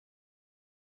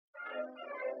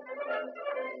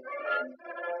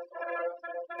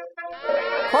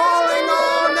Calling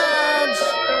all nerds!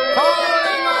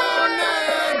 Calling all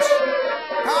nerds!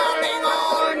 Calling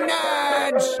all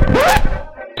nerds!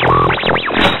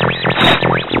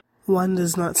 One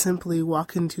does not simply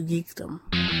walk into geekdom.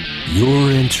 You're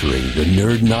entering the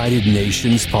Nerd United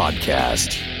Nations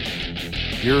podcast.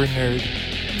 You're a nerd.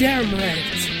 Damn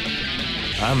right.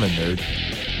 I'm a nerd,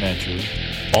 naturally.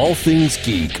 All things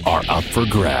geek are up for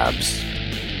grabs.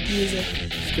 Music.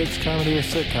 Sketch comedy or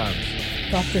sitcoms.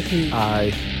 Doctor Who.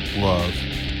 I love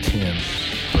Tim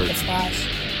The Burton. Flash.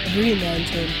 The Green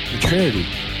Lantern. The Trinity.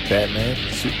 Batman,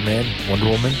 Superman, Wonder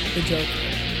Woman. The Joker.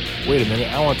 Wait a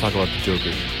minute, I want to talk about the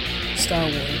Joker. Star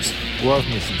Wars. Love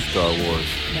me some Star Wars.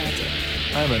 Magic.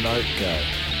 I'm an art guy.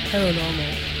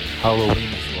 Paranormal.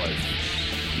 Halloween is life.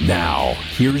 Now,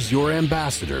 here's your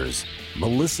ambassadors,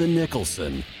 Melissa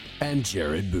Nicholson and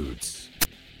Jared Boots.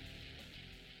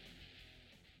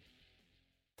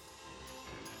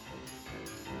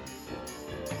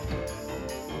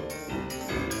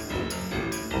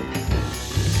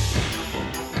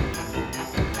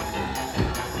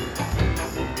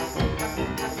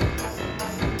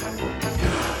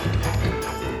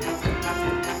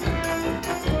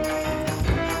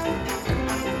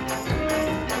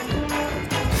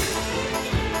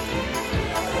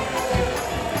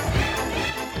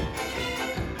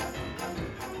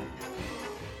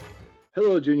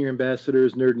 Hello, Junior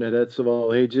Ambassadors, Nerdnettes of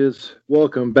all ages.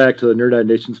 Welcome back to the Nerd United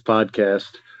Nations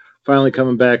podcast. Finally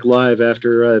coming back live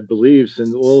after, I believe,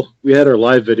 we had our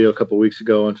live video a couple weeks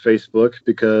ago on Facebook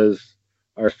because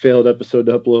our failed episode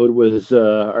to upload was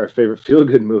our favorite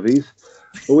feel-good movies.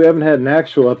 But we haven't had an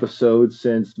actual episode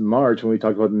since March when we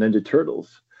talked about the Ninja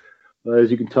Turtles.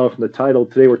 As you can tell from the title,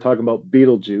 today we're talking about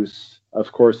Beetlejuice.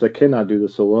 Of course, I cannot do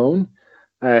this alone.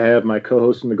 I have my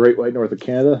co-host from the Great White North of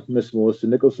Canada, Miss Melissa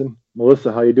Nicholson.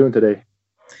 Melissa, how you doing today?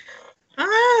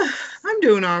 I'm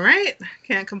doing all right.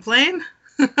 Can't complain.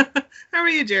 How are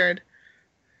you, Jared?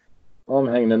 Well,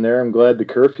 I'm hanging in there. I'm glad the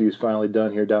curfew's finally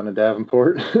done here down in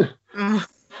Davenport. Oh.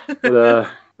 But that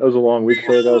was a long week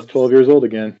for it. I was 12 years old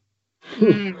again.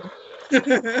 And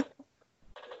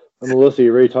Melissa,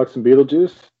 you ready to talk some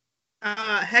Beetlejuice?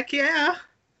 Heck yeah.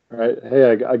 All right.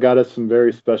 Hey, I got us some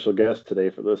very special guests today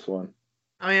for this one.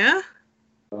 Oh, yeah?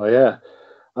 Oh, yeah.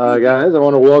 Guys, I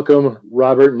want to welcome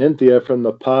Robert and Cynthia from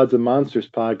the Pods and Monsters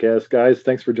podcast. Guys,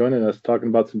 thanks for joining us talking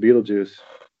about some Beetlejuice.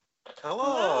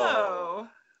 Hello.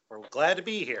 We're glad to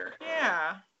be here.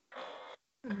 Yeah.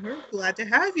 We're glad to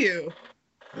have you.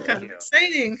 Kind of you.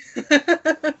 exciting.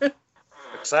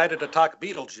 Excited to talk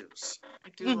Beetlejuice. I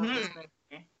do love this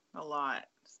movie a lot,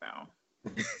 so.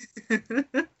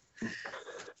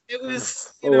 It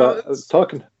was,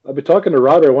 I've been talking to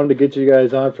Robert. I wanted to get you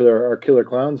guys on for our Killer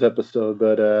Clowns episode,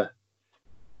 but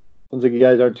sounds like you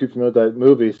guys aren't too familiar with that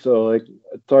movie. So I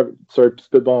started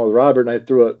spitballing with Robert, and I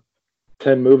threw out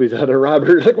 10 movies out of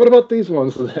Robert. Like, what about these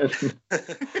ones then?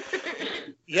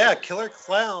 Yeah, Killer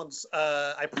Clowns.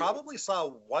 I probably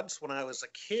saw once when I was a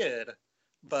kid,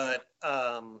 but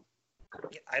I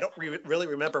don't really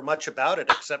remember much about it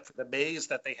except for the maze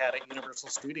that they had at Universal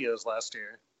Studios last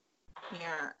year.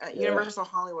 Yeah, at Universal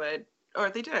Hollywood,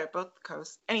 or they did it at both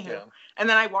coasts. Anywho, Yeah. and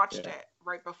then I watched it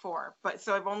right before,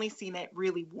 so I've only seen it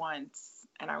really once,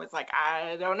 and I was like,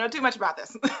 I don't know too much about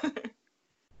this.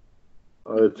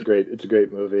 Oh, it's great. It's a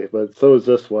great movie, but so is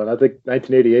this one. I think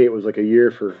 1988 was like a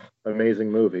year for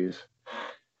amazing movies.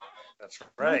 That's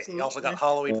right. Absolutely. You also got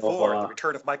Halloween 4, The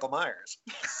Return of Michael Myers.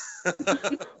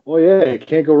 Well, yeah, you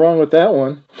can't go wrong with that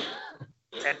one.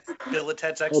 And Bill and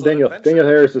Ted's Well, Excellent Adventure. Daniel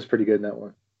Harris is pretty good in that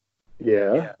one.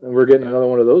 Yeah, and we're getting another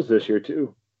one of those this year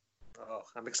too. Oh,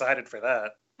 I'm excited for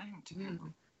that. I am too.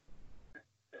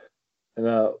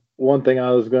 And one thing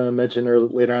I was going to mention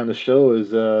later on in the show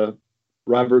is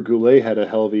Robert Goulet had a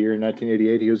hell of a year in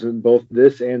 1988. He was in both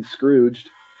this and Scrooged.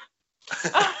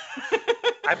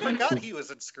 I forgot he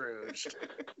was in Scrooged.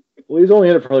 Well, he's only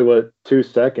in it probably 2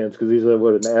 seconds because he's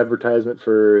an advertisement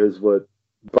for his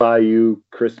Bayou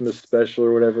Christmas special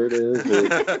or whatever it is,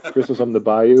 or Christmas on the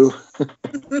Bayou.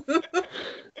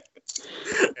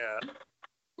 Yeah.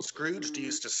 Scrooge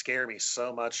used to scare me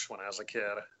so much when I was a kid.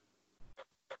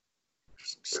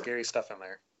 Some scary stuff in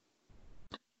there.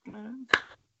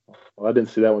 Well, I didn't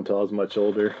see that one until I was much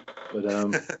older, but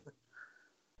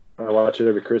I watch it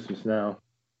every Christmas now.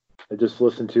 I just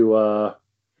listened to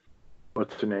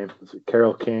what's her name? Is it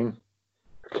Carole King?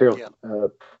 Carol. Yeah.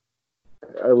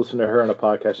 I listened to her on a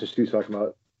podcast, and she was talking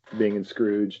about being in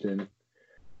Scrooged, and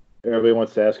everybody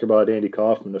wants to ask her about Andy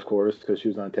Kaufman, of course, because she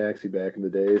was on Taxi back in the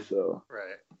day. So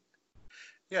Right.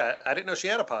 Yeah, I didn't know she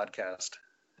had a podcast.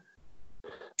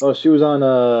 Oh, she was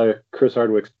on Chris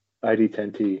Hardwick's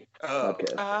ID10T Oh.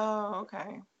 podcast, Oh,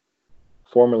 okay.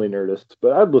 formerly Nerdist.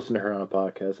 But I'd listen to her on a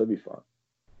podcast. That'd be fun.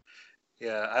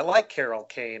 Yeah, I like Carol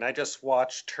Kane. I just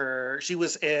watched her. She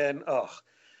was in.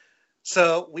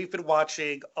 So we've been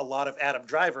watching a lot of Adam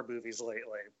Driver movies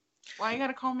lately. Why you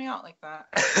gotta call me out like that?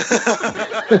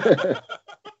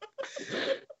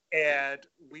 And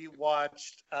we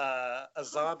watched the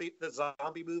zombie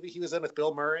movie he was in with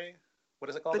Bill Murray. What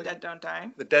is it called? The Dead Don't Die.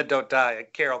 The Dead Don't Die.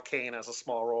 And Carol Kane has a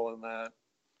small role in that.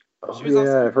 Oh, She was yeah,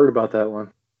 also- I've heard about that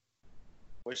one.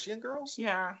 Was she in Girls?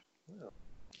 Yeah.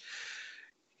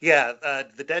 Yeah,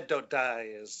 The Dead Don't Die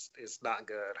is not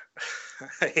good.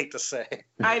 I hate to say.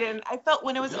 I felt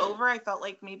when it was over, I felt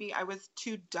like maybe I was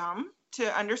too dumb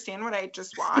to understand what I had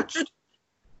just watched.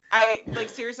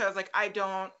 Seriously, I was like,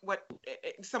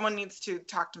 someone needs to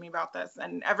talk to me about this.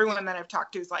 And everyone that I've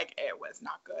talked to is like, it was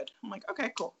not good. I'm like,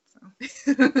 okay, cool. So.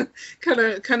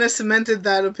 kind of cemented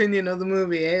that opinion of the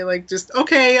movie, eh? Like, just,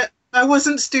 okay, I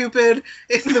wasn't stupid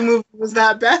if the movie was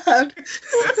that bad.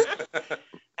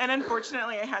 And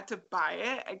unfortunately, I had to buy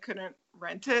it. I couldn't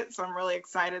rent it. So I'm really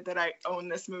excited that I own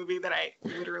this movie that I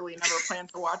literally never plan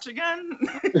to watch again.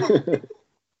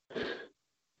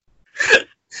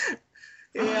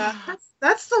 Yeah,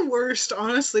 that's the worst,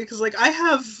 honestly, because like I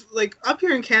have like up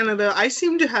here in Canada, I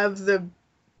seem to have the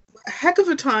heck of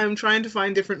a time trying to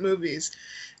find different movies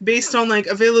based on like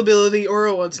availability or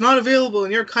it's not available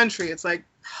in your country. It's like,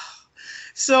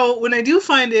 so when I do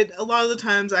find it, a lot of the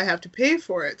times I have to pay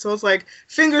for it. So it's like,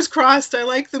 fingers crossed, I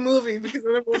like the movie because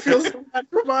I don't feel so bad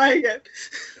for buying it.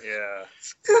 Yeah.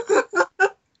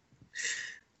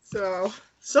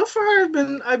 So far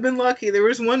I've been lucky. There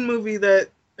was one movie that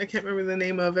I can't remember the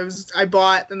name of. I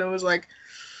bought and I was like,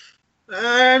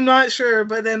 I'm not sure,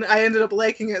 but then I ended up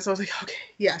liking it, so I was like, okay,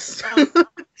 yes,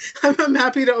 I'm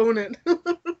happy to own it.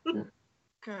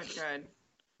 Good.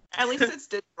 At least it's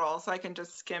digital, so I can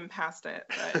just skim past it.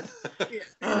 But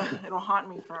it'll haunt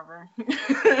me forever.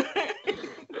 I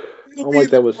don't like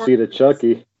that with Seed of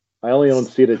Chucky. I only own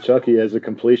Seed of Chucky as a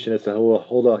completionist.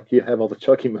 Hold on, you have all the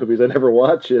Chucky movies. I never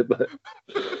watch it, but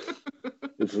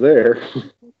it's there.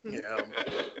 Yeah.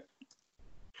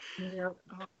 Oh,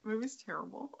 the movie's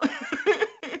terrible.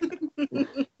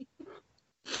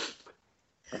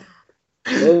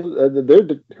 Well,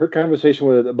 her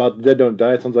conversation about Dead Don't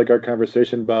Die sounds like our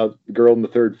conversation about the girl on the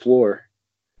third floor.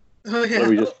 Oh yeah. That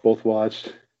we just both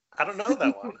watched. I don't know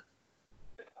that one.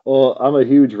 Well, I'm a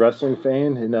huge wrestling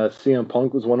fan, and CM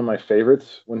Punk was one of my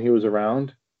favorites when he was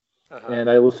around. Uh-huh. And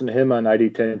I listened to him on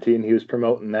ID10T, and he was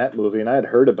promoting that movie, and I had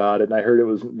heard about it, and I heard it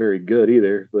wasn't very good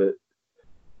either. But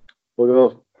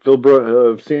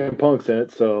CM Punk's in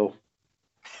it, so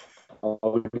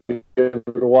I'll give it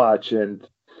a watch. And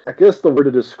I guess the word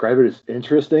to describe it is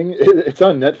interesting. It's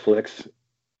on Netflix,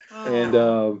 and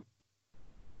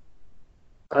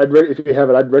if you have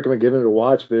it, I'd recommend giving it a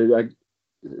watch. But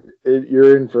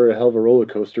you're in for a hell of a roller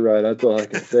coaster ride. That's all I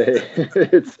can say.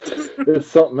 it's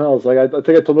something else. Like I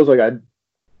think I told us, like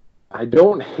I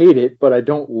don't hate it, but I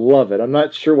don't love it. I'm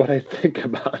not sure what I think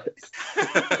about it.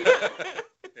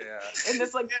 In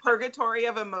this like purgatory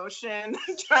of emotion,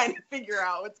 trying to figure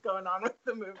out what's going on with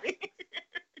the movie.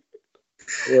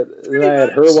 Yeah, and I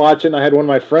had her watching. I had one of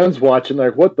my friends watching.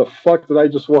 Like, what the fuck did I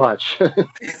just watch? It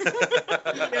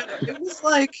was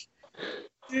like,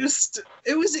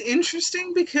 it was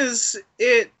interesting because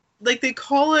they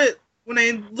call it, when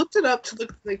I looked it up to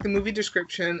look like the movie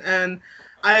description, and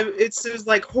it was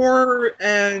like horror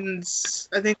and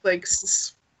I think like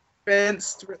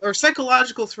suspense or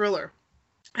psychological thriller.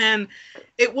 And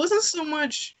it wasn't so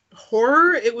much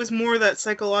horror, it was more that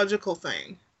psychological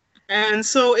thing. And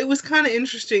so it was kind of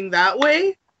interesting that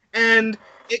way. And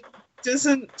it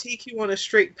doesn't take you on a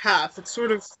straight path. It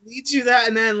sort of leads you that,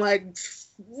 and then like,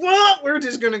 well, we're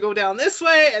just going to go down this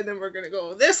way, and then we're going to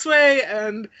go this way.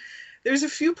 And there's a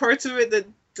few parts of it that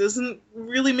doesn't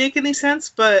really make any sense,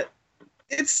 but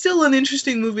it's still an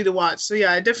interesting movie to watch. So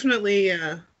yeah, I definitely,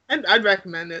 I'd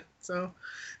recommend it. So...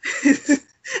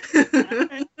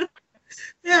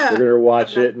 Yeah, we're gonna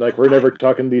watch it, and like we're never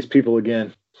talking to these people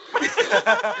again.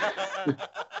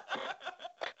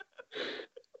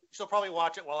 She'll probably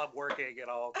watch it while I'm working, and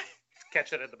I'll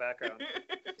catch it in the background.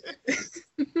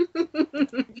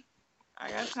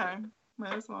 I got time.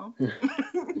 Might as well.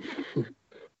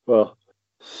 Well,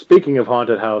 speaking of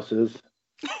haunted houses,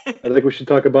 I think we should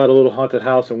talk about a little haunted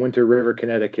house in Winter River,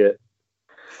 Connecticut.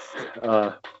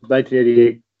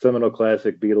 1988 seminal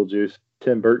classic Beetlejuice.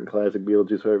 Tim Burton classic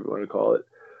Beetlejuice, whatever you want to call it.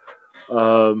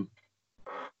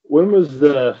 When was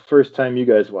the first time you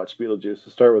guys watched Beetlejuice?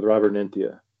 Let's start with Robert and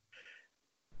Intia.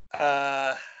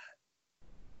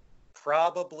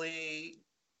 Probably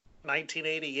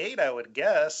 1988, I would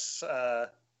guess. I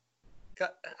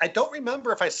don't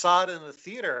remember if I saw it in the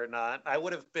theater or not. I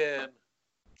would have been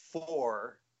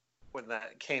 4 when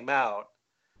that came out.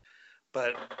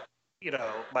 But, you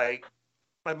know, my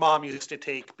mom used to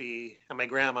take me, and my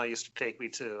grandma used to take me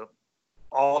to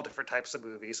all different types of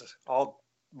movies, all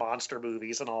monster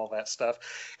movies and all that stuff.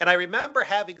 And I remember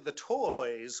having the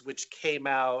toys, which came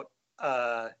out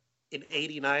in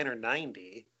 89 or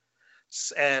 90.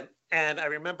 And I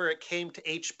remember it came to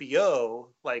HBO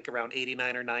like around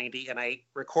 89 or 90, and I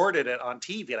recorded it on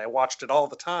TV, and I watched it all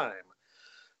the time.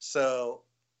 So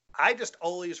I just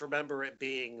always remember it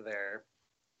being there,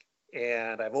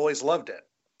 and I've always loved it.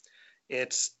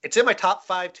 It's in my top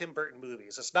 5 Tim Burton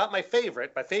movies. It's not my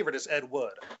favorite. My favorite is Ed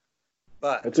Wood,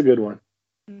 but That's a good one.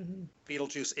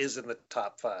 Beetlejuice is in the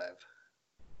top 5.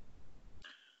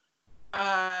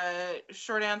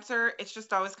 Short answer, it's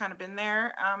just always kind of been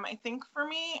there, I think, for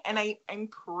me. And I'm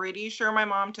pretty sure my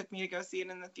mom took me to go see it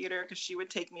in the theater because she would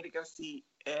take me to go see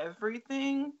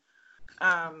everything.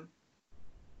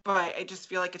 But I just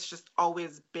feel like it's just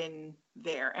always been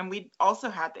there. And we also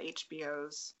had the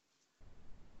HBOs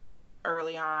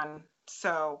early on,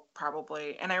 so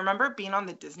probably. And I remember being on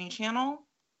the Disney Channel,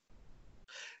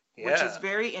 which is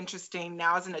very interesting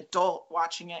now as an adult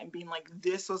watching it and being like,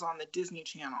 this was on the Disney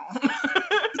Channel.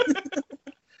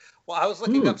 Well, I was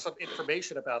looking up some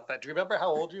information about that. Do you remember how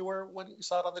old you were when you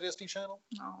saw it on the Disney Channel?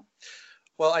 No.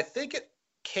 Well, I think it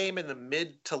came in the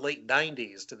mid to late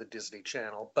 90s to the Disney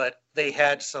Channel, but they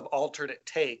had some alternate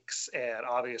takes and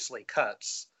obviously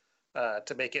cuts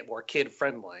to make it more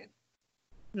kid-friendly.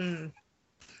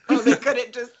 Oh, they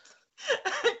couldn't just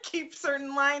keep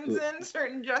certain lines in,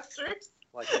 certain gestures?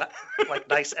 Like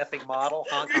nice effing model,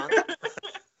 honk honk.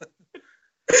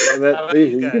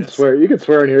 You can swear. You can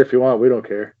swear in here if you want. We don't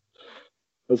care.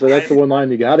 So that's the one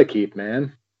line you got to keep,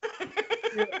 man.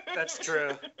 That's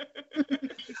true.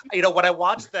 You know, when I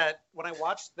watched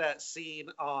that scene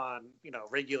on, you know,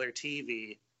 regular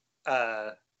TV,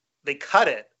 they cut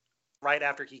it right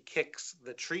after he kicks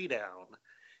the tree down,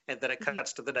 and then it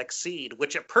cuts to the next scene,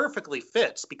 which it perfectly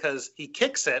fits because he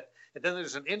kicks it, and then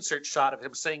there's an insert shot of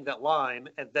him saying that line,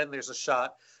 and then there's a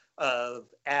shot of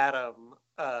Adam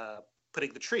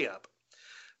putting the tree up.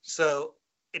 So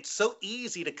it's so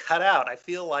easy to cut out. I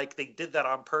feel like they did that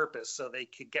on purpose so they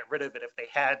could get rid of it if they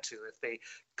had to, if they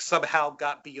somehow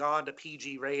got beyond a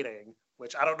PG rating,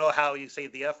 which I don't know how you say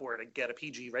the F word and get a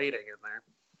PG rating in there.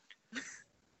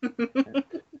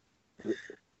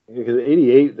 Because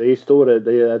 88, they still would have.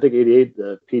 I think 88,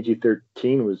 the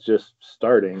PG-13 was just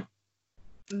starting.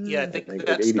 Yeah, I think like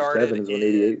that 87 started is when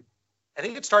 88. I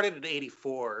think it started in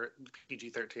 84,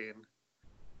 PG-13.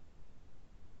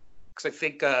 Because I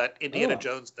think Indiana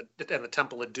Jones and the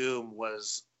Temple of Doom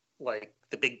was like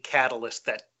the big catalyst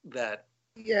that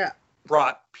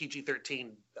brought PG-13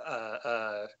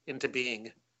 into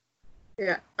being.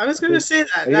 Yeah, I was going to say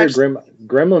that.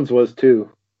 Gremlins was too.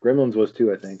 Gremlins was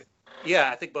too, I think.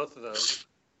 Yeah, I think both of those.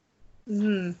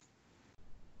 Mm-hmm.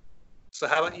 So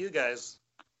how about you guys?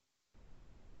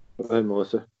 Go ahead,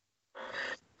 Melissa.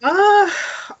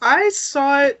 I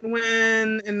saw it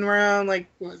when in around like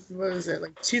what was it,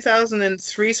 like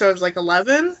 2003? So I was like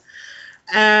 11,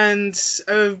 and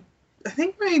I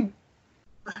think I'm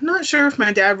not sure if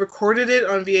my dad recorded it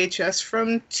on VHS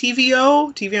from TV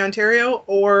Ontario,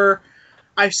 or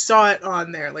I saw it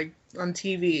on there, like on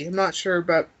TV. I'm not sure,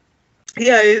 but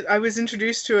yeah, I was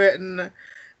introduced to it,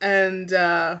 and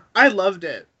I loved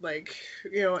it. Like,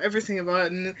 you know, everything about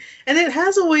it, and it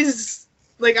has always,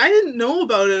 like, I didn't know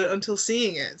about it until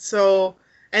seeing it. So,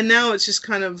 and now it's just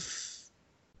kind of,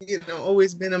 you know,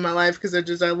 always been in my life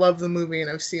because I love the movie and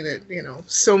I've seen it, you know,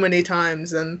 so many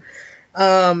times. And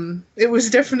it was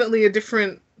definitely a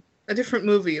different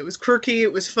movie. It was quirky.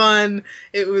 It was fun.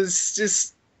 It was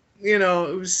just, you know,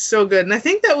 it was so good. And I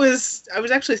think I was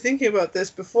actually thinking about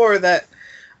this before, that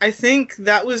I think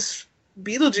that was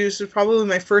Beetlejuice was probably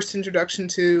my first introduction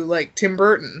to like Tim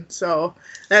Burton. So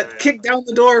that kicked down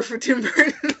the door for Tim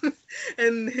Burton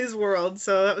and his world.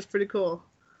 So that was pretty cool.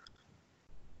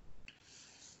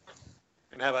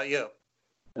 And how about you?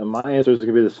 And my answer is going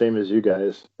to be the same as you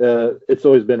guys. It's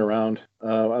always been around.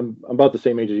 I'm about the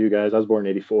same age as you guys. I was born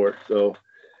in 84, so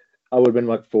I would have been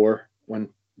like 4 when.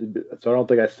 So I don't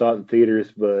think I saw it in theaters,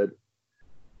 but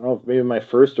I don't know, maybe my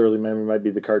first early memory might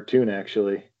be the cartoon,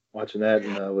 actually. Watching that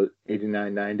in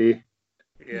 89, 90.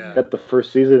 Yeah. Got the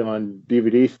first season on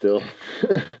DVD still.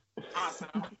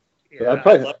 Awesome. Yeah, I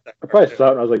probably saw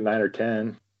it when I was like 9 or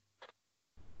 10.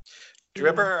 Do you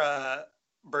remember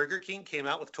Burger King came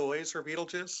out with toys for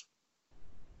Beetlejuice?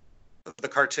 The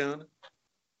cartoon?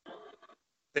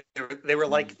 They were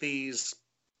like these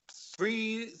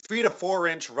 3 to 4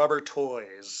 inch rubber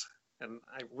toys, and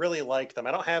I really like them.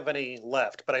 I don't have any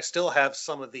left, but I still have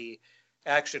some of the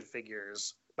action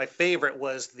figures. My favorite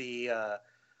was the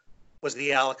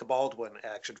Alec Baldwin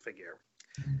action figure.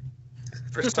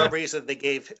 For some reason they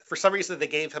gave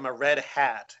him a red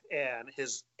hat, and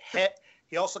his head.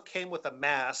 He also came with a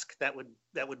mask that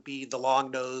would be the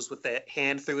long nose with the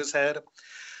hand through his head.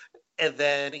 And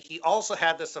then he also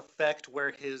had this effect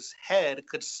where his head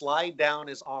could slide down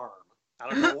his arm. I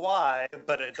don't know why,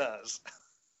 but it does.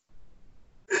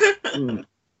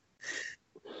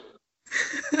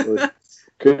 Well,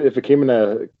 if it came in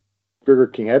a Burger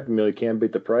King Happy Meal, you can't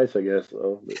beat the price, I guess.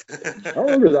 Though. I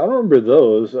don't remember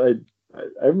those. I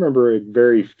remember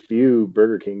very few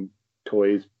Burger King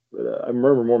toys, but I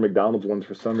remember more McDonald's ones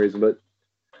for some reason. But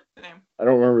I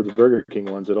don't remember the Burger King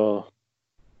ones at all.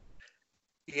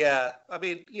 Yeah, I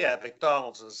mean, yeah,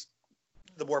 McDonald's is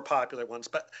the more popular ones,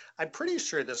 but I'm pretty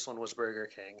sure this one was Burger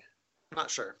King. I'm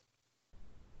not sure.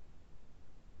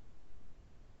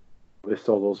 They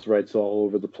saw those rights all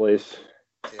over the place.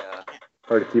 Yeah.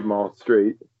 Hard to keep them all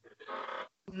straight.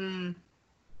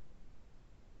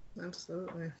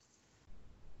 Absolutely.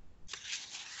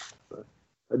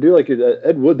 I do like it.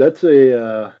 Ed Wood, that's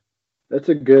a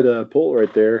good pull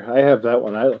right there. I have that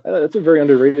one. That's a very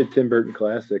underrated Tim Burton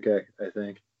classic, I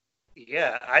think.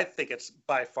 Yeah, I think it's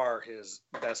by far his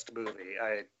best movie.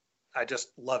 I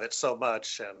just love it so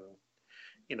much, and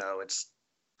it's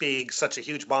being such a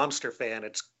huge monster fan.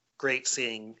 It's great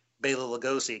seeing Bela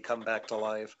Lugosi come back to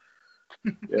life.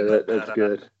 Yeah, that's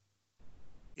good.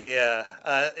 Yeah,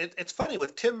 it's funny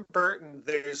with Tim Burton.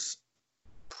 There's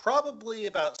probably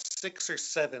about 6 or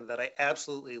 7 that I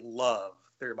absolutely love.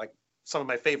 They're like some of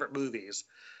my favorite movies,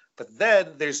 but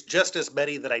then there's just as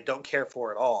many that I don't care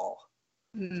for at all.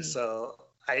 So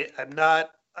I'm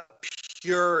not a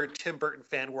pure Tim Burton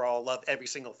fan where I'll love every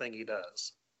single thing he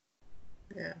does.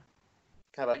 Yeah.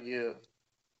 How about you?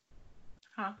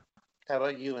 Huh? How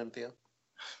about you, Anthea?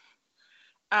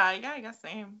 Yeah, I guess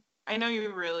same. I know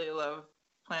you really love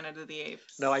Planet of the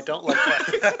Apes. No, I don't like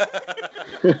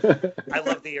that. I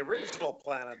love the original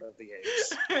Planet of the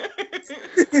Apes.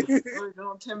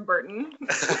 Original Tim Burton.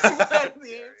 Planet of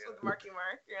the Apes with Marky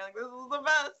Mark. You're like, this is the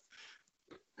best.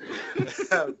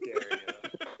 How dare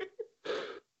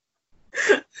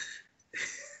you?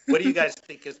 What do you guys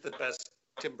think is the best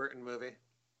Tim Burton movie?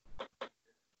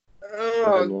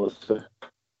 Melissa.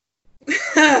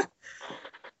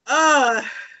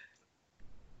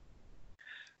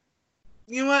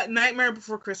 You know what? Nightmare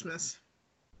Before Christmas.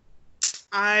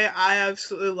 I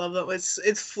absolutely love that.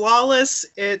 It's flawless.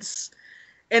 It's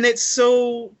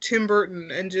so Tim Burton,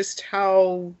 and just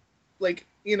how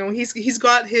he's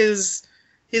got his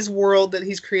world that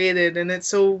he's created, and it's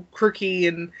so quirky,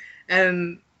 and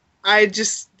I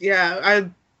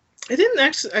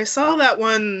saw that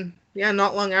one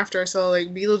not long after I saw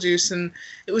Beetlejuice, and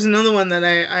it was another one that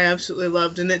I absolutely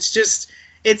loved, and it's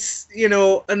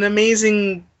an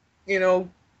amazing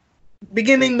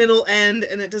beginning, middle, end,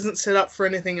 and it doesn't set up for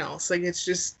anything else.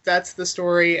 That's the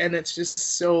story, and it's just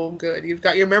so good. You've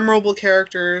got your memorable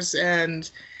characters, and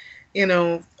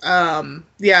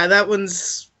that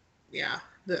one's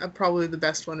probably the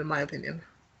best one in my opinion.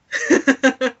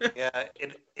 Yeah,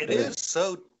 it is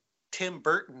so Tim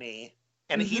Burton-y,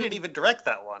 and he didn't even direct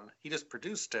that one. He just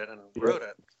produced it and wrote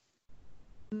it.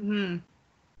 Mm-hmm.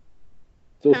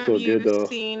 Still so good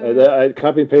though.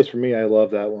 Copy and paste for me. I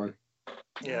love that one.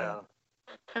 Yeah.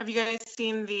 Have you guys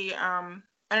seen the I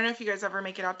don't know if you guys ever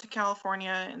make it out to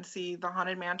California and see the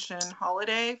Haunted Mansion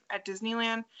Holiday at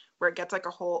Disneyland, where it gets a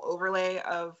whole overlay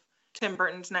of Tim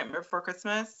Burton's Nightmare Before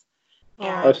Christmas.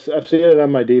 I've seen it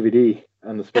on my DVD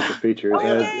on the special features.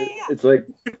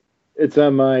 It's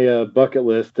on my bucket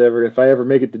list. If I ever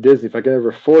make it to Disney, if I can ever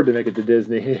afford to make it to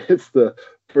Disney, it's the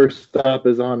first stop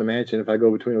is on the mansion. If I go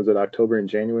between, was it October and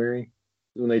January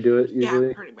when they do it usually?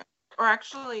 Yeah, pretty much. Or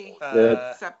actually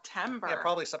September. Yeah,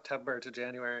 probably September to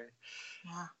January.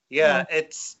 Yeah. Yeah,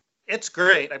 it's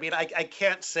great. I mean, I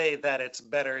can't say that it's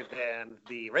better than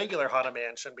the regular Haunted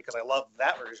Mansion because I love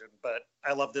that version, but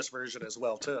I love this version as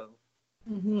well too.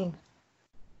 Mm-hmm.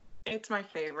 It's my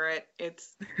favorite.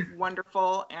 It's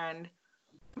wonderful, and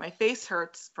my face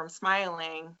hurts from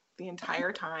smiling the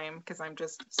entire time because I'm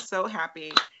just so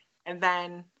happy. And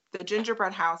then the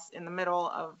gingerbread house in the middle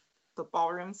of the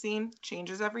ballroom scene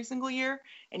changes every single year,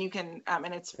 and you can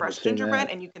and it's fresh gingerbread,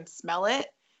 and you can smell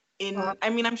it. I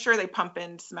mean, I'm sure they pump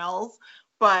in smells,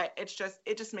 but it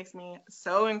just makes me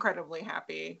so incredibly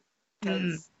happy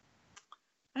because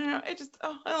I don't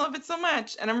know, I love it so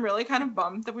much, and I'm really kind of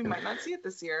bummed that we might not see it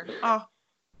this year. Oh,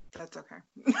 that's okay.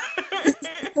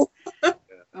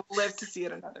 live to see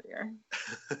it another year.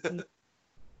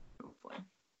 Hopefully.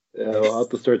 Yeah, well, I'll have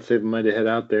to start saving money to head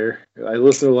out there. I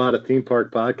listen to a lot of theme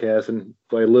park podcasts, and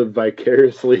I live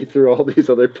vicariously through all these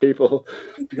other people.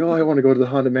 I want to go to the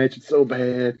Haunted Mansion so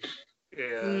bad.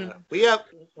 Yeah, we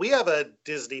have a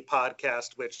Disney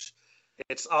podcast, which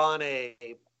it's on a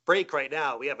break right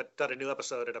now. We haven't done a new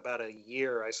episode in about a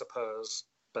year, I suppose.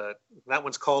 But that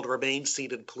one's called Remain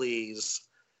Seated, Please.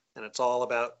 And it's all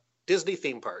about Disney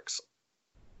theme parks.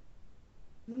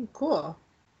 Cool.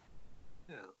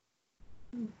 Yeah.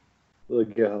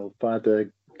 Look, I'll have to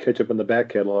catch up on the back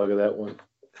catalog of that one.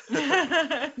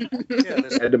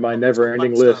 Add to my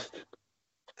never-ending list.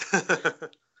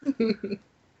 So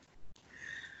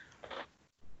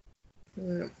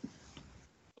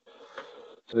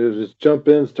we'll just jump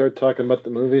in and start talking about the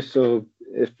movie. So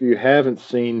if you haven't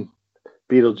seen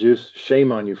Beetlejuice,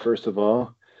 shame on you, first of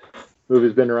all.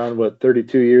 Movie's been around,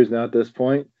 32 years now at this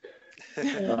point.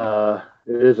 It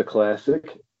is a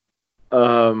classic.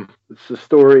 It's the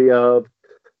story of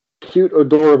cute,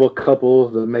 adorable couple,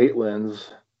 the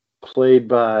Maitlands, played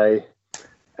by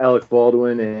Alec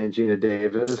Baldwin and Gina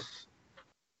Davis.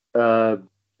 When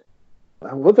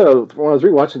I was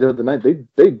rewatching the other night,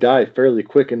 they die fairly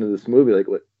quick into this movie. Like,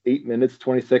 8 minutes,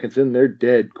 20 seconds in, they're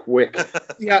dead quick.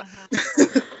 Yeah.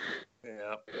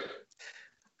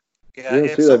 Yeah, you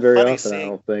don't see that very often, I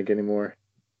don't think, anymore.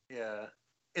 Yeah.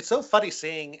 It's so funny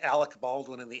seeing Alec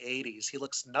Baldwin in the 80s. He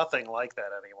looks nothing like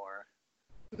that anymore.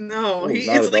 No,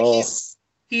 not at all.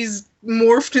 He's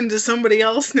morphed into somebody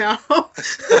else now.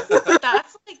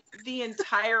 That's like the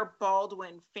entire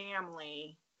Baldwin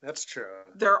family. That's true.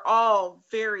 They're all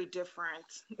very different.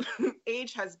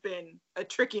 Age has been a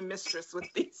tricky mistress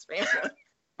with these families.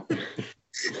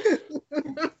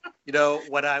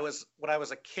 When I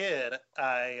was a kid,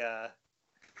 I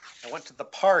went to the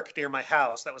park near my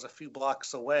house that was a few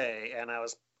blocks away, and I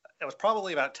was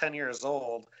probably about 10 years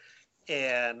old,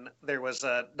 and there was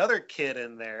another kid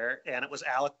in there, and it was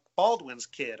Alec Baldwin's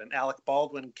kid, and Alec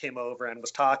Baldwin came over and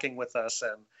was talking with us,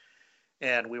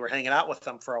 and we were hanging out with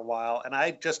him for a while, and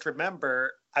I just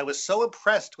remember I was so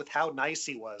impressed with how nice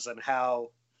he was and how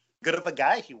good of a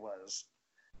guy he was.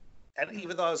 And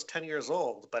even though I was 10 years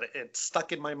old, but it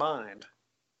stuck in my mind.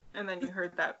 And then you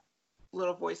heard that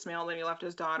little voicemail that he left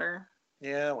his daughter.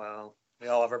 Yeah, well, we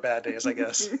all have our bad days, I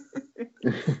guess.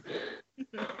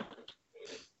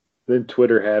 Then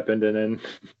Twitter happened, and then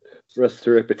the rest of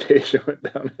the reputation went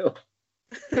downhill.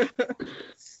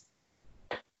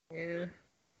 Yeah.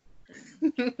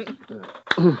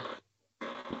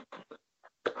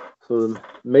 So the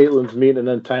Maitlands meet and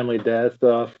then timely death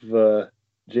off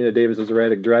Gina Davis's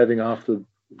erratic driving off the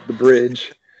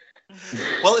bridge.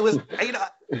 Well, it was,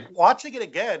 watching it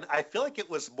again, I feel like it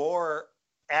was more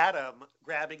Adam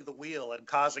grabbing the wheel and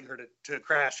causing her to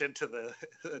crash into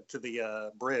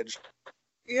the bridge.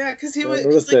 Yeah, because he was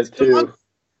like,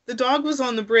 the dog was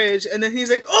on the bridge, and then he's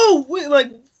like, oh, wait,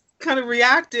 like, kind of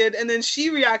reacted, and then she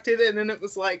reacted, and then it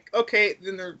was like, okay,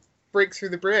 then they break through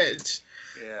the bridge.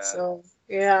 Yeah. So,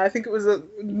 yeah, I think it was a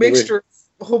mixture of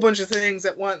a whole bunch of things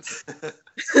at once.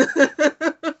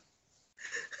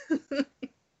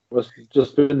 Must have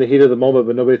just been the heat of the moment,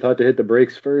 but nobody thought to hit the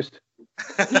brakes first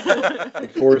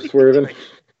before swerving.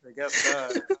 I guess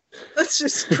not. Let's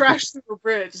just crash through a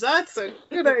bridge. That's a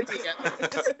good idea.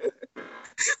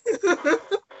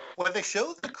 When they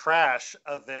show the crash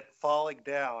of it falling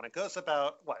down, it goes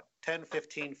about, 10,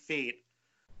 15 feet.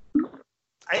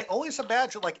 I always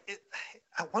imagine,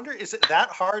 I wonder, is it that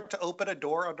hard to open a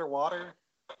door underwater?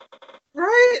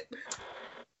 Right?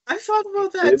 I thought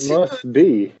about that too. It must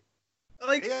be.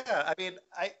 Yeah, I mean,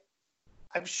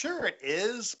 I'm sure it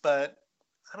is, but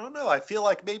I don't know. I feel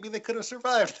like maybe they could have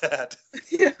survived that.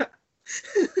 Yeah.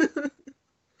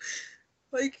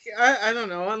 I don't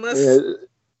know, unless...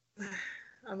 Yeah.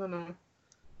 I don't know.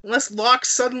 Unless Locke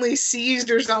suddenly seized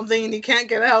or something and he can't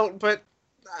get out, but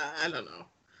I don't know.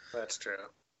 That's true.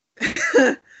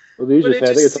 Well, I think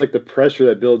it's like the pressure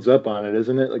that builds up on it,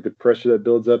 isn't it? Like the pressure that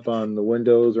builds up on the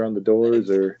windows or on the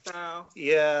doors, or...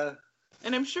 Yeah.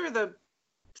 And I'm sure the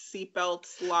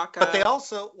seatbelts lock up. But they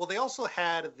also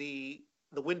had the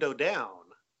window down.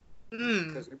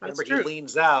 Because remember, he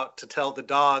leans out to tell the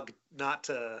dog not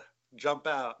to jump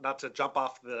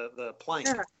off the plank.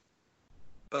 Yeah.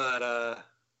 But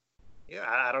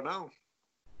I don't know.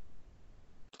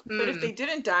 But if they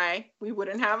didn't die, we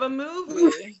wouldn't have a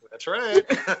movie. That's right.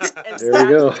 There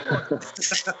we go.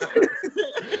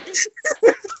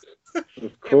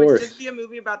 Of course. It would just be a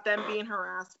movie about them being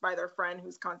harassed by their friend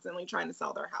who's constantly trying to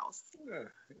sell their house.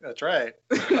 That's right.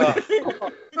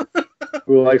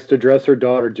 Who likes to dress her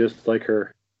daughter just like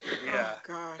her. Yeah. Oh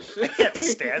gosh. I can't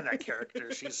stand that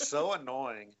character. She's so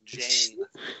annoying. Jane.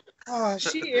 Oh,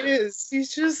 she is.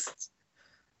 She's just,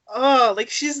 oh, like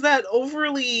she's that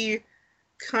overly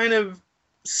kind of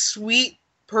sweet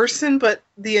person, but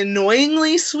the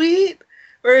annoyingly sweet,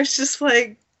 where it's just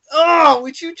like, oh,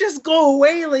 would you just go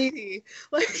away, lady?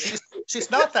 Like,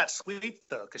 She's not that sweet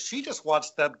though, because she just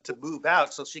wants them to move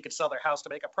out so she can sell their house to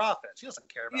make a profit. She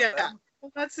doesn't care about them.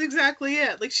 well, that's exactly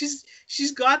it. Like she's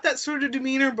got that sort of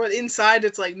demeanor, but inside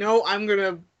it's like, no, I'm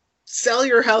gonna sell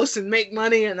your house and make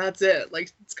money, and that's it.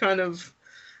 Like it's kind of.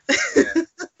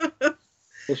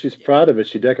 Well, she's proud of it.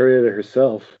 She decorated it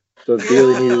herself. So if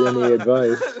Bailey needed any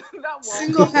advice.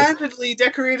 Single-handedly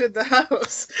decorated the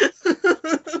house.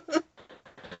 God,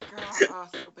 oh,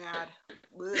 so bad.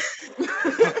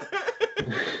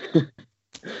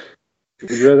 Would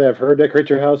you rather have her decorate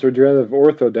your house, or would you rather have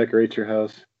Ortho decorate your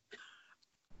house?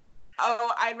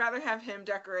 Oh, I'd rather have him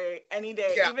decorate any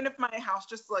day, even if my house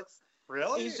just looks.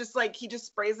 Really? He's just like, he just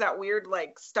sprays that weird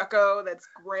like stucco that's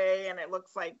gray, and it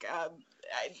looks like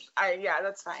yeah,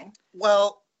 that's fine.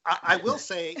 Well, I will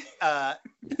say,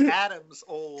 Adam's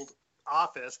old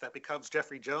office that becomes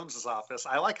Jeffrey Jones's office.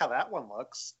 I like how that one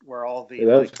looks, where all the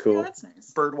that's cool. Yeah, that's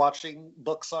nice. bird watching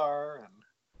books are.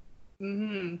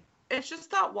 And It's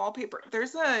just that wallpaper.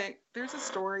 There's a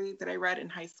story that I read in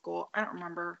high school. I don't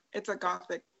remember. It's a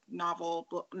gothic novel,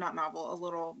 not novel, a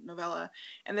little novella.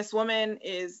 And this woman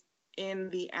is in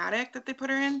the attic that they put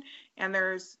her in, and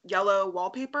there's yellow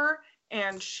wallpaper,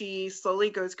 and she slowly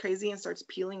goes crazy and starts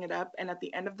peeling it up. And at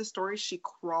the end of the story, she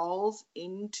crawls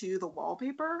into the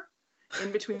wallpaper,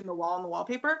 in between the wall and the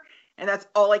wallpaper. And that's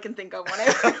all I can think of when I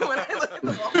look at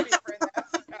the wallpaper in that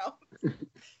house.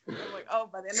 I'm like, oh,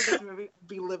 by the end of this movie, I'll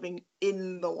be living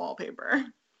in the wallpaper.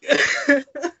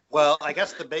 Well, I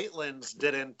guess the Maitlands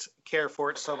didn't care for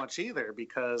it so much either,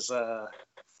 because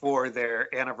for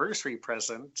their anniversary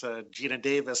present, Gina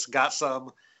Davis got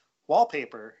some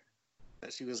wallpaper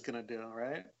that she was going to do,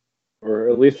 right? Or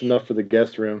at least enough for the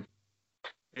guest room.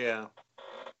 Yeah.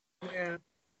 Yeah.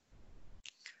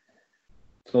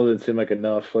 Still didn't seem like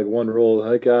enough. Like one roll.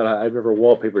 Like, God, I've never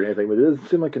wallpapered anything, but it doesn't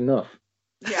seem like enough.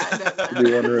 Yeah, it does. To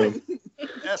be one room.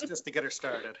 That's just to get her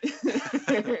started.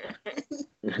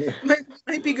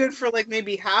 Might be good for like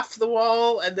maybe half the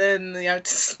wall, and then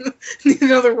just need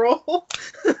another roll.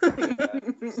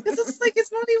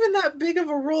 It's not even that big of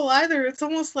a roll either. It's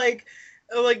almost like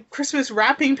Christmas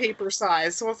wrapping paper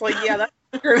size. So it's like, yeah, that's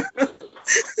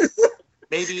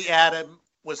Maybe Adam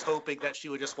was hoping that she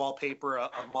would just wallpaper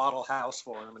a model house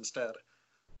for him instead.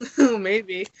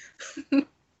 Maybe.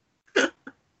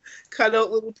 Cut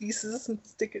out little pieces and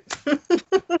stick it.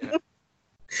 Yeah.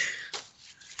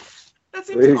 That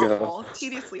seems awful.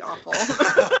 Tediously awful.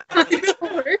 It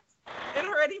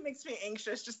already makes me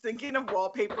anxious just thinking of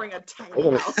wallpapering a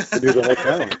tiny house. Do the whole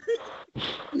town.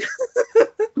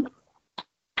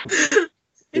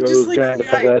 It's just like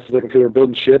glasses looking through, they're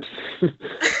building ships.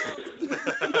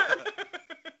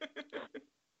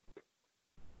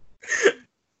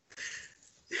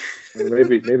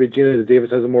 Maybe Gina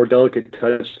Davis has a more delicate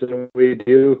touch than we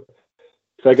do.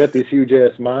 So I got these huge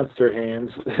ass monster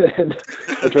hands, and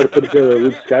I tried to put together a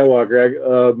Luke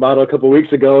Skywalker model a couple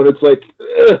weeks ago, and it's like,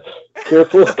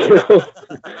 careful.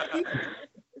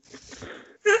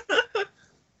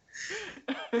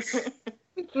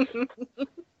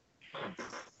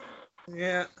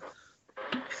 Yeah.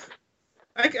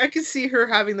 I could see her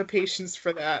having the patience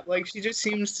for that. Like, she just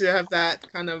seems to have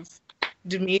that kind of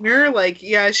demeanor. Like,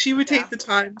 yeah, she would take the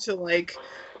time to, like,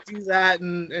 do that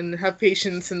and have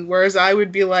patience, and whereas I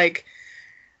would be like,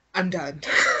 I'm done.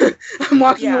 I'm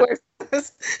walking away from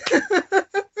this.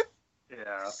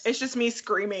 Yeah. It's just me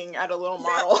screaming at a little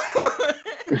model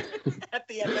at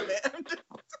the end of it.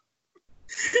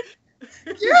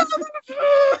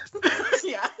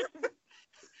 Yeah.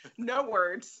 No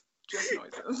words, just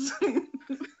noises.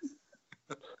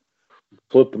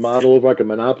 Flip the model over like a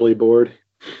Monopoly board.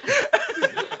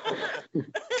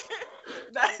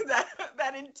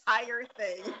 that entire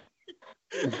thing.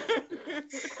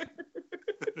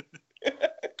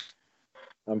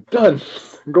 I'm done.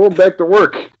 I'm going back to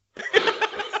work.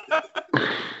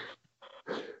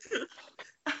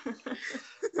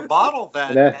 The model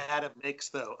that Adam makes,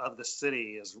 though, of the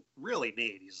city is really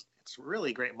neat. It's a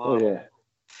really great model. Oh, yeah.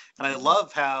 And I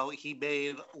love how he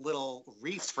made little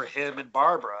wreaths for him and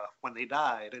Barbara when they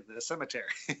died in the cemetery.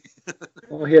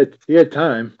 Well, he had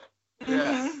time.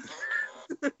 Yeah.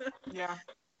 Yeah.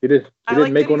 He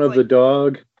didn't make one of the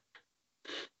dog.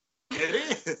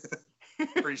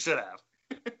 Or he should have.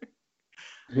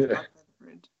 Yeah.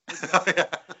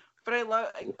 But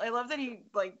But I love that he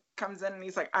like comes in and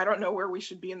he's like, I don't know where we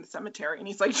should be in the cemetery, and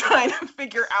he's like trying to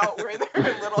figure out where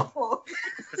their little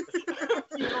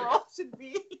funeral should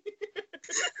be.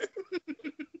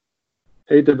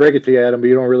 Hate to break it to you, Adam, but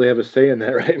you don't really have a say in that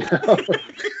right now.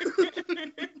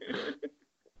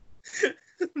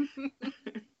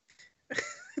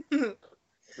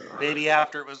 Maybe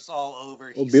after it was all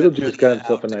over. Well, Beetlejuice got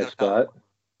himself a nice spot.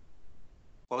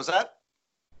 What was that?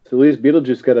 So at least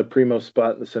Beetlejuice got a primo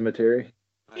spot in the cemetery.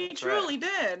 He truly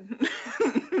did.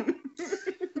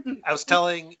 I was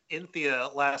telling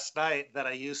Inthea last night that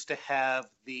I used to have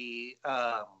the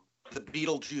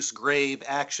Beetlejuice grave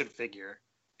action figure.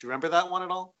 Do you remember that one at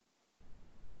all?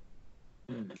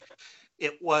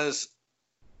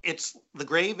 It's the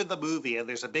grave in the movie, and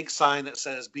there's a big sign that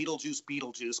says Beetlejuice,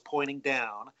 Beetlejuice pointing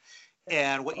down.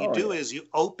 And what you do is you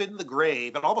open the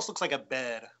grave. It almost looks like a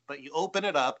bed, but you open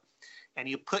it up and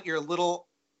you put your little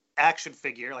action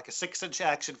figure, like a 6-inch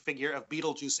action figure of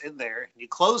Beetlejuice in there. And you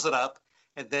close it up,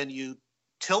 and then you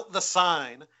tilt the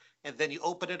sign, and then you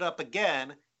open it up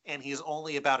again, and he's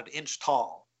only about 1 inch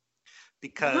tall.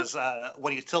 Because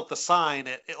when you tilt the sign,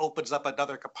 it opens up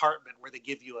another compartment where they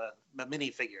give you a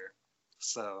minifigure.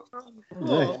 So,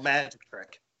 little magic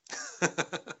trick.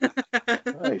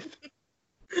 Nice.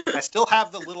 I still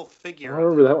have the little figure. I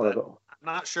don't remember that one at all. I'm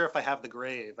not sure if I have the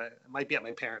grave. It might be at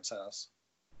my parents' house.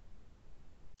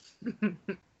 I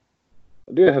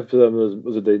do have some.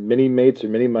 Was it the mini mates or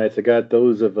mini mites? I got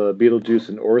those of Beetlejuice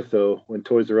and Ortho when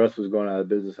Toys R Us was going out of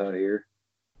business out here.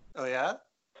 Oh yeah.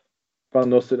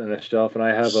 Found those sitting on a shelf, and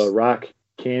I have a rock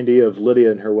candy of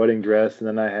Lydia in her wedding dress, and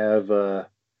then I have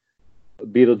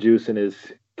Beetlejuice in his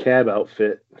cab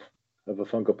outfit of a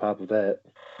Funko Pop of that.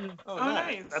 Oh,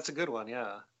 nice. That's a good one.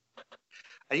 Yeah.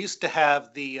 I used to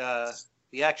have the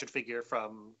action figure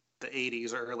from the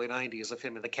 80s or early 90s of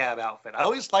him in the cab outfit. I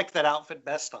always liked that outfit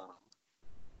best on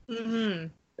him.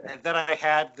 Mm-hmm. And then I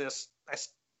had this.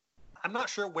 I'm not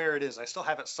sure where it is. I still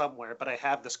have it somewhere, but I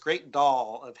have this great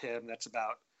doll of him that's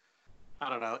about, I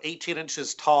don't know, 18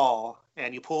 inches tall,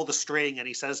 and you pull the string and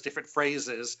he says different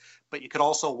phrases, but you could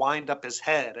also wind up his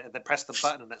head and then press the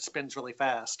button and it spins really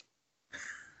fast.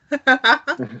 I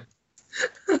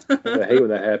hate when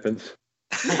that happens.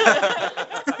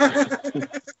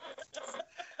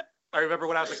 I remember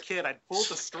when I was a kid, I'd pull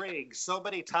the string so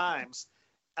many times,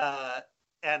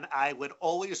 and I would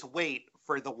always wait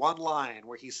for the one line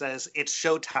where he says, "It's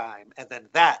showtime," and then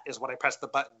that is when I press the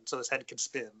button so his head can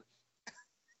spin.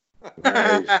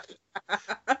 Nice.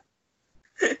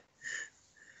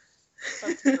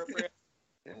 That's appropriate.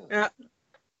 Yeah.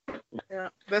 Yeah.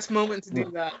 Best moment to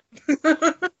do that.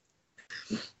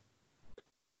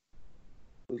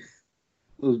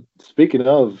 Speaking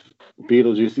of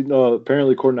Beetlejuice,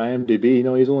 apparently according to IMDb,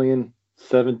 he's only in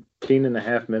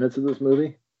 17.5 minutes of this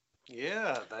movie.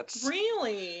 Yeah, that's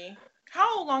Really?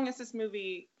 How long is this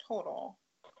movie total?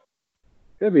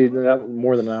 It'd be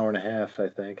more than an hour and a half, I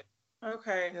think.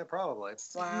 Okay. yeah, probably.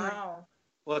 Wow.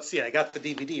 Well, let's see. I got the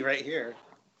DVD right here.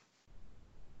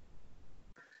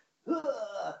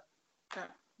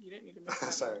 You didn't need to make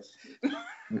that Sorry.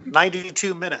 noise.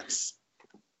 92 minutes.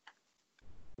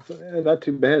 So, not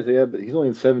too bad. Yeah, but he's only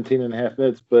in 17.5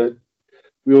 minutes. But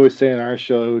we always say on our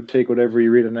show, take whatever you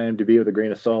read on IMDb with a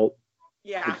grain of salt.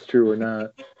 Yeah. If it's true or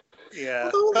not. Yeah,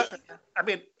 but, I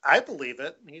mean, I believe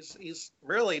it. He's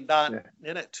really not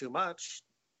in it too much.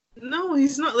 No,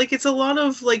 he's not. Like, it's a lot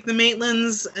of, like, the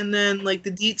Maitlands and then, like,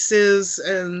 the Dietzes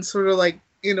and sort of, like,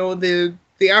 the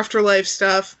afterlife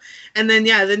stuff. And then,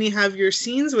 then you have your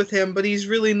scenes with him, but he's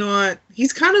really not.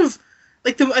 He's kind of,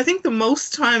 like, I think the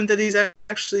most time that he's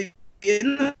actually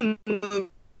in the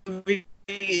movie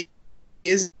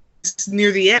is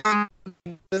near the end,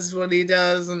 is what he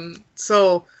does. And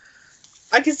so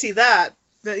I can see that.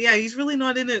 But, yeah, he's really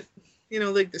not in it.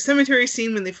 Like, the cemetery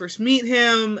scene when they first meet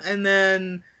him, and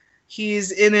then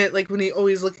he's in it, like, when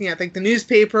he's looking at, like, the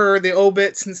newspaper, the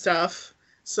obits and stuff.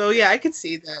 So, yeah, I could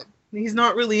see that. He's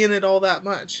not really in it all that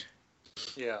much.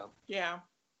 Yeah. Yeah.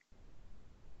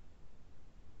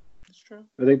 That's true.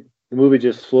 I think the movie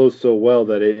just flows so well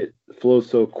that it flows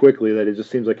so quickly that it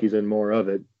just seems like he's in more of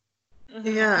it.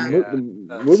 Yeah.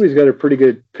 The movie's got a pretty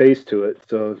good pace to it,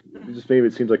 so just maybe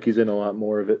it seems like he's in a lot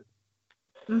more of it.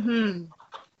 Mm-hmm.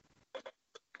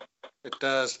 It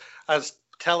does. I was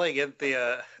telling it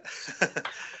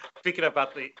speaking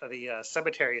about the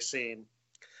cemetery scene,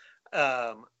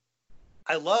 I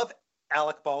love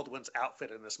Alec Baldwin's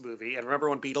outfit in this movie. And remember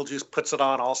when Beetlejuice puts it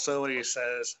on also and he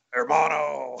says,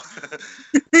 "Hermano."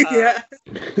 Yeah.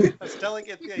 I was telling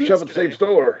it Shop at the same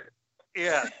store.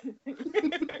 Yeah.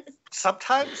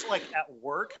 Sometimes, like, at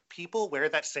work, people wear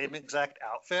that same exact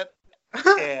outfit.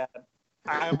 And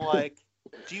I'm like,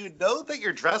 do you know that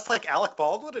you're dressed like Alec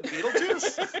Baldwin in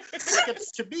Beetlejuice? Like,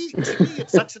 it's to me,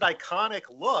 it's such an iconic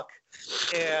look,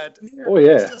 and Oh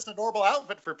yeah. it's just a normal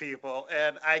outfit for people,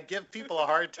 and I give people a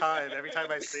hard time every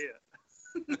time I see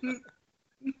it.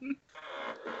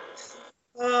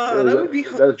 That would be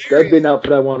That'd be hilarious. an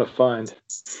outfit I want to find.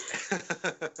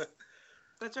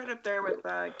 That's right up there with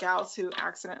gals who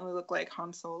accidentally look like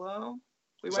Han Solo.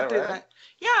 We Is went that through right? that.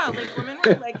 Yeah, like women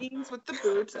wear leggings with the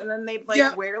boots, and then they'd like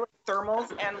Yeah. wear like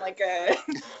thermals and like a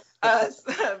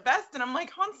vest, and I'm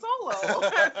like, Han Solo.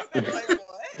 I'm like,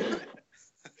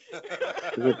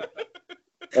 what?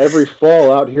 Every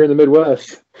fall out here in the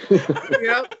Midwest.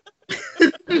 Yep.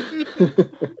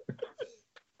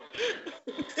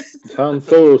 It's Han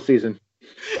Solo season.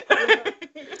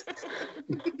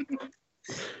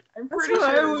 I'm pretty what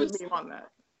I sure there's was- a meme on that.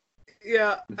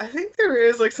 Yeah, I think there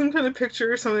is like some kind of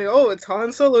picture or something. Oh, it's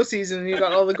Han Solo season. And you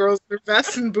got all the girls in their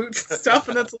vests and boots and stuff,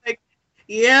 and it's like,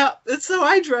 yeah, that's how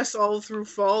I dress all through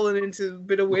fall and into a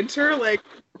bit of winter. Like,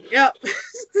 yep.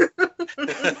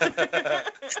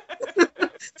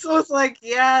 So it's like,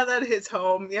 yeah, that hits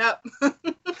home. Yep. But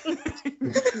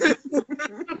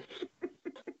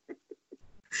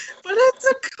it's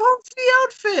a comfy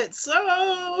outfit,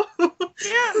 so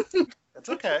Yeah, It's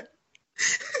okay.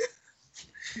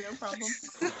 no problem.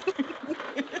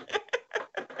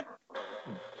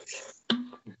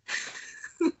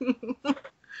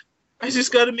 I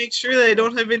just got to make sure that I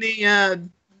don't have any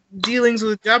dealings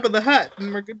with Jabba the Hutt,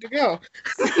 and we're good to go.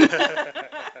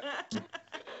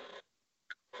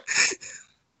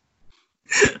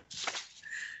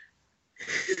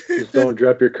 Just don't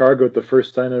drop your cargo at the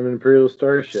first sign of an Imperial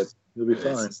starship. You'll be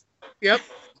fine. Yep.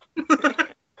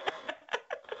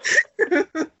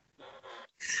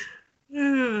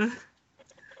 Yeah.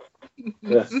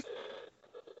 Yeah.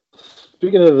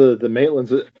 Speaking of the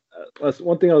Maitlands, that's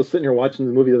one thing I was sitting here watching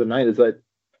the movie the other night is that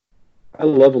I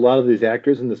love a lot of these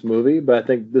actors in this movie, but I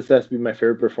think this has to be my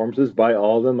favorite performances by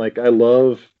all of them. Like, I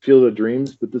love Field of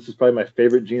Dreams, but this is probably my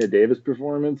favorite Gina Davis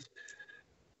performance.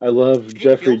 I love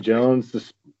Jeffrey Field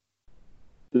Jones,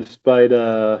 despite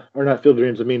or not Field of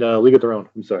Dreams. I mean League of Their Own.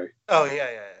 I'm sorry, Oh yeah.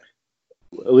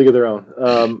 A League of Their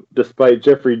Own. Despite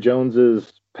Jeffrey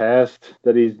Jones's past,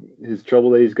 that his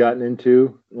trouble that he's gotten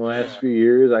into in the last few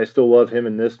years, I still love him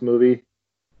in this movie.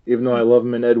 Even though I love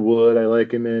him in Ed Wood, I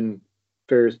like him in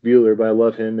Ferris Bueller, but I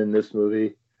love him in this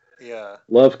movie. Yeah.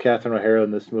 Love Catherine O'Hara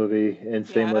in this movie, and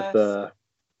same Yes. with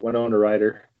Winona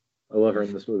Ryder. I love her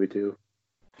in this movie too.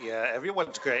 Yeah,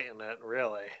 everyone's great in it,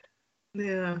 really.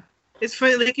 Yeah. It's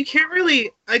funny, like, you can't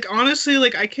really, like, honestly,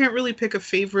 like, I can't really pick a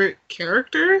favorite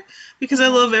character because I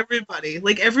love everybody.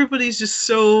 Like, everybody's just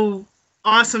so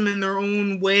awesome in their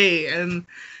own way, and,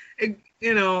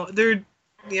 you know, they're,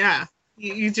 yeah,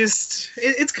 you just,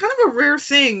 it's kind of a rare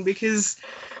thing because,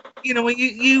 you know, when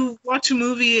you watch a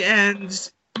movie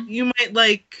and you might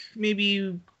like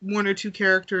maybe one or two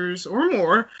characters or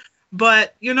more,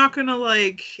 but you're not gonna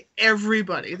like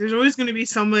everybody. There's always gonna be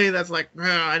somebody that's like,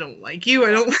 I don't like you.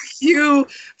 I don't like you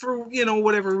for, you know,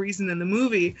 whatever reason in the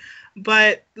movie.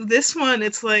 But this one,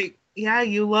 it's like, yeah,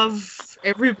 you love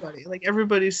everybody. Like,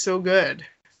 everybody's so good.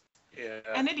 Yeah.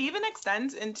 And it even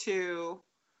extends into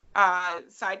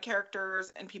side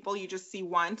characters and people you just see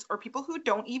once, or people who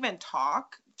don't even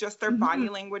talk. Just their body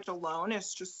language alone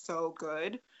is just so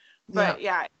good. But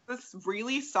yeah, it's this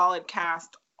really solid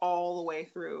cast all the way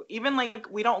through. Even like,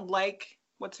 we don't like,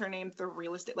 what's her name, the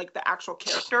realistic, like the actual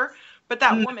character, but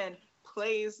that woman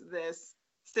plays this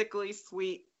sickly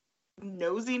sweet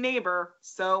nosy neighbor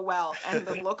so well, and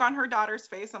the look on her daughter's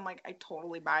face, I'm like, I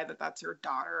totally buy that that's your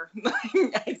daughter.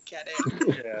 I get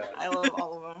it. Yeah. I love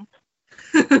all of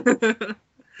them.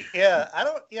 Yeah, I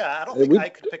don't think I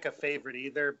could pick a favorite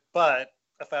either, but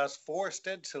if I was forced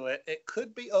into it, it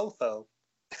could be Otho.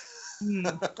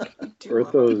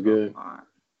 Otho is good.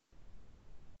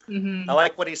 Mm-hmm. I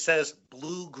like what he says,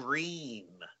 blue-green.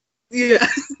 Yeah.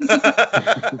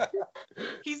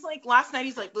 He's like, last night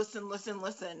he's like, listen,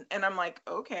 and I'm like,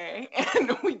 okay.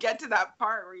 And we get to that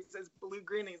part where he says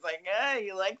blue-green, he's like, yeah,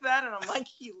 you like that? And I'm like,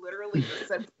 he literally just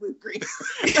said blue-green.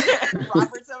 And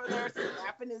Robert's over there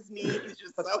slapping his knee, he's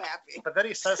just so happy. But then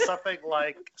he says something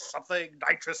like,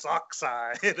 nitrous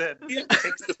oxide, and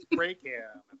takes the spray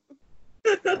can.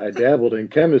 I dabbled in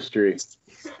chemistry.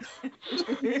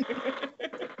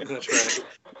 That's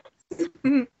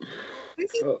right.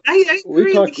 I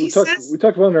agree. We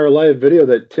talked about in our live video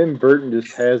that Tim Burton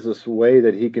just has this way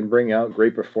that he can bring out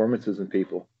great performances in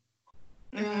people.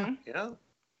 Mm-hmm. Yeah.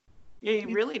 Yeah,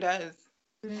 he really does.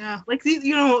 Yeah, like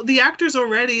the actors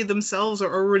already themselves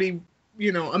are already,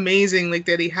 amazing, like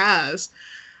that he has,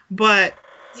 but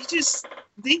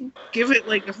they give it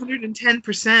like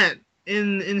 110%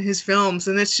 in his films,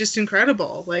 and it's just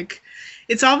incredible. Like,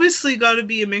 it's obviously got to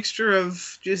be a mixture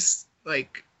of just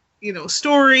like,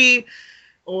 story,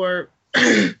 or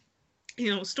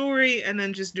story, and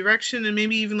then just direction, and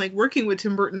maybe even like working with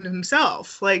Tim Burton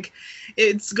himself. Like,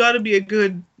 it's got to be a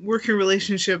good working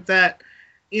relationship that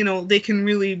they can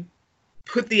really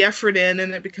put the effort in,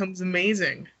 and it becomes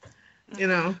amazing.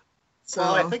 So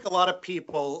Well, I think a lot of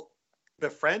people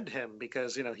befriend him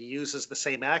because he uses the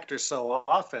same actors so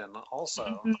often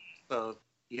also. So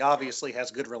he obviously has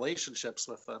good relationships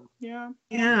with them. Yeah,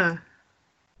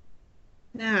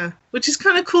 which is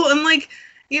kind of cool. And like,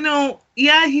 he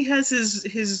has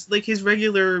his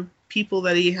regular people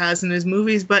that he has in his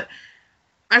movies, but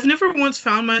I've never once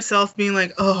found myself being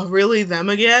like, oh, really, them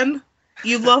again?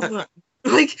 You love them.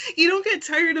 Like, you don't get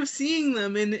tired of seeing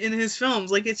them in his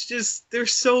films. Like, it's just, they're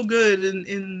so good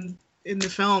in the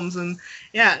films. And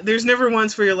yeah, there's never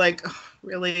once where you're like, oh,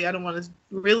 really, I don't want to,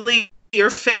 really, your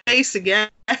face again.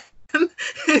 I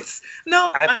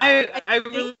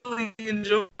really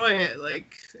enjoy it.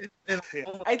 Like,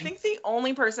 I think the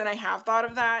only person I have thought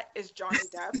of that is Johnny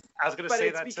Depp. I was going to say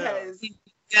that too. Because he's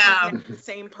the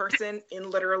same person in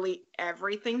literally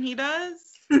everything he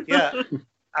does. Yeah,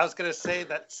 I was going to say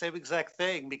that same exact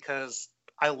thing because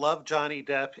I love Johnny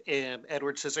Depp in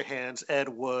Edward Scissorhands, Ed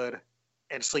Wood,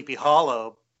 and Sleepy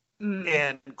Hollow,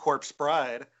 and Corpse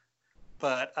Bride,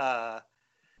 but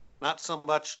not so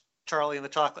much Charlie and the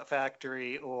Chocolate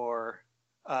Factory or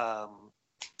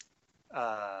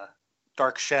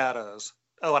Dark Shadows.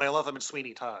 Oh, and I love him in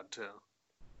Sweeney Todd too.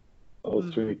 Oh,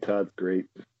 Sweeney Todd's great.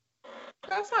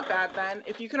 That's not bad then.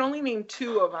 If you could only name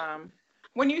two of them.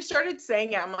 When you started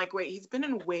saying it, I'm like, wait, he's been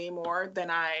in way more than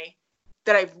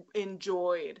that I've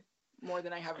enjoyed more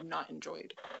than I have not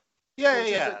enjoyed. Yeah,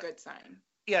 which yeah. is a good sign.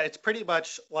 Yeah, it's pretty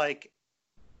much like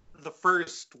the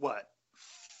first, 5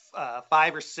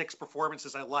 or 6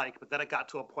 performances I like, but then it got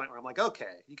to a point where I'm like,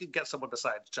 okay, you could get someone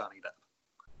besides Johnny Depp.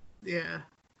 Yeah.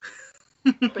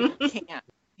 But he can't.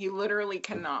 He literally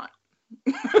cannot.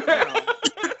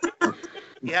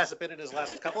 He hasn't been in his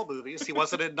last couple movies. He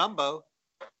wasn't in Dumbo.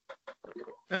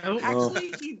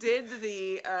 Actually, he did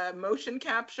the motion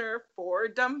capture for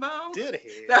Dumbo. Did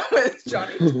he? That was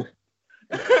Johnny.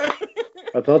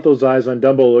 I thought those eyes on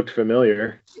Dumbo looked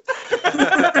familiar.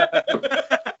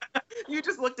 You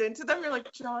just looked into them. You're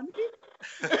like, Johnny?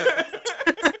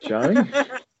 Johnny?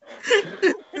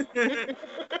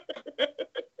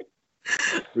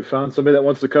 We found somebody that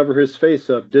wants to cover his face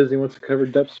up. Disney wants to cover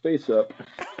Depp's face up.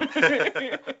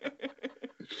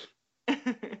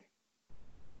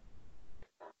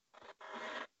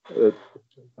 I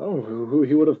don't know who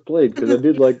he would have played, because I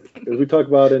did like, as we talked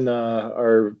about in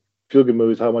our Feel Good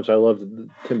movies, how much I loved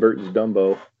Tim Burton's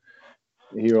Dumbo.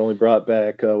 He only brought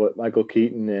back Michael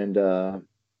Keaton and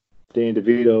Danny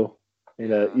DeVito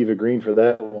and Eva Green for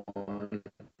that one.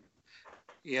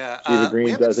 Yeah, Eva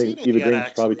Green. I think Eva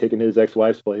Green's probably taking his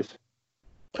ex-wife's place.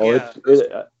 Oh,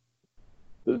 yeah.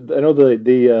 I know the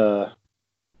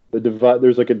divide.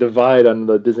 There's like a divide on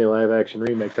the Disney live-action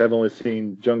remakes. I've only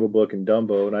seen Jungle Book and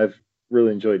Dumbo, and I've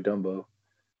really enjoyed Dumbo.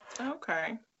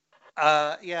 Okay.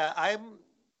 Yeah, I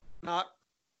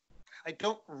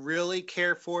don't really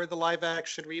care for the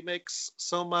live-action remakes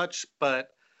so much,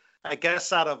 but I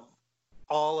guess out of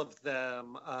all of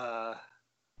them, I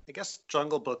guess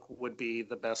Jungle Book would be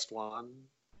the best one.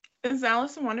 Does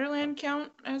Alice in Wonderland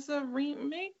count as a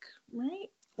remake, right?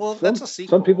 Well, that's a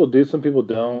sequel. Some people do, some people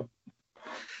don't.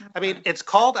 I mean, it's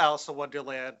called Alice in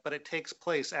Wonderland, but it takes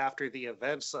place after the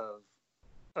events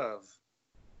of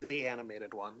the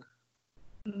animated one.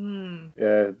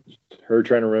 Yeah, her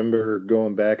trying to remember her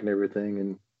going back and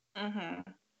everything. And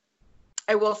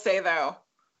I will say, though,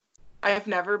 I have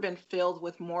never been filled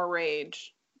with more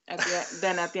rage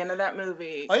than at the end of that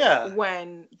movie. Oh, yeah.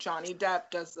 When Johnny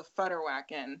Depp does the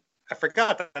Futterwhacking. I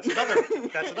forgot. That's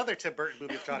another Tim Burton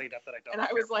movie of Johnny Depp that I don't. And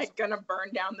I was like gonna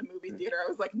burn down the movie theater. I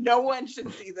was like, no one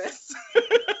should see this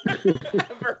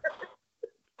ever.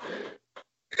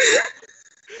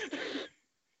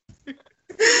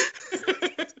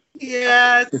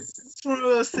 Yeah, it's one of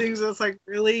those things that's like,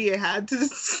 really, you had to.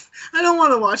 I don't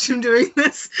want to watch him doing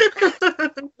this.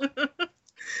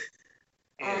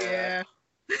 Yeah.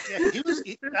 Yeah,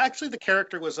 actually the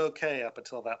character was okay up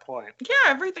until that point.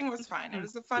 Yeah, everything was fine. It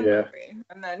was a fun movie.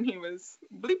 And then he was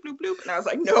bleep bloop bloop, and I was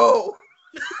like, no.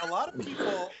 A lot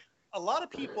of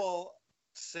people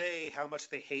say how much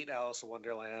they hate Alice in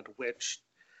Wonderland, which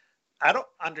I don't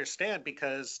understand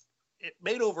because it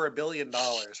made over $1 billion,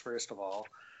 first of all.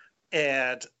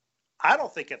 And I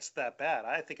don't think it's that bad.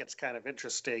 I think it's kind of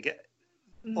interesting.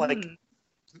 Like,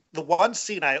 the one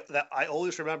scene that I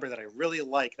always remember that I really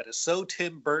like that is so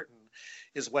Tim Burton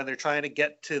is when they're trying to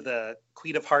get to the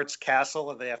Queen of Hearts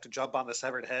castle and they have to jump on the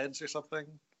severed heads or something.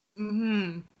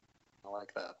 Mm-hmm. I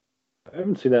like that. I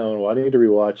haven't seen that one in a while. I need to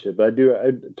rewatch it, but I do.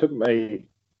 I took my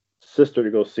sister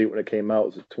to go see it when it came out.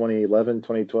 Was it 2011,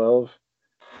 2012?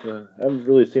 I haven't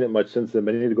really seen it much since then,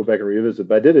 but I need to go back and revisit.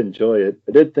 But I did enjoy it.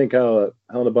 I did think how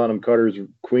Helena Bonham Carter's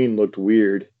Queen looked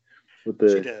weird with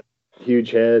the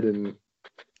huge head and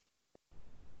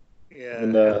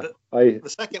the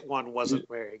second one wasn't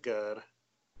very good.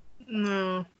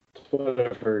 No, that's what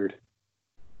I've heard.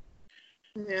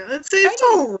 Yeah, it's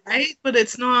all right, but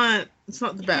it's not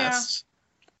the best.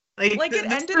 Yeah. Like it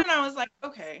ended, and I was like,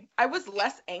 okay. I was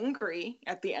less angry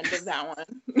at the end of that one.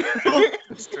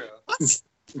 That's true.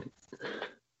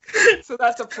 So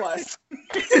that's a plus.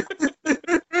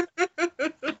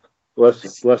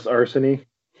 Less arsony.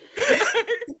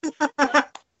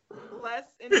 Less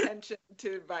intention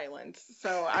to violence.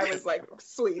 So I was like,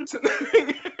 sweet.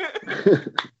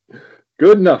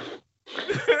 Good enough.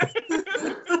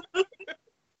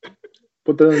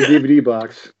 Put that in the DVD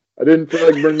box. I didn't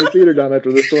feel like burning the theater down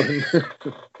after this one.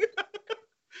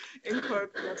 In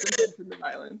quotes, less intention to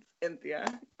violence. Cynthia.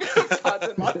 Pods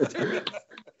and monsters.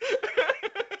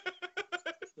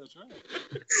 That's right.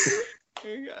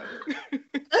 There you go.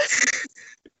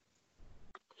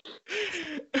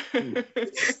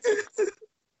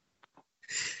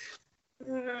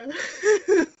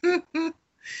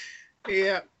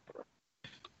 Yeah.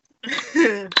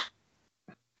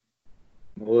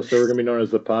 Melissa, we're going to be known as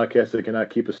the podcast that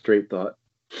cannot keep a straight thought.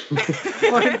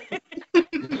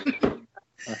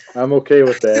 I'm okay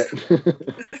with that.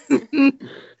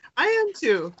 I am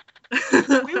too.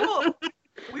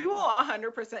 We will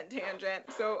 100% tangent,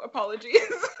 so apologies.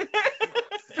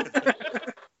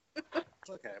 It's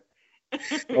okay.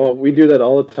 Oh, we do that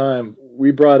all the time. We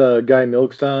brought Guy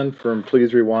Milks on from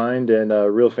Please Rewind and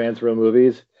Real Fans, Real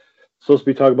Movies. Supposed to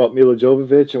be talking about Mila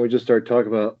Jovovich, and we just started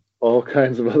talking about all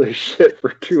kinds of other shit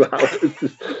for 2 hours.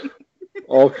 Just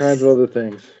all kinds of other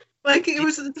things. Like it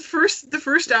was the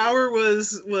first hour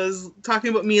was talking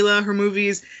about Mila, her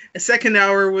movies. The second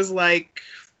hour was like,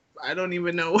 I don't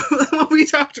even know what we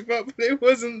talked about, but it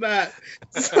wasn't that.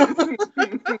 So.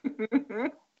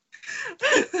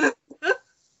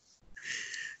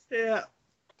 Yeah.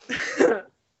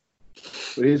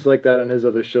 But he's like that on his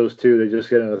other shows too. They just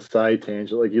get on a side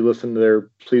tangent. Like you listen to their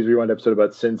Please Rewind episode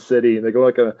about Sin City, and they go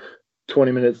like a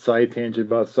 20-minute side tangent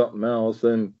about something else.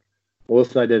 And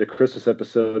Melissa and I did a Christmas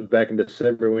episode back in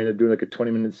December. We ended up doing like a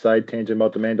 20-minute side tangent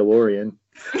about The Mandalorian.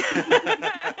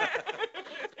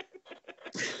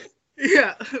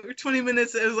 Yeah, 20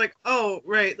 minutes. It was like, oh,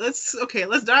 right. Let's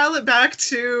dial it back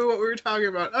to what we were talking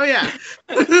about. Oh yeah.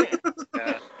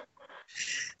 Yeah.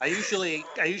 I usually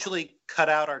cut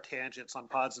out our tangents on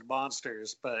Pods and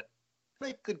Monsters, but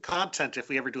make good content if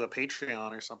we ever do a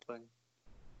Patreon or something.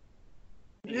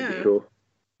 Yeah. Cool.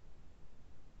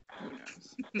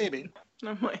 Maybe.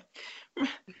 I'm like,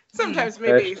 sometimes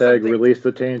maybe. Hashtag release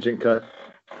the tangent cut.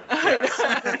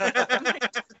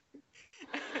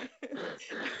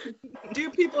 Do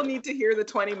people need to hear the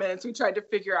 20 minutes we tried to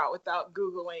figure out without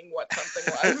Googling what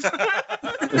something was?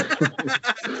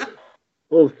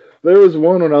 Well, there was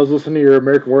one when I was listening to your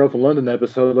American Werewolf in London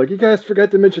episode. Like, you guys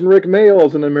forgot to mention Rick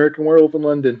Mayall's in American Werewolf in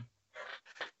London.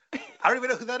 I don't even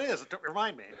know who that is. Don't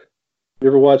remind me. You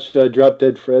ever watched Drop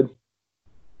Dead Fred?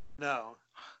 No.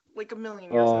 Like a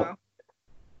million years ago.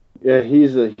 Yeah, he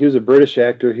was a British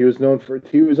actor. He was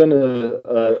on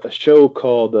a show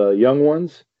called Young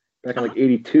Ones back in like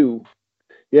 '82.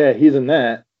 Yeah, he's in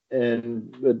that.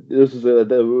 And this is the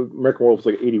American Werewolf was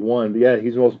like '81. But yeah, I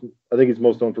think he's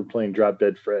most known for playing Drop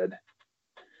Dead Fred.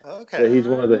 Okay. Yeah, he's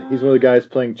one of the guys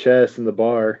playing chess in the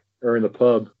bar or in the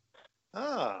pub.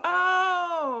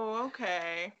 Oh,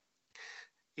 okay.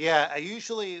 Yeah,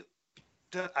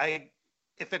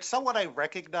 if it's someone I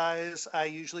recognize, I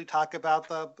usually talk about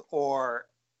them, or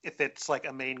if it's like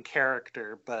a main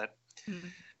character. But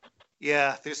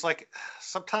yeah, there's like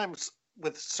sometimes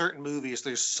with certain movies,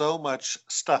 there's so much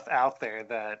stuff out there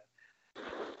that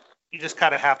you just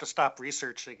kind of have to stop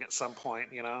researching at some point,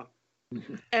 you know?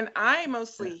 And I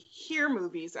mostly hear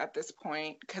movies at this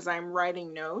point because I'm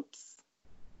writing notes.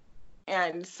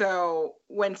 And so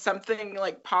when something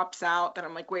like pops out that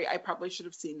I'm like, wait, I probably should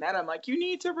have seen that. I'm like, you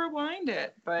need to rewind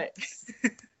it. But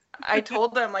I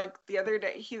told them like the other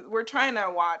day, we're trying to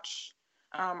watch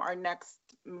our next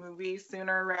movie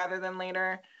sooner rather than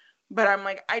later. But I'm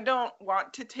like, I don't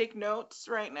want to take notes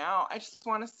right now. I just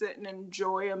want to sit and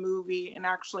enjoy a movie and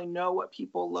actually know what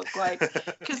people look like.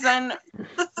 Because then,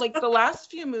 like the last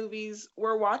few movies,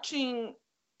 we're watching,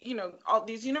 all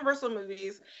these Universal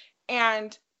movies,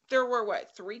 and there were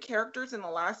 3 characters in the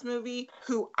last movie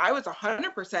who I was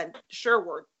 100% sure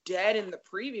were dead in the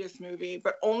previous movie,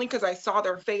 but only because I saw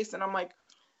their face, and I'm like,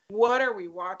 what are we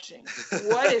watching?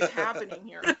 What is happening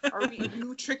here?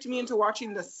 You tricked me into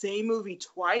watching the same movie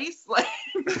twice? Like,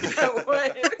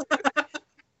 what?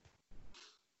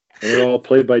 And they're all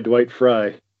played by Dwight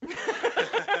Fry.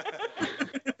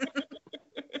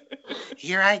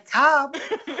 Here I come.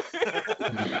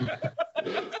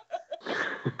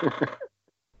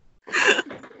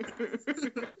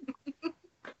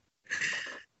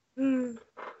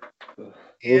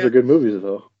 Those are good movies,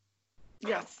 though.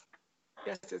 Yes,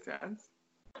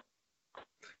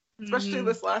 especially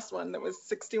this last one that was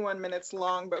 61 minutes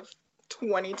long, but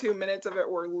 22 minutes of it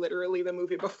were literally the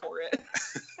movie before it.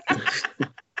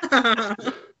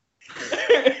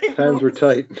 Times were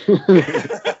tight.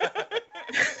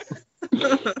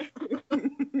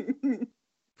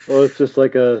 Well, it's just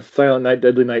like a Silent Night,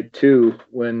 Deadly Night 2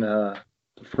 when the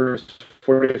first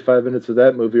 45 minutes of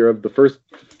that movie are of the first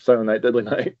Silent Night, Deadly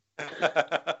Night.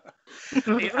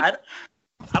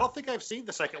 I don't think I've seen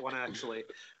the second one, actually.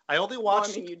 I only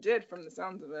watched... you did from the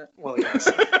sounds of it. Well, yes.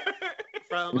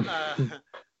 I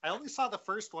only saw the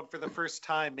first one for the first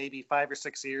time maybe 5 or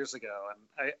 6 years ago,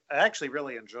 and I actually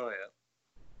really enjoy it.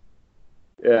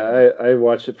 Yeah, I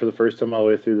watched it for the first time all the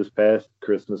way through this past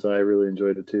Christmas, and I really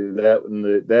enjoyed it too. That and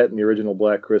the original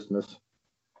Black Christmas.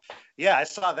 Yeah, I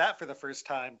saw that for the first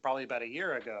time probably about a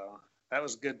year ago. That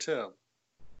was good too.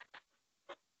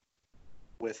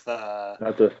 With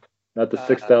not the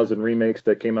 6,000 remakes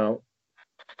that came out.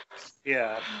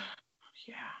 Yeah.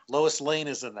 Yeah. Lois Lane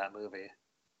is in that movie.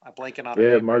 I'm blanking on her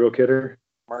Yeah, name. Margot Kidder.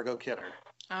 Margot Kidder.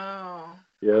 Oh.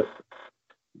 Yep.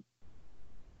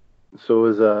 So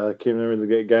was I can't remember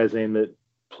the guy's name that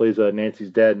plays Nancy's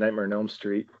dad in Nightmare on Elm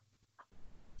Street.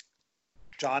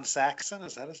 John Saxon,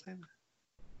 is that his name?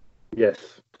 Yes.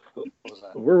 What was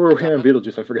that? Where were we on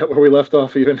Beetlejuice? I forgot where we left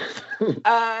off even.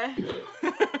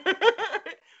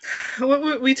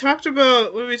 What we talked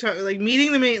about? What did we talk? Like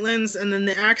meeting the Maitlands, and then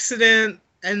the accident,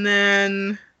 and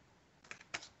then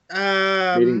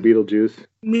Meeting Beetlejuice.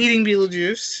 Meeting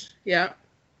Beetlejuice. Yeah.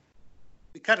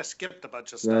 We kind of skipped a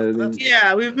bunch of stuff. No, but that's-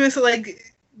 Yeah, we've missed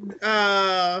like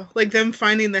them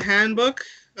finding the handbook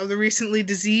of the recently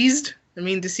deceased.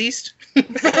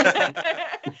 That's my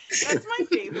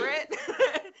favorite.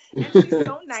 And she's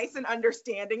so nice and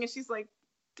understanding, and she's like,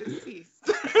 deceased.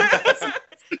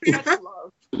 That's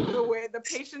love. The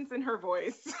patience in her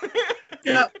voice.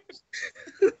 Yep.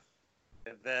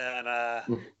 And then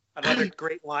another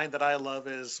great line that I love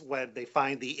is when they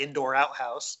find the indoor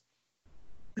outhouse.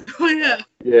 Oh yeah.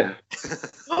 Yeah.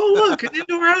 Oh look, an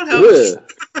indoor outhouse.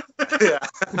 Yeah. Yeah.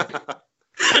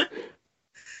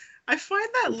 I find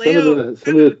that layout.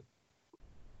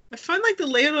 I find like the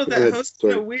layout of that house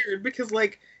kind of weird because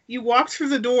like you walk through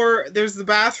the door, there's the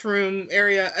bathroom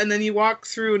area, and then you walk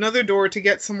through another door to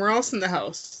get somewhere else in the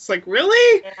house. It's like,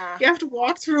 really? Yeah. You have to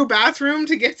walk through a bathroom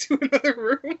to get to another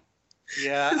room?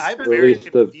 Yeah, I'm Or at very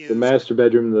least confused. the master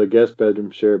bedroom and the guest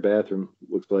bedroom share a bathroom,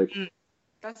 looks like.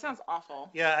 That sounds awful.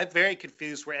 Yeah, I'm very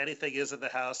confused where anything is in the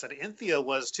house. And Anthea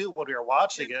was too when we were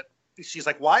watching it. She's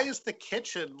like, why is the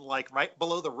kitchen like right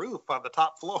below the roof on the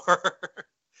top floor?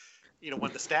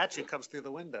 When the statue comes through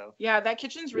the window. Yeah, that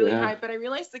kitchen's really Yeah. high, but I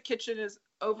realized the kitchen is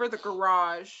over the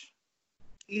garage,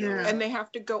 Yeah. and they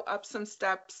have to go up some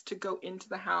steps to go into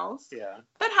the house. Yeah.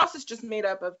 That house is just made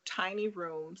up of tiny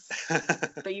rooms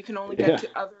that you can only Yeah. get to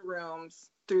other rooms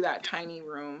through that tiny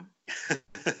room.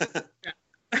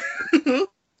 I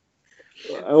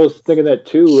was thinking that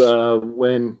too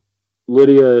when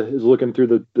Lydia is looking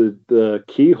through the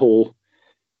keyhole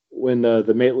when the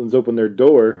Maitlands open that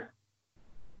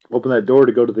door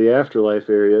to go to the afterlife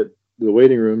area, the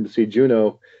waiting room to see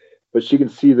Juno, but she can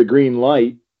see the green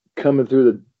light coming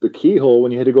through the keyhole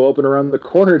when you had to go up and around the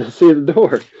corner to see the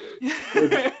door.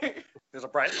 There's a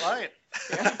bright light.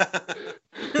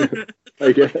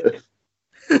 I guess.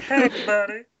 Hey,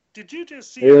 buddy, did you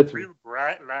just see Hey, a that's- real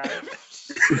bright light?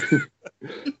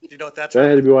 Do you know what that's That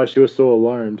had to be why she was so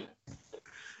alarmed.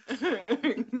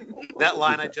 That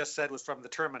line I just said was from the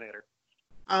Terminator.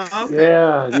 Okay.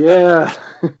 Yeah.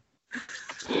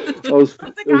 I was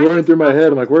running through my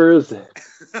head. I'm like, where is it?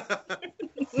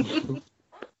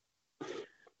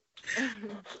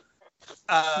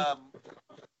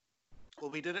 Well,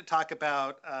 we didn't talk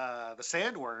about the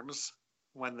sandworms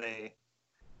when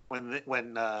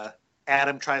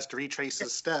Adam tries to retrace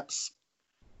his steps.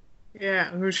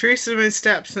 Yeah, we trace him his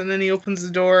steps, and then he opens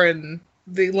the door, and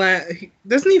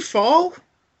doesn't he fall?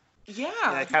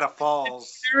 Yeah, it kind of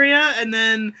falls. Area, and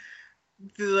then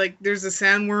there's the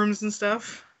sandworms and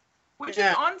stuff. Which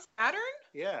Yeah. is on Saturn?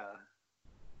 Yeah.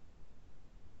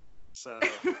 So I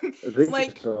think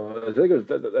Like- so. I think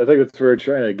it's where we're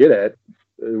trying to get at.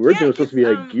 Originally, it was supposed to be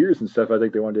like gears and stuff. I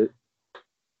think they wanted it.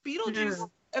 Beetlejuice,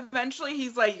 eventually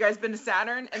he's like, you guys been to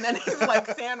Saturn? And then he's like,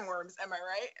 sandworms, am I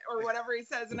right? Or whatever he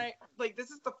says. And I, like,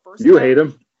 this is the first You time hate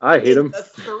him. I hate in him. the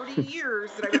 30 years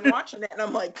that I've been watching it. And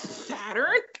I'm like,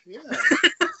 Saturn? yeah.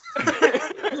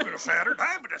 You've been to Saturn.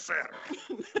 I've been to Saturn.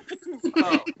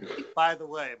 Oh, by the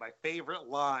way, my favorite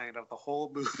line of the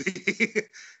whole movie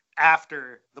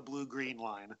after the blue-green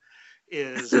line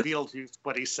is Beetlejuice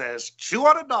when he says, "Chew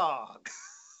on a dog."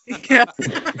 Yeah.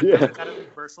 Yeah. Kind of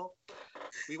Universal.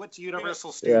 We went to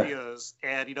Universal Yeah. Studios,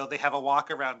 and they have a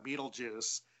walk around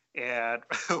Beetlejuice. And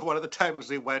one of the times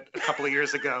we went a couple of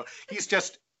years ago, he's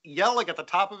just yelling at the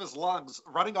top of his lungs,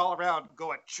 running all around,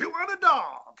 going, "Chew on a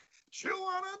dog! Chew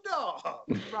on a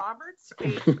dog!" Robert's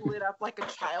face lit up like a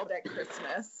child at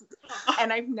Christmas.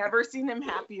 And I've never seen him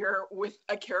happier with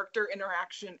a character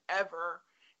interaction ever.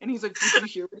 And he's like, did you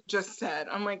hear what he just said?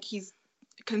 I'm like, he's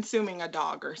consuming a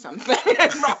dog or something.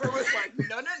 And Robert was like,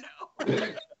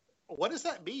 no. What does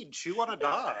that mean? Chew on a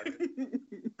dog?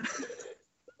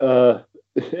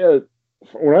 Yeah.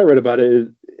 When I read about it,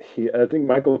 I think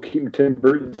Michael Keaton, Tim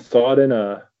Burton saw it in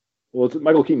a. Well,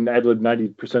 Michael Keaton ad-libbed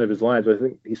 90% of his lines, but I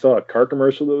think he saw a car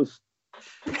commercial that was.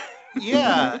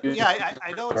 Yeah.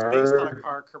 I know it's based on a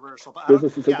car commercial, but I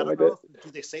Business don't, or yeah, I something don't like know.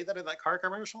 Do they say that in that car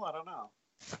commercial? I don't know.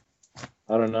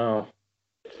 I don't know.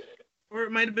 Or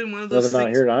it might have been one of those Nothing out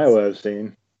things. here in Iowa I've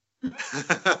seen. Or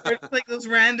it's like those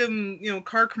random,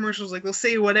 car commercials. Like they'll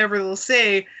say whatever they'll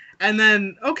say, and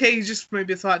then you just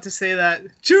maybe thought to say that.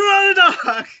 Chew on a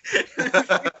dog.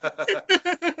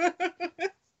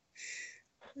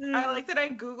 I like that I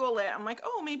Google it. I'm like,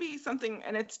 oh, maybe something,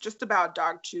 and it's just about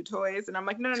dog chew toys. And I'm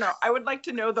like, no. I would like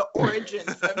to know the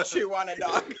origins of chew on a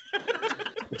dog.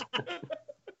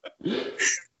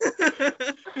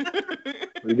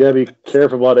 You gotta be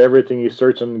careful about everything you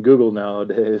search on Google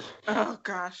nowadays. Oh,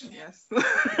 gosh, yes.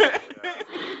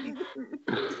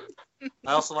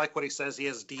 I also like what he says. He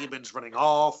has demons running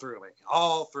all through me.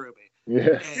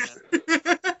 Yeah.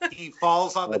 And he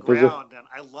falls on the There's ground, and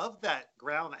I love that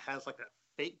ground that has like that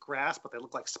fake grass, but they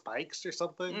look like spikes or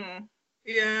something. I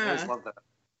Yeah. always love that.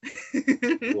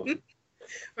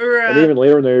 Or And even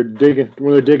later when they're digging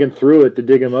through it to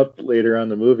dig him up later on in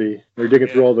the movie, they're digging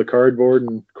through all the cardboard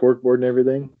and corkboard and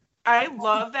everything. I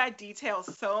love that detail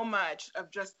so much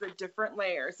of just the different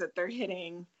layers that they're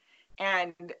hitting.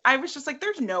 And I was just like,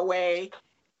 there's no way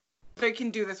they can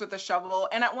do this with a shovel.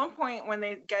 And at one point when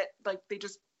they get, like, they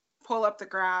just pull up the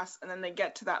grass and then they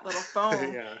get to that little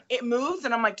foam, Yeah. it moves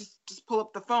and I'm like, just pull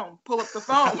up the foam. You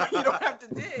don't have to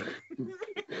dig.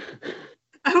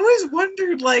 I always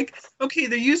wondered, like, okay,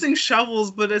 they're using shovels,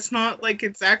 but it's not like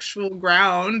it's actual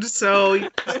ground, so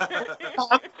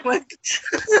like.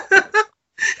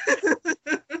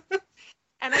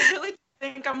 And I really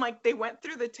think I'm like, they went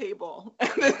through the table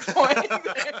at this point.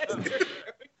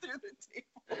 Through the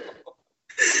table.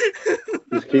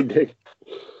 Just keep digging.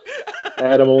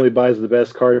 Adam only buys the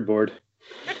best cardboard.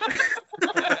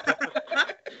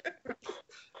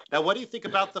 Now, what do you think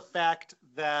about the fact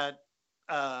that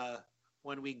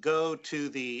when we go to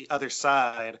the other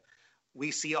side,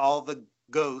 we see all the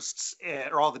ghosts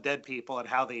or all the dead people and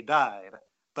how they died,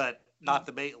 but not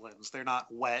the Maitlands? They're not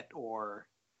wet or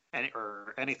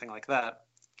anything like that.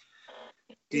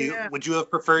 Would you have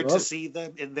preferred to see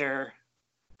them in their,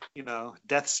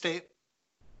 death state?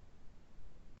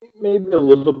 Maybe a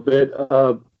little bit.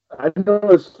 I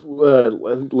noticed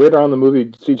later on in the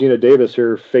movie, see Gina Davis,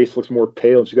 her face looks more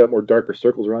pale and she got more darker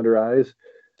circles around her eyes.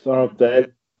 So I don't know if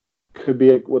that could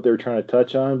be what they were trying to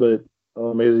touch on, but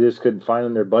maybe they just couldn't find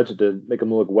in their budget to make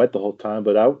them look wet the whole time.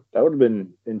 But that would have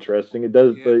been interesting. It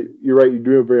does, but you're right. You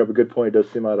do bring up a good point. It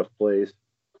does seem out of place.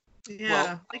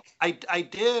 Yeah. Well, I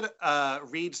did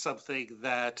read something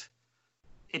that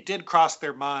it did cross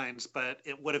their minds, but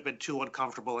it would have been too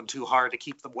uncomfortable and too hard to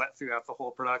keep them wet throughout the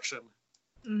whole production.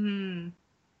 Mm-hmm.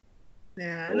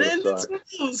 Yeah, That and would've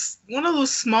it's one of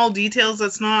those small details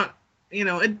that's not,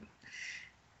 it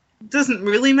doesn't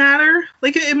really matter.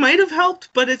 Like it might have helped,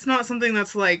 but it's not something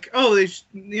that's like, oh, they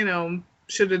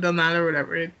should have done that or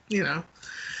whatever. Maybe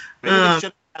they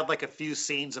should have like a few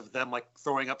scenes of them like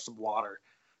throwing up some water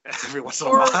every once in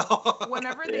a while.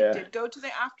 Whenever they did go to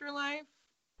the afterlife,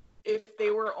 if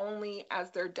they were only as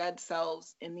their dead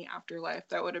selves in the afterlife,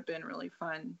 that would have been really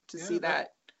fun to see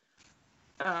that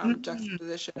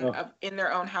juxtaposition of in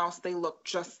their own house they look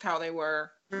just how they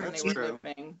were when they were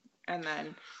living, and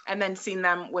then seeing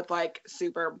them with like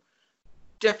super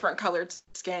different colored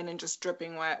skin and just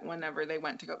dripping wet whenever they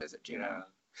went to go visit Juno.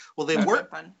 Well, That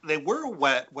would've been fun. they were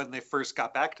wet when they first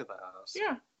got back to the house.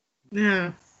 Yeah.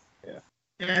 Yeah. Yeah.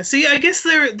 Yeah. See, I guess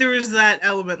there is that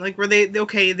element, like where they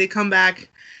come back,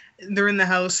 they're in the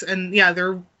house, and yeah,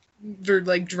 they're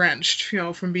like drenched,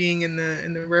 from being in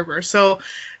the river. So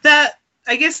that,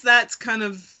 I guess that's kind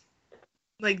of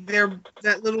like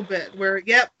that little bit where,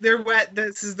 yep, they're wet.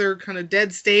 This is their kind of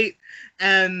dead state,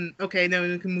 and okay, now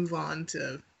we can move on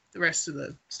to the rest of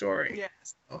the story. Yeah.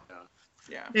 So,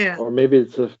 Yeah. yeah. Or maybe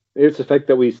it's the fact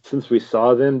that since we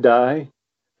saw them die,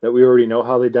 that we already know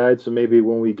how they died. So maybe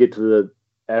when we get to the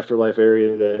afterlife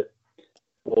area, that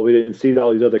we didn't see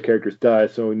all these other characters die,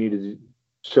 so we needed to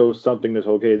show something that's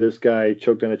okay. This guy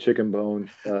choked on a chicken bone.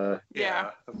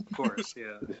 Yeah. Of course.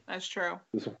 Yeah. That's true.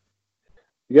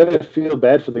 You gotta feel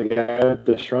bad for the guy with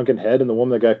the shrunken head and the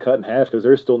woman that got cut in half because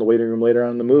they're still in the waiting room later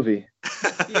on in the movie.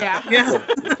 Yeah. Yeah.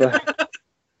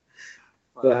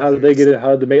 So how did they get in?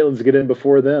 How did the Maitlands get in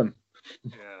before them?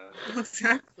 Yeah.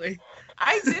 Exactly.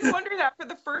 I did wonder that for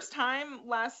the first time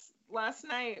last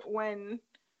night when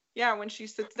she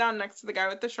sits down next to the guy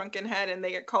with the shrunken head and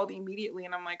they get called immediately,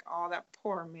 and I'm like, oh, that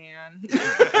poor man.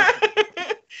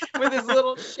 With his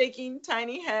little shaking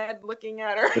tiny head looking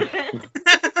at her.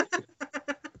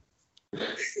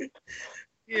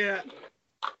 Yeah.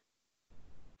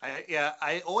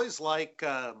 I always like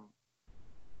I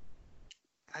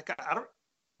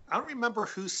don't remember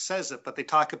who says it, but they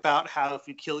talk about how if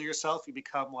you kill yourself, you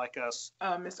become like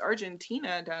a Miss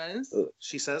Argentina does.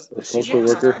 She says A social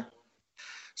worker.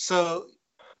 So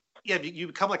yeah, you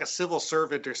become like a civil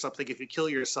servant or something if you kill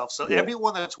yourself. So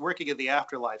everyone that's working in the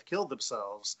afterlife killed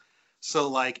themselves. So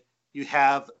like you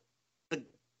have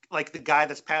the guy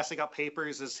that's passing out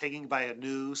papers is hanging by a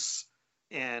noose,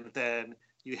 and then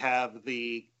you have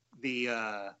the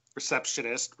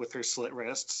receptionist with her slit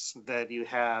wrists. Then you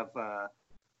have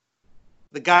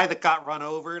the guy that got run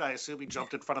over, and I assume he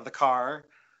jumped in front of the car.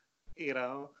 A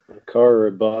car or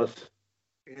a bus.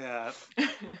 Yeah.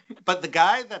 But the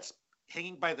guy that's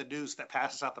hanging by the noose that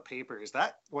passes out the papers,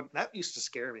 that used to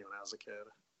scare me when I was a kid.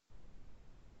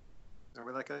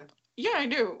 Remember that guy? Yeah, I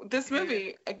do. This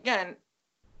movie, again,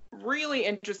 really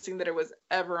interesting that it was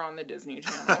ever on the Disney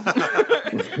Channel.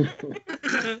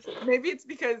 Maybe it's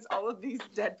because all of these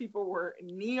dead people were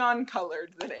neon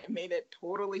colored that it made it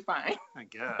totally fine. I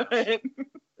guess.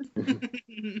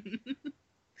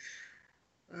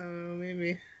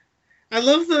 Maybe. I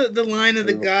love the line of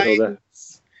the guy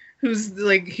who's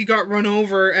like, he got run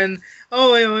over and,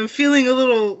 I'm feeling a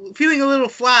little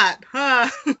flat. Huh?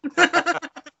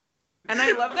 And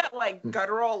I love that like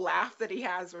guttural laugh that he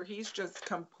has where he's just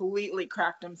completely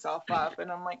cracked himself up,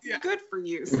 and I'm like, good for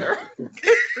you, sir.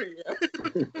 Good for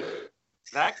you.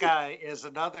 That guy is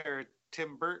another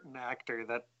Tim Burton actor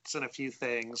that's in a few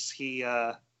things.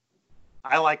 I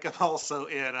like him also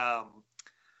in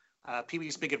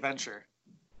Pee-wee's Big Adventure.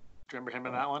 Do you remember him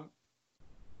in that one?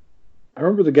 I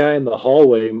remember the guy in the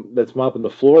hallway that's mopping the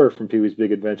floor from Pee-wee's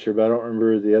Big Adventure, but I don't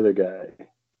remember the other guy.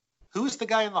 Who's the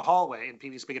guy in the hallway in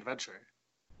Pee-wee's Big Adventure?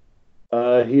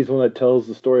 He's the one that tells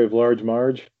the story of Large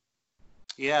Marge.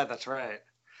 Yeah, that's right.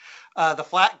 The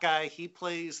flat guy, he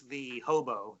plays the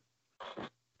hobo.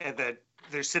 And then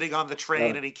they're sitting on the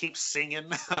train and he keeps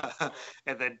singing.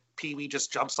 And then Pee-wee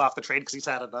just jumps off the train because he's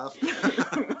had enough.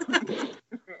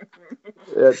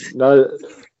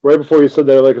 Right before you said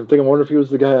that, like, I'm thinking, I wonder if he was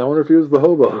the guy. I wonder if he was the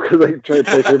hobo, because I tried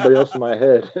to place everybody else in my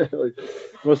head. Like,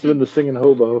 it must have been the singing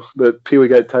hobo that Pee-wee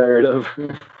got tired of.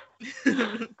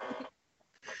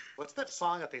 What's that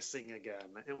song that they sing again?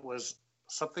 It was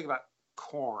something about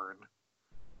corn.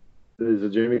 Is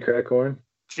it Jimmy Crack Corn?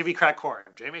 Jimmy Crack Corn.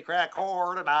 Jimmy Crack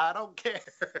Corn, and I don't care.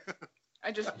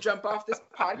 I just jump off this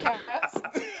podcast.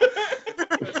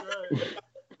 That's right.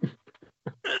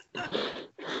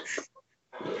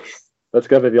 That's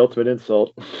got to be the ultimate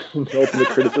insult. The ultimate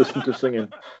criticism to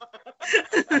singing.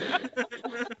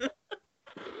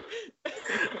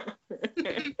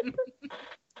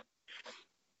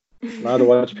 Now to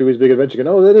watch Pee-wee's Big Adventure,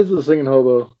 that is the singing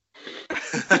hobo.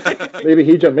 Maybe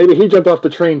he jumped off the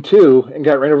train too and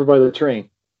got ran over by the train.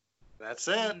 That's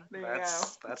it.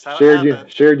 That's how it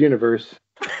happened. Shared universe.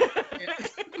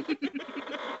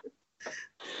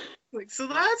 Like, so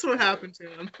that's what happened to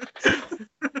him.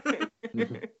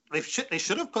 They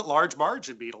should have put Large Marge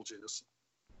in Beetlejuice.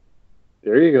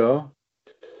 There you go.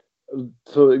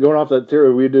 So going off that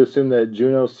theory, we'd assume that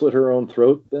Juno slit her own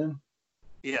throat then?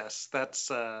 Yes, that's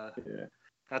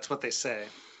what they say.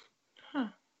 Huh.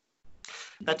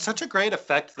 That's such a great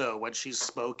effect, though, when she's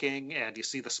smoking and you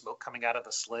see the smoke coming out of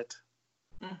the slit.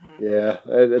 Mm-hmm. Yeah,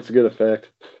 that's a good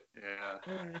effect.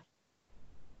 Yeah.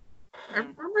 I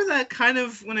remember that kind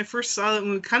of, when I first saw that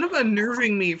movie, kind of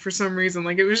unnerving me for some reason.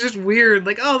 Like, it was just weird.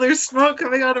 Like, oh, there's smoke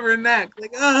coming out of her neck.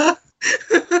 Like,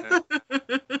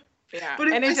 Yeah,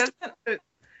 But and it doesn't. I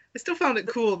still found it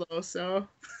cool, though, so.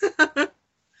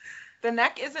 The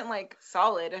neck isn't like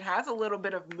solid. It has a little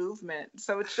bit of movement,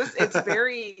 so it's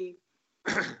very,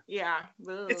 yeah.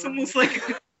 It's almost like,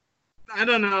 I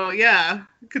don't know, yeah.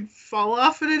 It could fall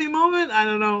off at any moment. I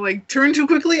don't know, like, turn too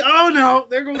quickly. Oh, no,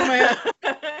 there goes my head.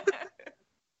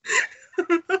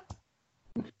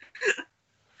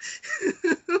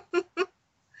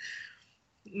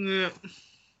 Yeah.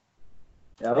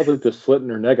 Yeah, I don't think the slit in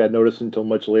her neck I noticed until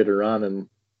much later on in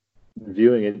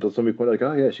viewing it, until somebody pointed like,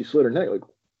 oh yeah, she slit her neck. Like,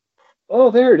 oh,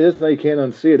 there it is. Now you can't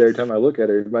unsee it every time I look at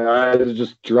her. My eyes are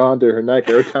just drawn to her neck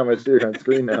every time I see her on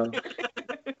screen now.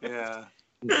 Yeah.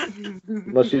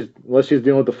 Unless she's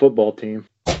dealing with the football team,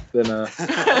 then I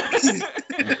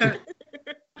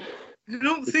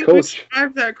don't think we coach.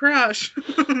 survived that crash.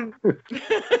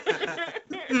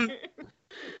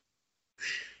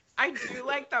 I do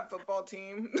like that football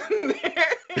team,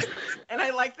 and I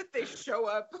like that they show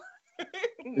up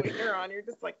when you're on. You're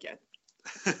just like, yeah.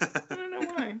 I don't know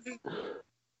why.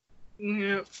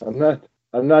 Yeah.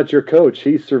 I'm not your coach.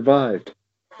 He survived.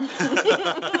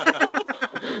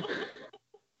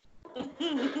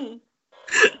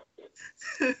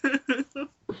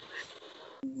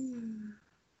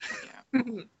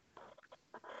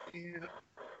 Yeah.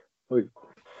 Like,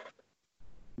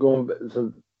 talking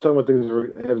about things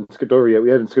we haven't skipped over yet. We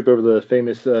haven't skipped over the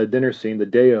famous dinner scene, the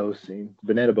Deo scene,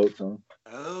 Banana Boat song.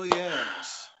 Oh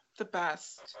yes. The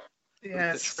best.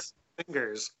 Yes. The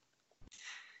fingers.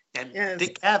 And Yes.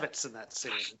 Dick Cavett in that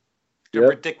scene.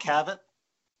 Remember Dick Cavett?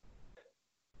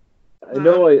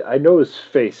 I know his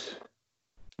face,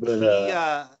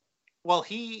 but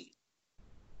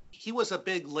he was a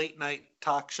big late night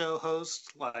talk show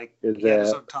host. Like Is he had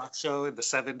his that- own talk show in the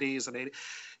 70s and 80s.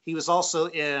 He was also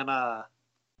in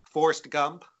Forrest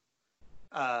Gump,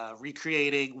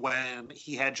 recreating when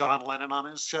he had John Lennon on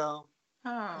his show.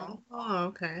 Oh. Oh,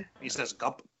 okay. He says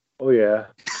Gump. oh yeah,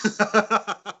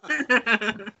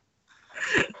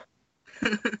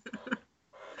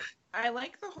 I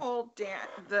like the whole dance.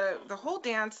 The whole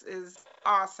dance is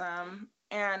awesome,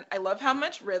 and I love how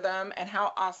much rhythm and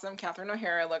how awesome Catherine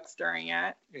O'Hara looks during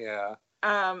it. Yeah.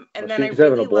 And she's then I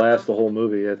having really a blast love, the whole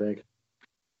movie. I think.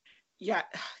 yeah,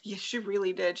 she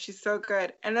really did. She's so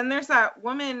good. And then there's that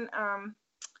woman.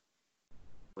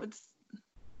 What's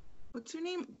her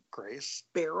name? Grace.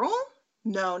 Beryl?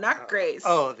 No, not Grace.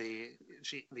 Oh, the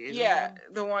Asian Yeah, woman?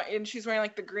 the one, and she's wearing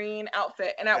like the green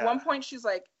outfit, and at Yeah. one point she's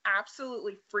like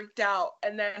absolutely freaked out,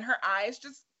 and then her eyes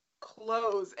just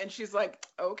close, and she's like,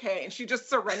 okay, and she just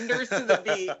surrenders to the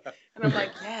beat, and I'm like,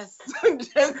 yes,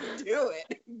 just do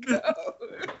it, go.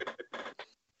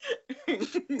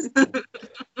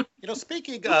 You know,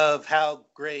 speaking of how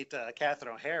great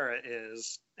Catherine O'Hara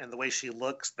is and the way she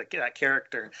looks, that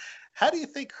character, how do you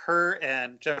think her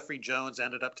and Jeffrey Jones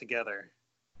ended up together?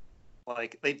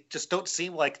 Like, they just don't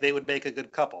seem like they would make a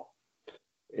good couple.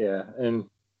 Yeah, and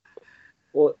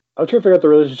well, I'm trying to figure out the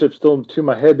relationship still to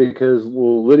my head because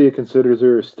Lydia considers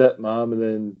her a stepmom, and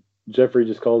then Jeffrey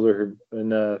just calls her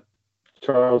and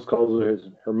Charles calls her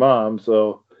her mom.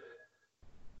 So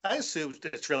I assume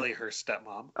it's really her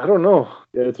stepmom. I don't know.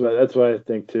 Yeah, that's what I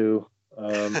think too.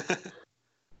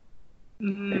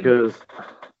 Mhm. Because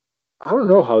I don't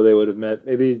know how they would have met.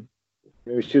 Maybe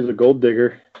she was a gold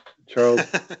digger. Charles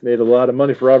made a lot of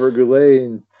money for Robert Goulet,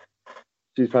 and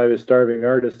she's probably a starving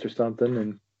artist or something.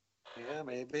 And Yeah,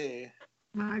 maybe.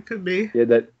 It could be. he had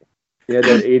that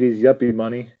 80s yuppie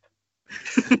money.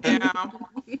 Yeah.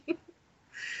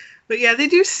 But yeah, they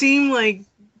do seem like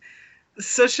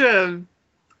such a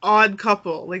odd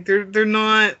couple. Like they're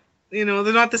not, they're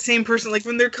not the same person. Like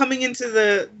when they're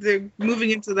they're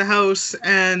moving into the house,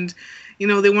 and they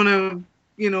want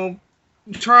to,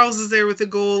 Charles is there with the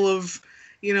goal of,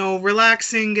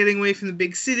 relaxing, getting away from the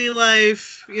big city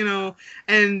life,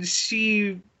 and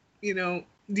she,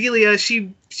 Delia,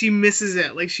 she misses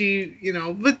it. Like she,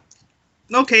 but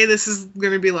okay, this is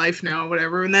going to be life now,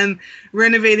 whatever. And then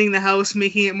renovating the house,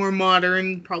 making it more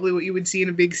modern, probably what you would see in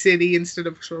a big city instead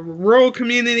of sort of a rural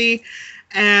community.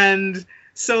 And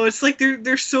so it's like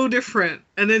they're so different.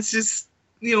 And it's just,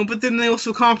 but then they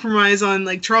also compromise on,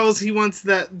 like, Charles, he wants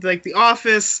that, like, the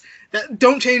office, that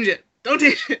don't change it. Don't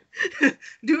change it.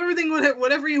 Do everything,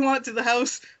 whatever you want to the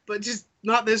house, but just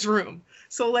not this room.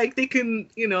 So, like, they can,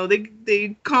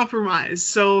 they compromise.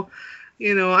 So,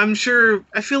 I'm sure,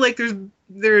 I feel like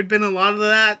there had been a lot of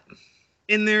that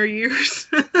in their years.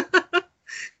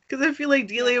 Because I feel like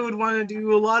Delia would want to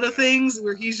do a lot of things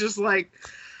where he's just like,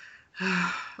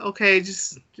 Okay,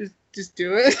 just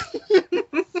do it.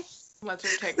 Lets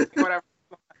her take whatever,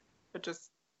 but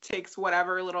just takes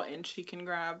whatever little inch he can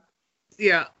grab.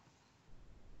 Yeah.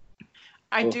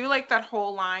 I do like that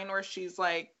whole line where she's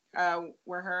like,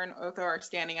 where her and Otho are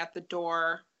standing at the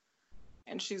door,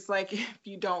 and she's like, if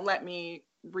you don't let me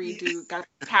redo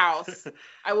Gus's house,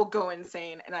 I will go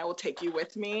insane and I will take you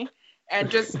with me. And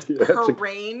just her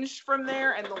range from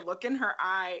there and the look in her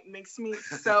eye makes me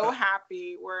so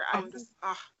happy, where I'm just,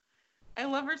 I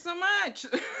love her so much.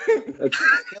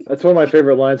 That's one of my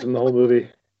favorite lines from the whole movie.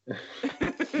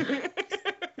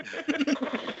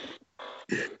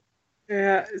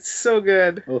 Yeah, it's so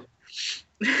good. Well,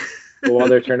 while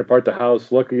they're tearing apart the house,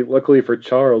 luckily for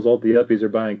Charles, all the yuppies are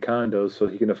buying condos, so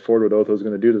he can afford what Otho's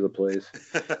going to do to the place.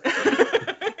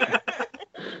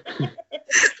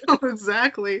 Oh,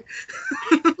 exactly.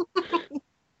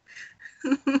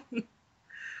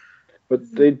 But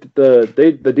the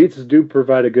Dietzes do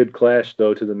provide a good clash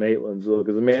though to the Maitlands, though,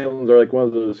 because the Maitlands are like one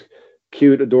of those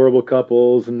cute, adorable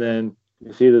couples, and then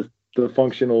you see the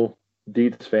functional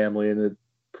Dietz family, and it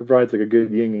provides like a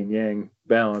good yin and yang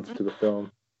balance to the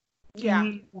film.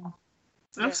 Yeah.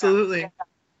 Absolutely.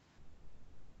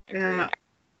 Yeah.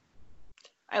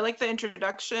 I like the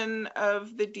introduction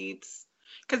of the Dietz,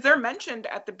 because they're mentioned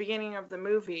at the beginning of the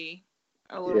movie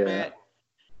a little bit.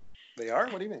 They are?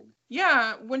 What do you mean?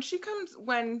 Yeah, when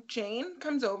Jane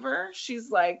comes over, she's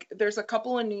like, there's a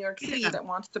couple in New York City that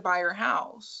wants to buy her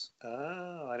house.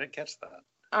 Oh, I didn't catch that.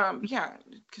 Yeah,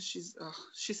 because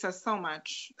she says so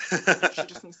much. She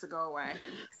just needs to go away.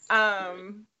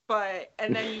 And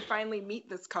then you finally meet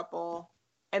this couple,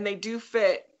 and they do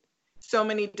fit so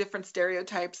many different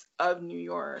stereotypes of New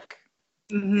York.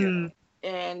 Mm-hmm.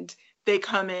 And they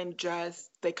come in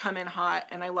hot,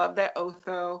 and I love that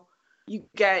Otho. You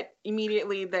get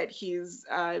immediately that he's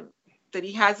a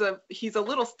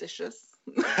little stitious.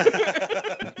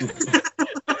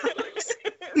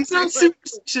 He's not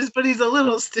superstitious, but he's a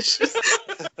little stitious.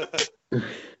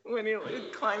 When he's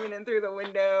climbing in through the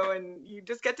window, and you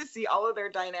just get to see all of their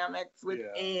dynamics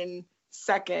within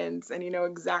seconds, and you know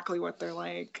exactly what they're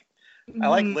like. I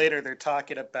like later they're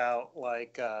talking about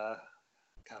like, God,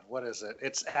 what is it?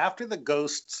 It's after the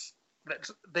ghosts.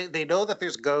 They know that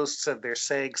there's ghosts, and they're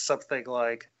saying something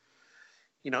like,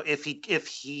 you know, if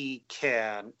he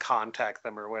can contact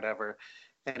them or whatever,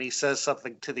 and he says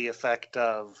something to the effect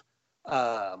of,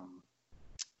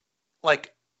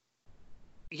 like,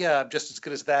 yeah, I'm just as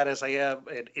good as that as I am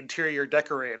an interior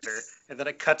decorator, and then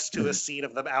it cuts to a scene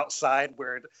of them outside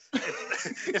where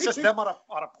it's just them on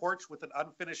a porch with an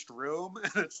unfinished room,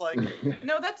 and it's like,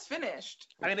 no, that's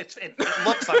finished. I mean, it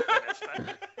looks unfinished.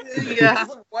 Yeah,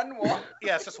 one wall.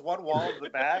 Yeah, it's just one wall in the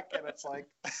back, and it's like,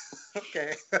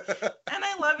 okay. And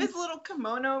I love his little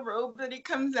kimono robe that he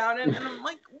comes out in, and I'm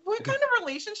like, what kind of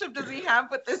relationship does he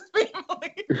have with this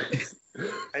family?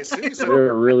 I assume so.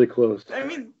 They're really close. I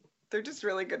mean, they're just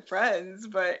really good friends,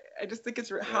 but I just think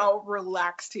it's how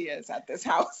relaxed he is at this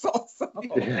house also.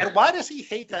 And why does he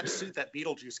hate that suit that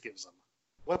Beetlejuice gives him?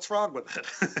 What's wrong with it?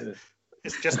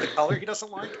 It's just the color he doesn't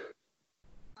like?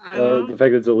 The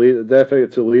fact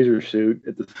it's a leisure suit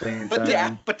at the same time.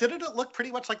 Yeah. But didn't it look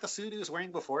pretty much like the suit he was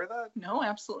wearing before that? No,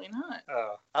 absolutely not.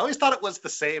 I always thought it was the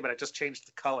same, and it just changed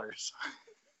the colors.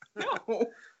 No.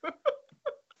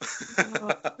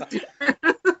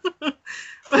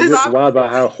 He's just wild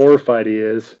about how horrified he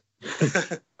is.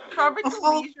 Robert's a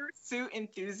leisure suit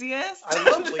enthusiast. I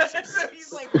love leisure suits. So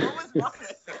he's like, what was wrong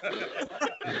with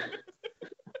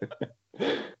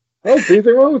it? I don't see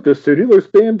anything wrong with this suit. He looks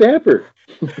damn dapper.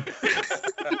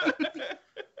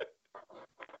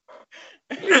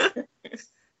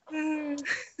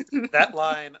 That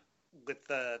line with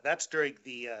that's during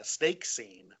the snake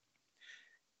scene,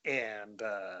 and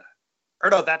or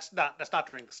no, that's not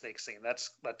during the snake scene.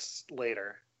 That's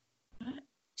later.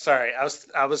 Sorry, I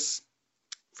was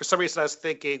for some reason I was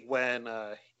thinking when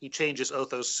he changes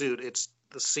Otho's suit, it's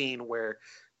the scene where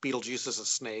Beetlejuice is a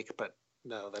snake, but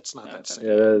no, that's not that scene.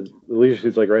 Yeah, the leisure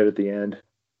suit's like right at the end.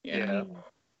 Yeah.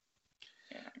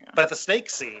 But the snake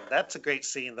scene, that's a great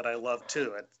scene that I love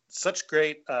too. It's such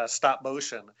great stop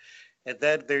motion. And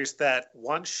then there's that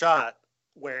one shot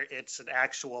where it's an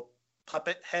actual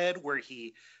puppet head where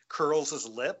he curls his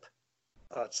lip.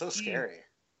 Oh, it's so scary.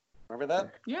 Remember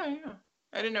that? Yeah.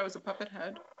 I didn't know it was a puppet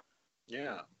head.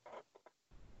 Yeah.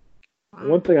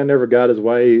 One thing I never got is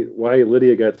why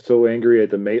Lydia got so angry at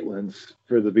the Maitlands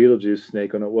for the Beetlejuice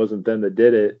snake when it wasn't them that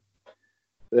did it.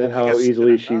 Then how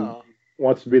easily she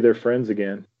wants to be their friends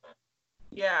again.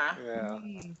 Yeah.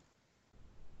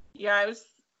 Yeah,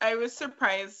 I was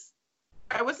surprised.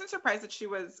 I wasn't surprised that she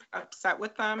was upset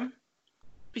with them.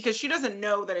 because she doesn't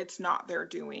know that it's not their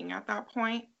doing at that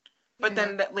point. But Yeah.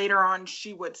 then that later on,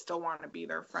 she would still want to be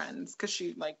their friends because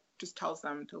she like just tells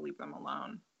them to leave them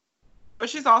alone. But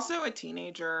she's also a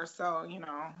teenager, so you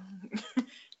know,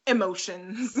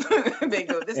 emotions they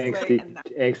go this way and that.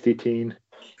 Angsty teen.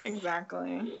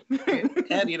 Exactly.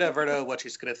 And you never know what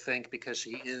she's going to think because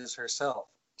she is herself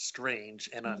strange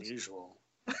and unusual.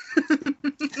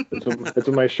 That's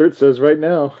what my shirt says right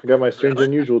now. I got my Strange Really?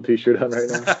 Unusual t-shirt on right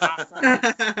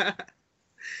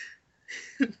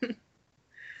now.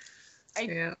 I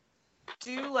Yeah.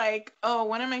 do like, oh,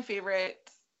 one of my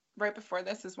favorites right before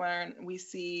this is when we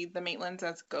see the Maitlands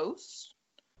as ghosts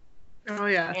Oh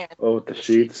yeah. and Oh, with the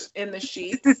sheets. in the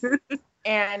sheets.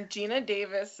 And Gina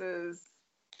Davis's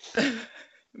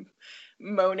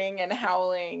moaning and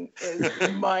howling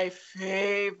is my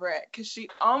favorite because she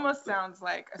almost sounds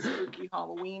like a spooky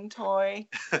Halloween toy.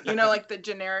 You know, like the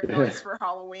generic noise for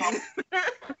Halloween.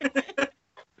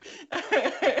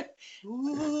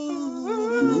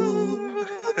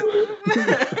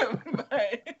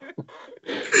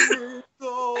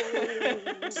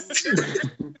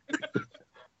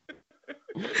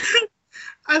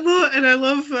 I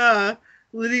love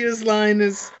Lydia's line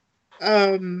is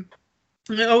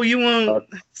oh, you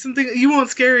won't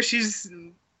scare her, she's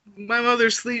my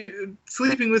mother's sleeping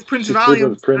with Prince She's sleeping Valium.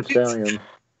 with Prince Valium.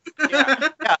 Yeah.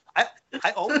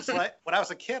 I always like, when I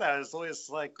was a kid, I was always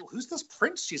like, who's this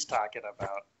prince she's talking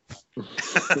about?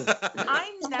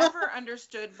 I never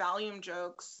understood Valium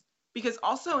jokes because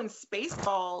also in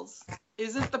Spaceballs,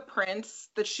 isn't the prince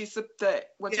that she's supposed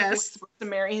to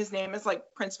marry? His name is like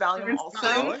Prince Valium Prince also.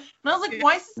 Valium. And I was like,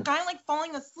 why is this guy like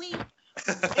falling asleep?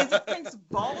 Is it Prince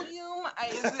Volume? I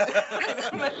don't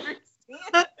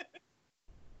understand.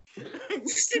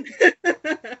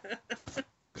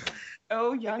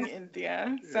 Oh, young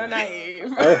India, so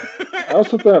naive. I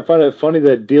also find it funny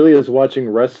that Delia's watching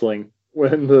wrestling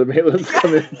when the Maitlands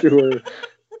come into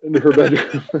her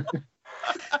bedroom.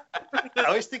 I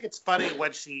always think it's funny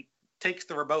when she takes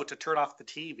the remote to turn off the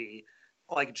TV.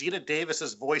 Like Gina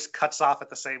Davis's voice cuts off at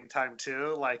the same time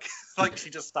too. Like she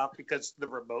just stopped because the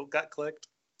remote got clicked.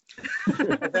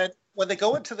 And then when they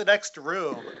go into the next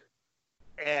room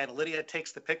and Lydia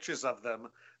takes the pictures of them,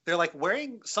 they're like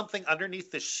wearing something underneath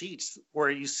the sheets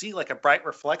where you see like a bright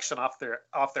reflection off their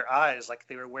eyes, like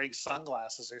they were wearing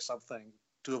sunglasses or something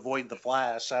to avoid the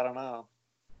flash. I don't know.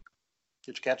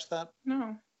 Did you catch that?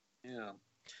 No. Yeah.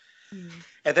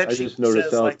 And then I she just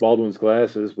noticed says, Alec like, Baldwin's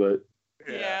glasses, but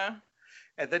Yeah.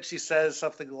 And then she says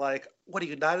something like, "What are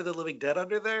you, Night of the Living Dead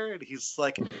under there?" And he's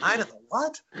like, "Night of the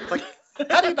what?" It's like,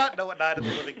 how do you not know what Night of the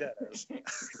Living Dead is?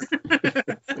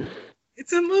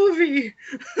 It's a movie.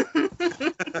 Yeah.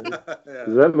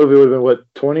 that movie would have been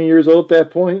 20 years old at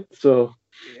that point. So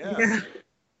Yeah.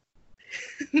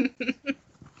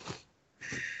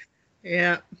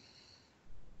 Yeah.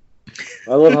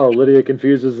 I love how Lydia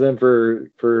confuses them for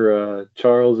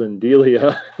Charles and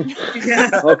Delia. Yeah.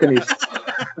 How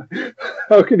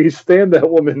can he stand that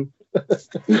woman?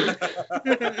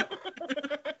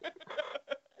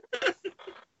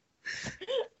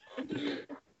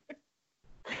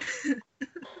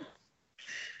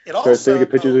 It Start also,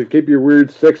 taking pictures and keep your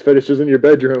weird sex fetishes in your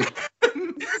bedroom.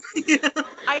 Yeah.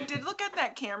 I did look at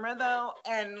that camera though,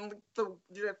 and the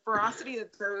ferocity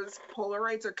that those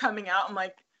Polaroids are coming out, I'm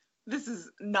like, this is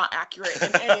not accurate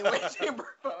in any way, shape,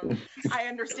 or form. I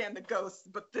understand the ghosts,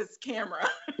 but this camera.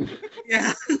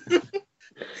 Yeah.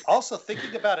 also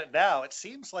thinking about it now, it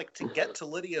seems like to get to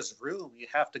Lydia's room, you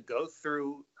have to go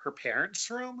through her parents'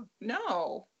 room.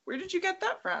 No. Where did you get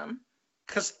that from?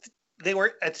 Because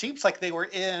it seems like they were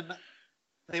in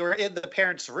the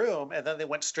parents' room, and then they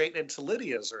went straight into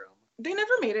Lydia's room. They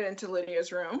never made it into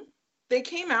Lydia's room. They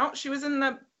came out. She was in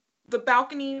the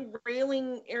balcony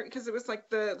railing area because it was like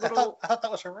the little. I thought that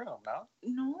was her room. No.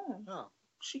 No, Oh.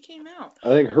 she came out. I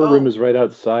think her room is right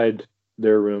outside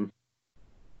their room.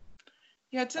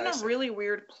 Yeah, it's in I a see. really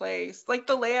weird place. Like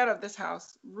the layout of this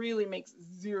house really makes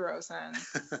zero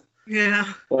sense. Yeah.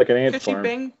 Like an ant Because she farm.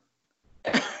 banged.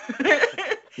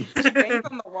 She bangs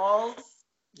on the walls,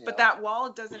 Yeah. but that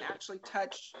wall doesn't actually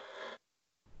touch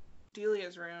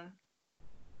Delia's room.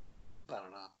 I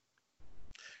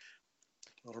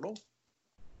don't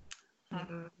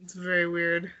know. It's very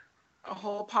weird. A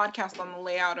whole podcast on the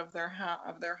layout of their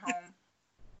home.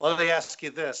 Let me ask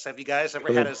you this: have you guys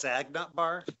ever had a Zagnut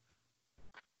bar?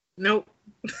 Nope.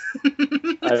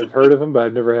 I've heard of them, but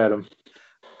I've never had them.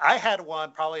 I had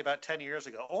one probably about 10 years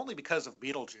ago, only because of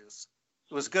Beetlejuice.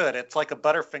 It was good. It's like a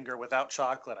Butterfinger without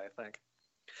chocolate, I think.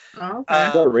 Oh, okay.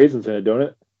 It's got raisins in it, don't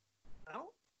it? I don't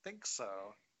think so.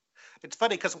 It's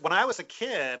funny because when I was a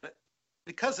kid,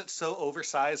 because it's so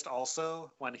oversized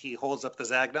also when he holds up the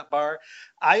Zagnut bar,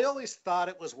 I always thought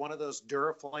it was one of those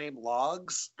Duraflame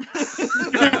logs.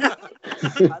 I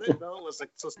didn't know it was like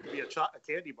supposed to be a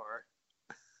candy bar.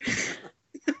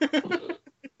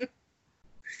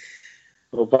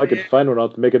 Well, if I could find one, I'll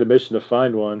have to make it a mission to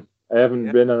find one. I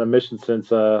haven't been on a mission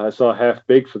since I saw Half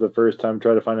Baked for the first time,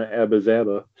 trying to find an Abba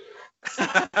Zaba.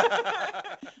 Oh,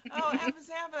 Abba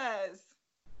Zabas.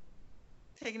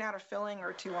 Taking out a filling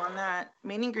or two on that.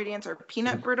 Main ingredients are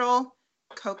peanut brittle,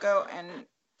 cocoa, and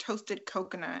toasted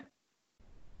coconut.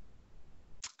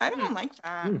 I don't like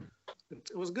that.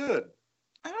 It was good.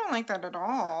 I don't like that at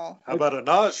all. How about a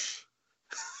nosh?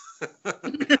 A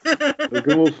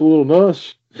good little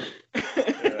nosh.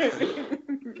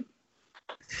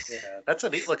 Yeah, that's a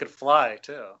neat looking fly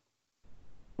too.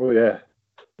 Oh yeah.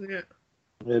 Yeah.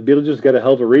 Yeah, Beetlejuice got a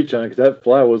hell of a reach on it because that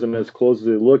fly wasn't as close as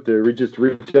it looked. They just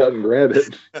reach out and grab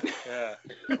it. Yeah.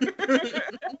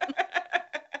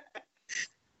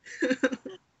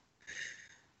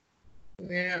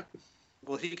 Yeah.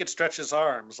 Well, he could stretch his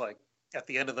arms like at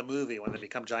the end of the movie when they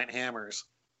become giant hammers.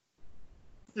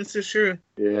 That's for sure.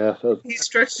 Yeah. He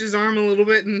stretched his arm a little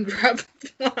bit and grabbed the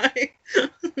fly.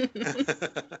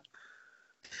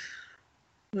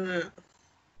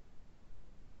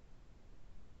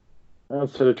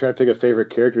 Instead of trying to pick a favorite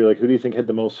character, like who do you think had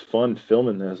the most fun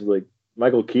filming this? Like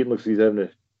Michael Keaton looks like he's having a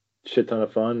shit ton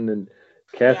of fun, and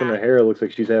Catherine O'Hara looks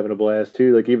like she's having a blast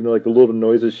too. Like even like the little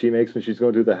noises she makes when she's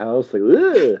going through the house, like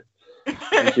ugh!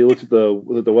 And she looks at the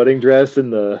wedding dress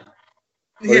and the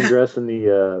wedding dress and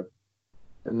the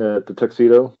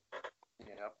tuxedo.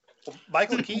 Yeah. Well,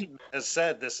 Michael Keaton has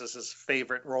said this is his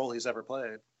favorite role he's ever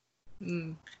played.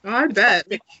 Oh, I bet.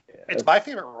 It's my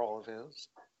favorite role of his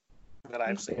that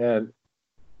I've seen. Yeah.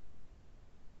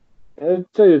 I'd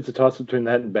say it's a toss between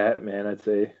that and Batman. I'd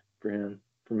say for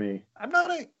me. I'm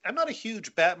not a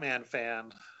huge Batman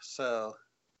fan, so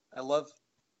I love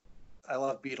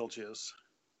Beetlejuice.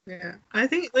 Yeah, I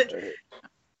think that.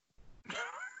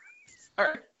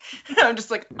 Sorry. I'm just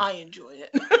like, I enjoy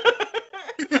it.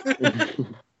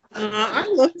 I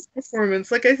love his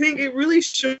performance. Like, I think it really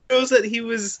shows that he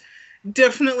was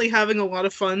definitely having a lot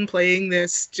of fun playing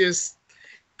this just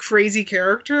crazy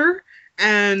character.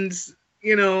 And,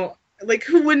 you know, like,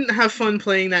 who wouldn't have fun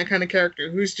playing that kind of character?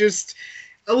 Who's just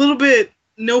a little bit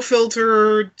no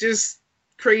filter, just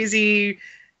crazy,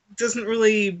 doesn't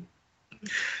really...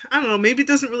 I don't know, maybe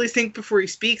doesn't really think before he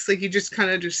speaks. Like, he just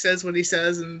kind of just says what he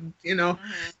says, and, you know,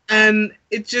 and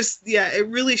it just, it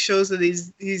really shows that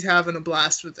he's having a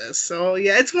blast with this. So,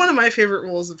 yeah, it's one of my favorite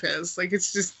roles of his. Like,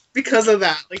 it's just because of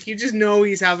that. Like, you just know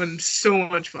he's having so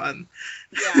much fun.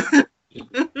 Yeah.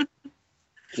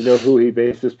 You know who he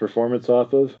based his performance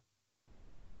off of?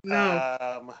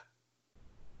 No.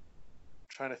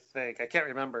 Trying to think. I can't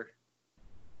remember.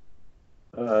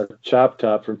 Chop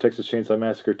Top from Texas Chainsaw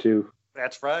Massacre 2.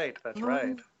 That's right. That's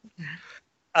right.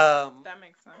 That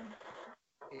makes sense.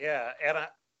 Yeah, and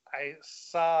I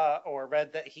saw or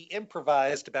read that he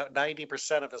improvised about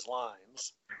 90% of his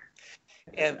lines.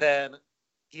 And then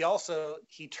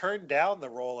he turned down the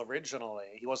role originally.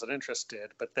 He wasn't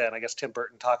interested, but then I guess Tim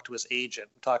Burton talked to his agent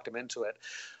and talked him into it.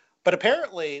 But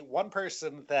apparently one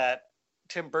person that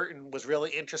Tim Burton was really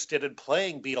interested in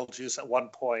playing Beetlejuice at one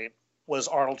point was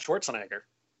Arnold Schwarzenegger.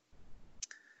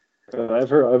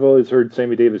 I've always heard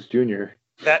Sammy Davis Jr.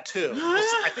 That too.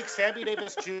 I think Sammy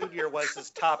Davis Jr. was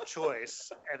his top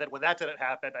choice, and then when that didn't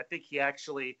happen, I think he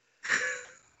actually.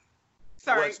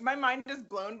 Sorry, my mind is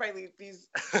blown by these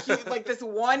like this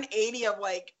 180 of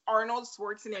like Arnold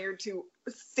Schwarzenegger to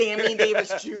Sammy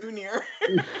Davis Jr.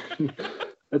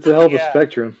 That's a hell of a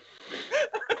spectrum.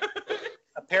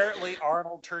 Apparently,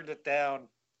 Arnold turned it down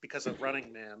because of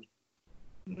Running Man.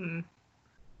 Mm-hmm.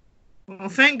 Well,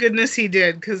 thank goodness he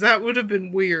did, because that would have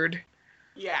been weird.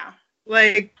 Yeah.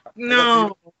 Like,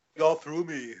 no. Go through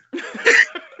me.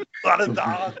 Not a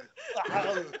dog.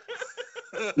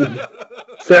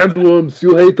 Sandworms,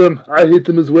 you hate them. I hate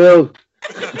them as well.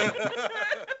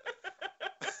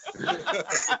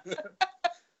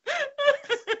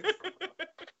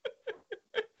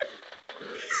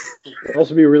 It'd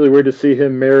also be really weird to see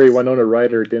him marry Winona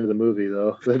Ryder at the end of the movie,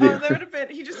 though. That would have been.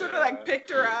 He just would have like picked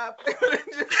her up.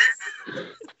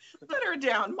 Let her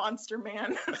down, Monster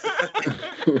Man.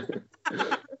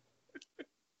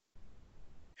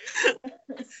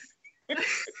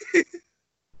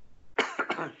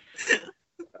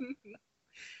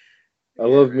 I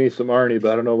love me some Arnie,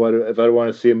 but I don't know if I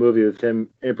want to see a movie with him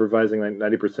improvising like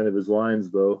 90% of his lines,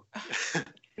 though.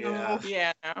 Yeah.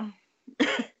 Yeah.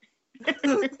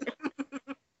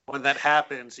 when that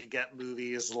happens, you get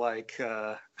movies like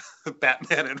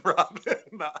Batman and Robin.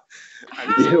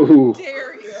 How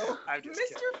dare you, I'm just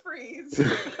Mr. Freeze?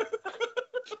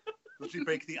 Let me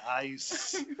break the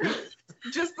ice.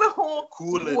 Just the whole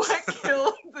Cool it. what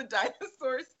killed the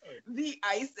dinosaurs? The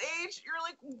Ice Age? You're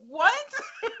like, what?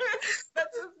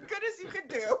 That's as good as you could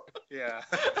do. Yeah.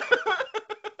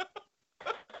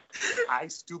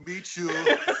 Nice to meet you.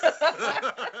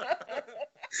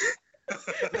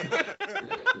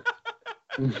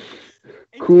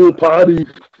 Cool party.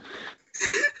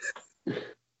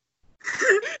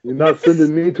 You're not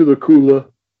sending me to the cooler.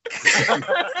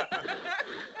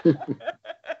 God,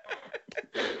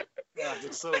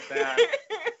 it's so bad. I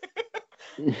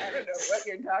don't know what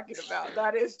you're talking about.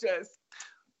 That is just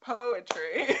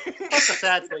poetry. Plus, the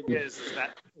sad thing is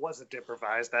that wasn't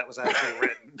improvised. That was actually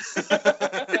written.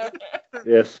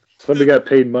 Yes, somebody got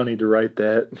paid money to write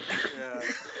that. Yeah.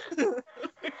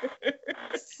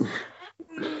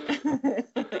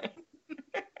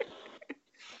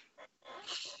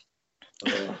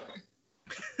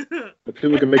 If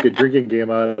people can make a drinking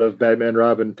game out of Batman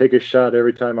Robin, take a shot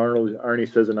every time Arnie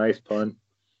says an ice pun.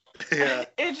 Yeah.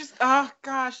 It just, oh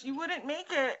gosh, you wouldn't make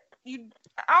it.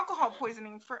 Alcohol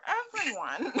poisoning for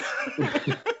everyone.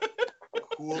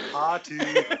 Cool party.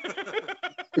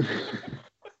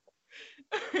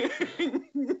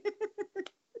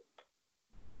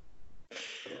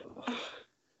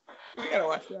 We gotta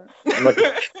watch that.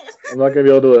 I'm not gonna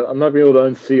be able to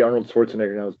unsee Arnold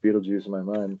Schwarzenegger now as Beetlejuice in my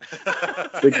mind.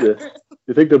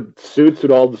 You think the suits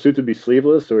would be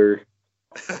sleeveless or?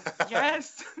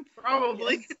 Yes,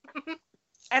 Probably. yes.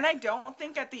 And I don't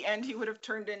think at the end he would have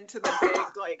turned into the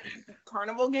big like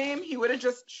carnival game. He would have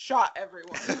just shot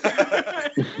everyone.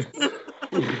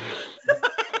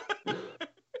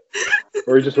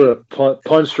 Or he just would have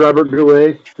punched Robert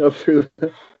Goulet up through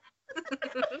the...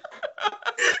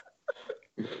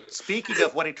 Speaking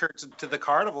of when he turns into the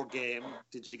carnival game,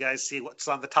 did you guys see what's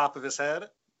on the top of his head?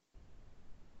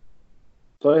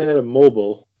 So I had a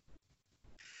mobile.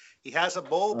 He has a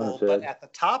mobile, Okay. but at the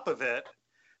top of it,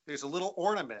 there's a little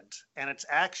ornament, and it's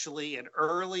actually an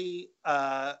early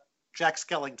Jack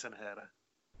Skellington head.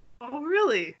 Oh,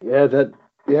 really? Yeah, I did.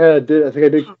 I think I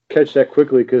did catch that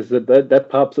quickly because that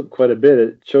pops up quite a bit.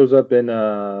 It shows up in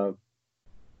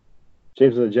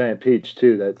James and the Giant Peach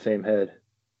too. That same head.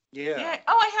 Yeah. Yeah.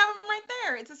 Oh, I have him right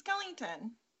there. It's a Skellington.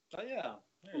 Oh, yeah.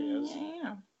 There he is.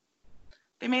 Yeah.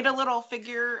 They made a little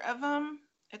figure of him.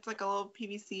 It's like a little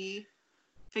PVC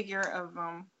figure of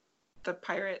the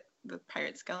pirate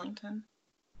Skellington.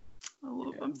 I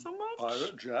love him so much.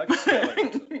 Pirate Jack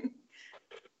Skellington.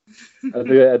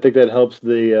 I think that helps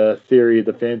the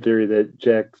fan theory that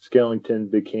Jack Skellington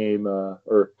became,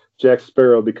 or Jack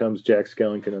Sparrow becomes Jack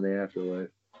Skellington in the afterlife.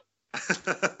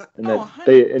 And that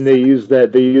they use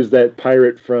that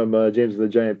pirate from James and the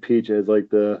Giant Peach as like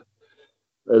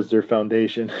as their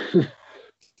foundation.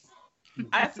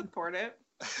 I support it.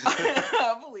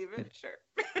 I'll believe it. Sure.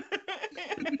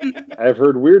 I've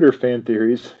heard weirder fan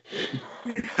theories.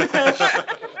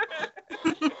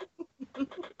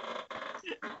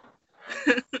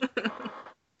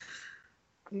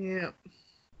 Yeah.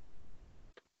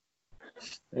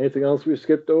 Anything else we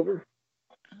skipped over?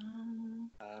 I'm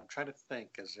trying to think.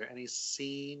 Is there any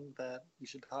scene that you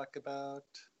should talk about?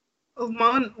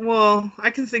 Well, I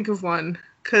can think of one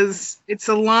because it's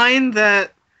a line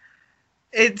that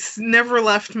it's never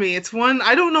left me. It's one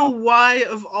I don't know why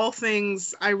of all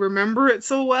things I remember it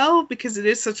so well because it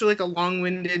is such a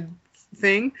long-winded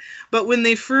thing. But when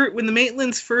the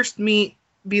Maitlands first meet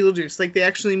Beetlejuice, like they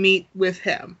actually meet with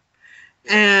him,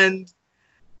 and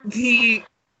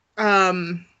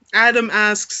Adam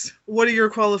asks, "What are your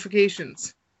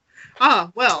qualifications?"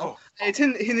 Well, I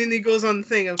attend, and then he goes on the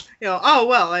thing of,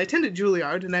 I attended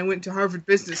Juilliard and I went to Harvard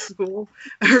Business School,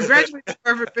 or graduated from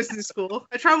Harvard Business School.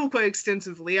 I traveled quite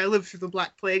extensively. I lived through the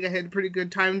Black Plague. I had a pretty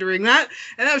good time during that.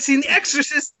 And I've seen The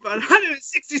Exorcist about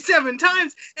 167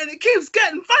 times, and it keeps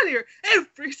getting funnier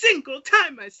every single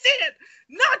time I see it.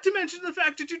 Not to mention the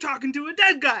fact that you're talking to a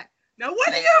dead guy. Now,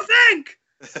 what do you think?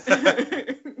 I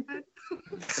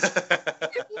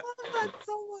love that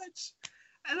so much.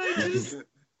 And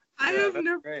I have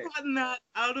never gotten that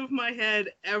out of my head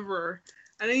ever.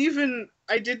 And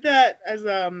I did that as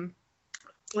in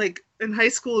high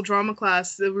school drama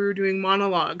class that we were doing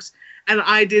monologues, and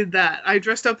I did that. I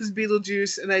dressed up as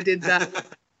Beetlejuice and I did that.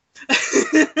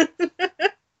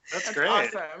 That's great.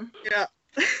 Awesome. Yeah.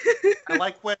 I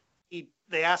like when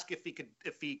they ask if he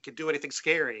could do anything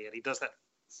scary, and he does that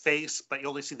face, but you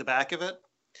only see the back of it.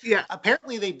 Yeah.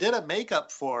 Apparently, they did a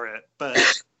makeup for it, but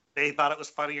they thought it was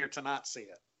funnier to not see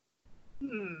it.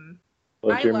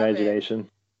 What's your I love imagination?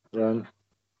 run.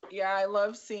 Yeah, I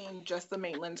love seeing just the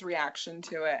Maitland's reaction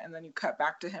to it, and then you cut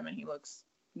back to him and he looks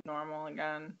normal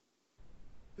again.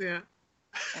 Yeah.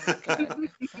 And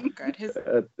good. It's so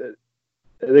good.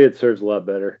 I think it serves a lot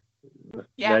better.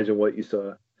 Yeah. Imagine what you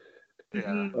saw.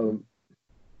 Yeah.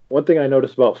 One thing I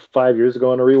noticed about 5 years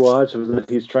ago on a rewatch was that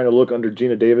he's trying to look under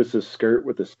Gina Davis's skirt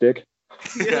with a stick.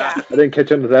 Yeah. I didn't catch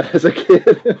on to that as a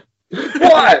kid.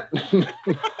 What?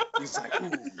 He's like,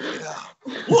 ooh, yeah.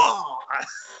 Whoa!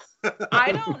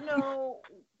 I don't know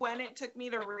when it took me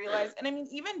to realize, and I mean,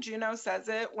 even Juno says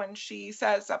it when she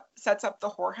sets up the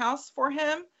whorehouse for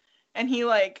him, and he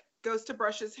like goes to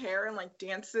brush his hair and like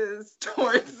dances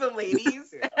towards the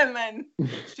ladies, Yeah. and then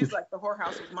she's like, "The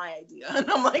whorehouse was my idea,"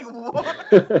 and I'm like, "What?"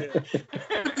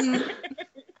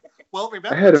 Well,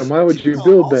 remember, Adam, why would you Juno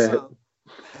build that?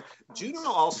 Juno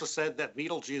also said that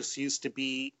Beetlejuice used to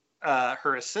be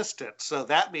her assistant, so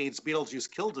that means Beetlejuice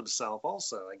killed himself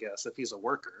also, I guess, if he's a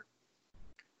worker.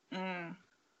 Mm.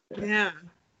 Yeah.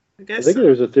 I I guess think so.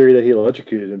 there's a theory that he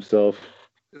electrocuted himself.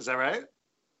 Is that right?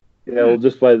 Yeah, well,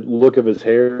 just by the look of his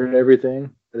hair and everything.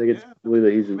 I think it's Yeah, believed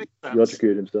that he makes sense.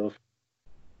 electrocuted himself.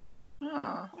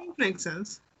 Oh, Makes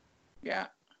sense. yeah.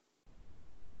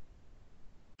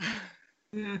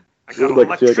 Yeah. I It got would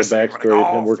like to see like a electricity backstory of running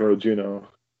him all working through. with Juno.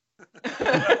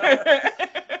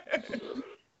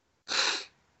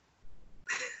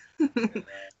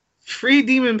 Free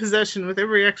demon possession with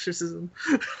every exorcism.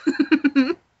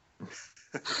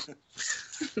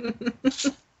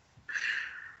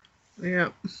 Yeah.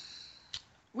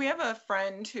 We have a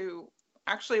friend who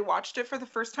actually watched it for the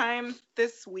first time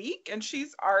this week, and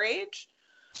she's our age.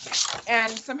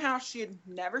 And somehow she had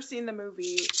never seen the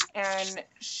movie, and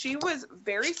she was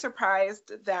very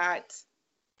surprised that,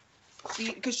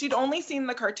 because she'd only seen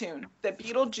the cartoon, that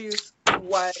Beetlejuice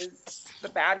was the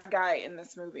bad guy in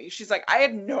this movie. She's like, I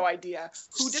had no idea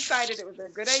who decided it was a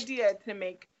good idea to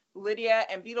make Lydia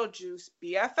and Beetlejuice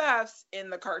BFFs in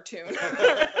the cartoon.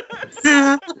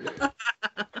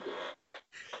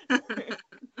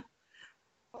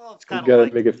 Well, it's You kind got of to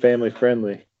like make it family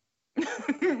friendly.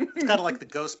 it's kind of like the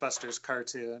Ghostbusters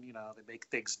cartoon. You know, they make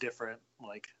things different.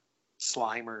 Like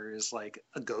Slimer is like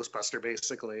a Ghostbuster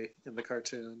basically in the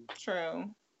cartoon. True.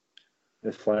 The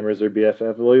Slimers are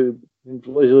BFF.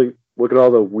 Look at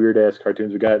all the weird ass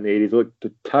cartoons we got in the 80s. Look,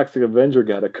 the Toxic Avenger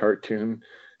got a cartoon.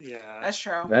 Yeah. That's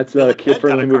true. That's Bill not a and Ted kid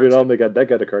friendly got a movie at all. cartoon. That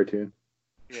got a cartoon.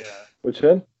 Yeah. Which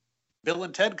one? Bill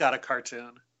and Ted got a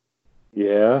cartoon.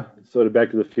 Yeah. So did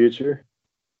Back to the Future.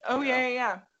 Oh,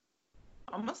 yeah.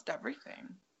 Almost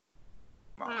everything.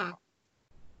 Wow. Hmm.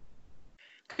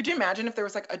 Could you imagine if there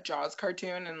was like a Jaws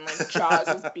cartoon and like Jaws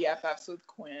was BFFs with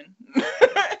Quinn?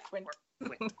 Quinn.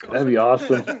 That'd be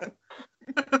awesome.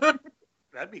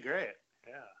 That'd be great.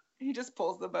 Yeah. He just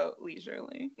pulls the boat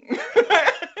leisurely.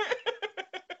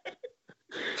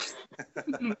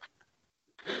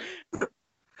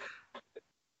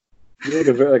 You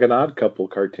look like an Odd Couple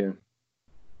cartoon.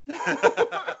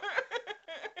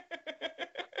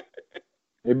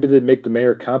 Maybe they'd make the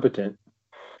mayor competent.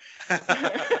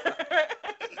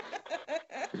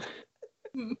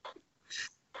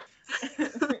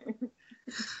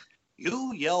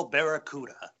 You yell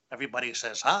Barracuda. Everybody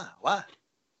says, huh? What?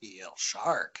 You yell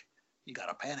shark. You got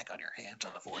a panic on your hands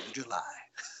on the 4th of July.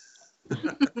 That's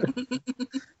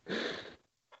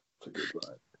a good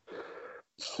line.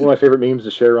 One of my favorite memes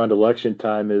to share around election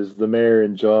time is the mayor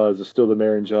in Jaws is still the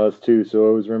mayor in Jaws too. So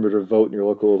always remember to vote in your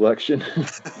local election.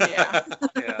 Yeah.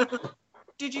 Yeah.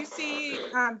 Did you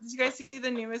guys see the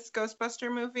newest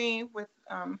Ghostbuster movie with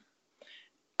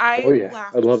I Oh, yeah.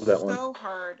 laughed I love that so one.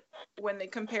 hard when they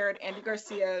compared Andy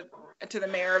Garcia to the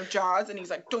mayor of Jaws, and he's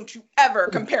like, "Don't you ever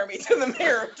compare me to the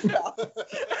mayor of Jaws."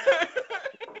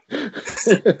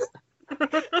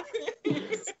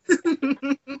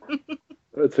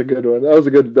 That's a good one. That was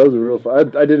a real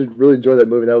fun. I did really enjoy that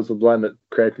movie. That was the line that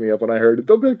cracked me up when I heard it.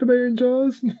 Go back to Mayor and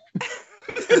Jaws.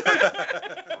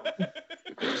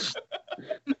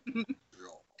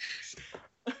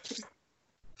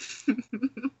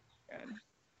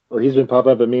 Well, he's been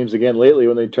popping up in memes again lately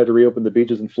when they tried to reopen the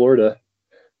beaches in Florida.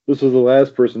 This was the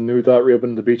last person who thought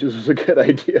reopening the beaches was a good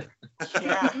idea.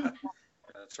 Yeah.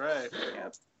 That's right.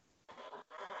 Yep.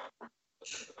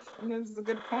 And this is a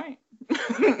good point.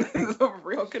 This is a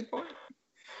real good point.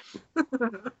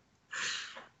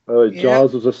 Yeah.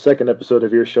 Jaws was the second episode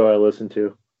of your show I listened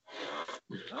to.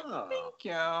 Oh, Thank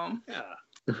you. yeah.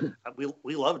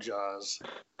 We love Jaws.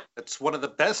 It's one of the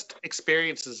best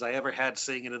experiences I ever had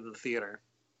seeing it in the theater.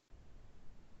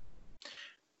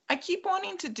 I keep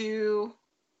wanting to do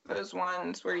those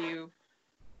ones where you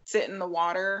sit in the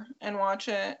water and watch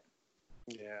it.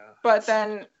 Yeah. But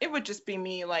then it would just be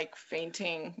me like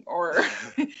fainting or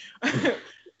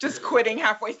just quitting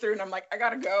halfway through, and I'm like, I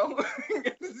gotta go.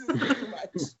 This is too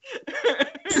much.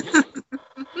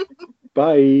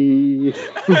 Bye.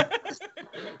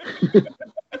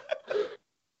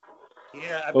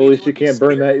 Yeah. I Well, at least you can't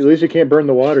burn that. At least you can't burn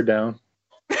the water down.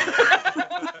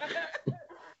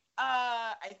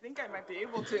 I think I might be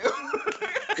able to.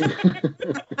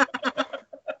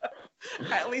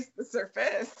 At least the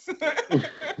surface.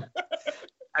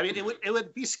 I mean, it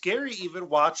would be scary even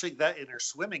watching that in her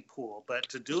swimming pool, but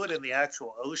to do it in the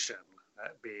actual ocean,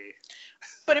 that'd be.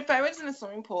 But if I was in a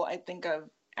swimming pool, I'd think of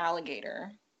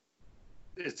alligator.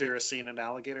 Is there a scene in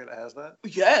Alligator that has that?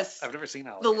 Yes. I've never seen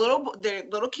Alligator. The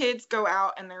little kids go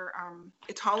out and they're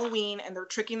it's Halloween and they're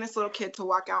tricking this little kid to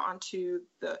walk out onto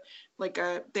the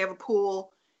they have a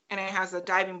pool and it has a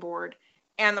diving board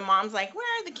and the mom's like,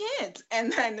 where are the kids?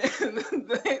 And then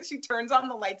she turns on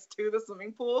the lights to the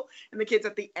swimming pool and the kid's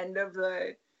at the end of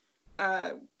the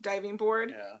diving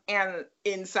board, and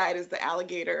inside is the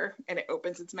alligator and it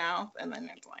opens its mouth and then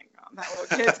it's like, oh, that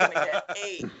little kid's gonna get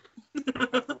ate.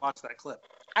 Watch that clip.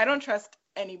 I don't trust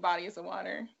any bodies of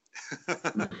water.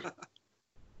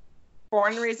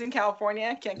 Born and raised in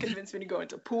California, can't convince me to go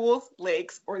into pools,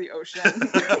 lakes, or the ocean.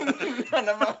 None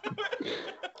of them.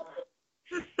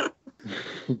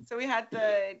 So we had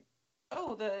the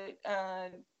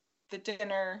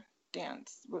dinner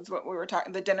dance was what we were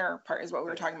talking. The dinner part is what we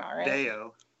were talking about, right?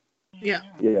 Deo. Yeah.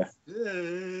 Yeah.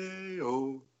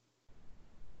 Deo.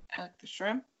 I like the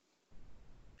shrimp.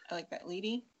 I like that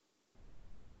lady.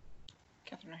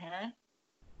 Catherine O'Hara.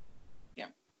 Yeah.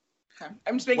 Okay.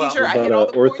 I'm just making sure I hit all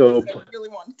the points that I really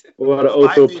wanted to. What about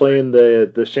Otho playing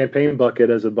the champagne bucket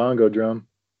as a bongo drum?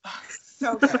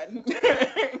 So good.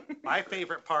 My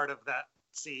favorite part of that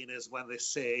scene is when they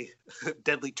say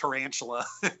deadly tarantula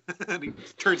and he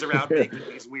turns around making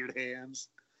these weird hands.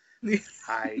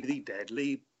 Hi, the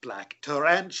deadly black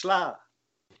tarantula.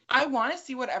 I want to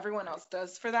see what everyone else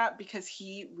does for that because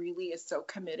he really is so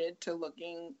committed to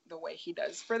looking the way he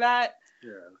does for that.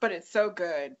 Yeah. But it's so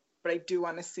good. But I do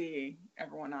want to see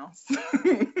everyone else.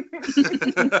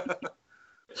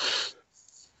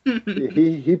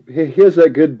 he has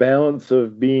that good balance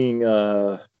of being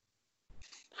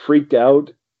freaked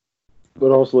out,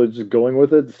 but also just going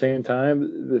with it at the same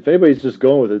time. If anybody's just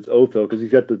going with it, it's Otho because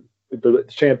he's got the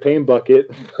champagne bucket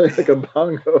like a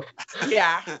bongo.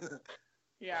 Yeah.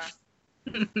 Yeah.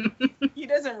 He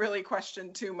doesn't really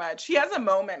question too much. He has a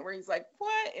moment where he's like,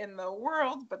 what in the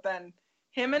world? But then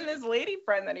him and his lady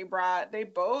friend that he brought, they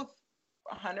both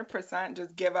 100%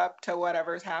 just give up to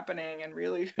whatever's happening and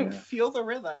really feel the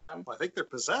rhythm. Well, I think they're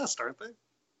possessed, aren't they?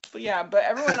 But yeah, but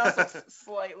everyone else looks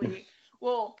slightly,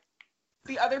 well,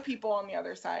 the other people on the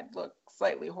other side look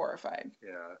slightly horrified.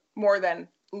 Yeah. More than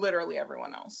literally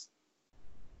everyone else.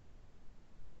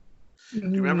 Do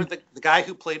you remember the guy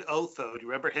who played Otho? Do you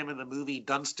remember him in the movie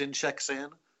Dunstan Checks In?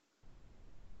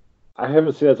 I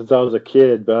haven't seen that since I was a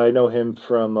kid, but I know him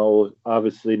from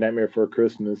obviously Nightmare Before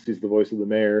Christmas. He's the voice of the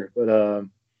mayor. But a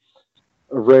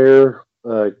rare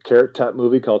Carrot Top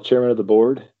movie called Chairman of the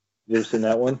Board. You ever seen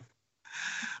that one?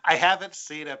 I haven't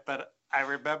seen it, but I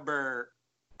remember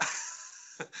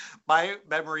my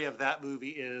memory of that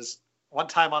movie is one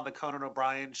time on the Conan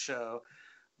O'Brien show,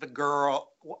 the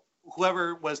girl,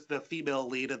 whoever was the female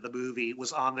lead of the movie,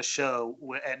 was on the show,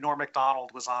 and Norm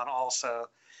Macdonald was on also.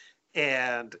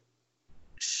 And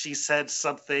she said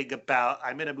something about,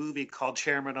 I'm in a movie called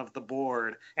Chairman of the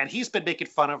Board. And he's been making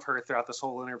fun of her throughout this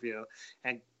whole interview.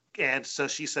 And so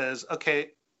she says,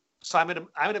 okay, so I'm in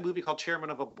a movie called Chairman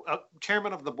of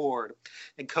the Board.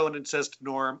 And Conan says to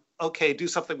Norm, okay, do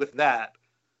something with that.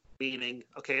 Meaning,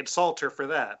 okay, insult her for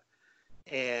that.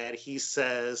 And he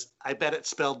says, I bet it's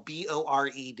spelled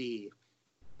B-O-R-E-D,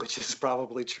 which is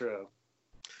probably true.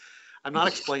 I'm not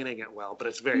explaining it well, but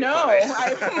it's very funny.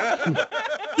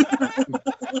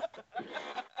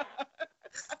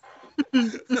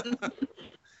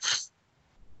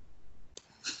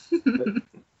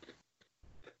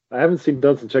 I haven't seen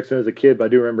Dunstan Checks In as a kid, but I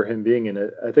do remember him being in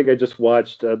it. I think I just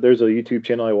watched, there's a YouTube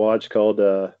channel I watched called,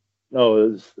 I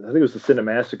think it was the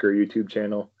Cinemassacre YouTube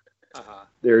channel. Uh-huh.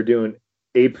 They were doing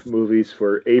ape movies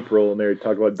for April, and they were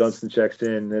talking about Dunstan Checks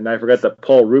In, and I forgot that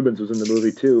Paul Rubens was in the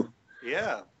movie too.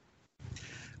 Yeah.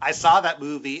 I saw that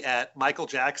movie at Michael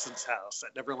Jackson's house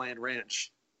at Neverland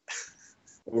Ranch.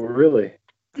 Oh, really?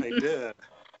 I did.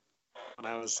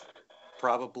 When I was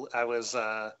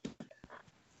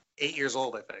 8 years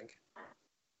old, I think.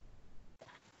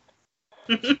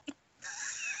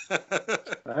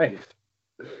 Nice.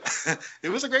 It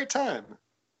was a great time.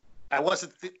 I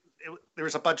wasn't there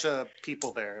was a bunch of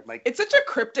people there. Like, it's such a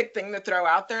cryptic thing to throw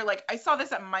out there. Like, I saw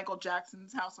this at Michael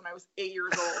Jackson's house when I was 8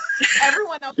 years old.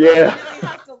 Everyone else really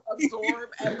has to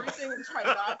absorb everything and try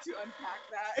not to unpack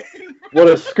that. What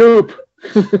a scoop!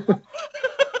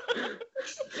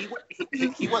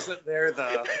 he wasn't there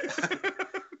though.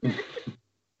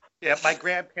 Yeah, my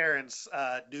grandparents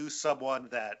knew someone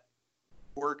that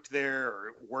worked there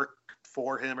or worked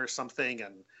for him or something,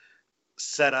 and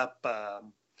set up a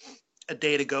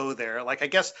day to go there. Like, I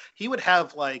guess he would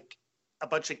have like a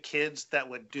bunch of kids that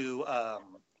would do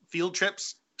field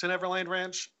trips to Neverland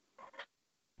Ranch.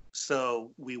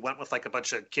 So we went with like a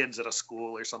bunch of kids at a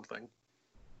school or something.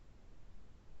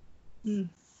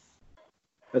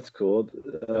 That's cool.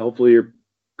 Hopefully your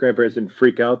grandparents didn't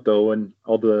freak out though when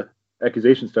all the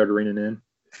accusations started raining in.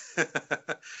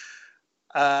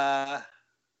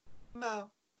 No.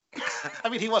 I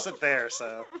mean, he wasn't there,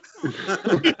 so.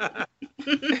 I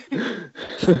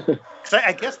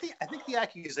think the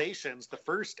accusations, the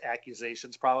first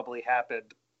accusations, probably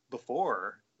happened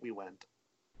before we went.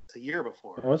 A year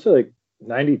before. I want to say like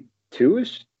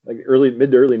 92ish, like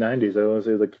mid to early 90s. I want to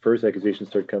say like the first accusations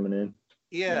started coming in.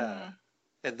 Yeah,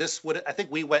 and I think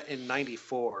we went in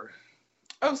 94.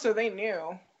 Oh, so they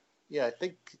knew. Yeah,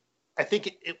 I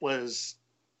think it was.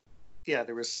 Yeah,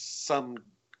 there was some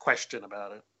question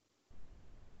about it.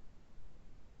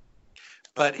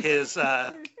 But his,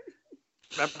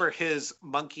 remember his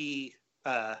monkey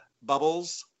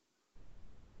Bubbles?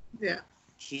 Yeah.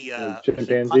 He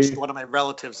chimpanzee? punched one of my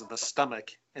relatives in the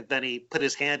stomach, and then he put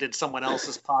his hand in someone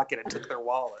else's pocket and took their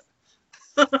wallet.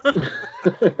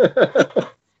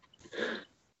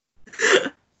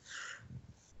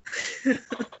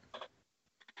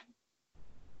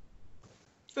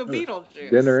 So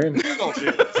Beetlejuice. Dinner in.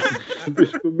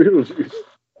 Beetlejuice.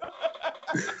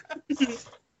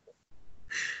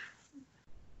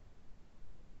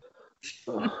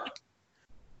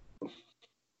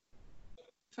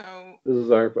 So this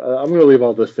is our. I'm going to leave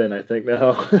all this in, I think,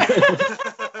 now.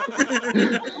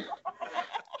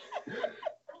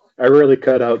 I really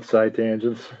cut out side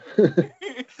tangents. It's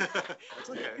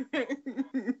okay.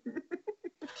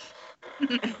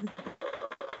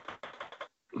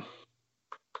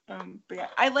 But yeah,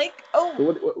 I like.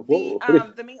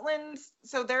 The Maitlands.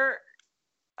 So their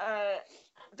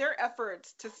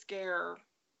efforts to scare,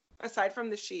 aside from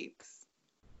the sheeps,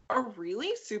 are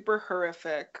really super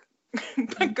horrific,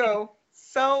 but go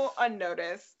so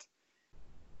unnoticed.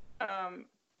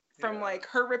 From like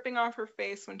her ripping off her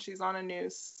face when she's on a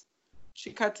noose,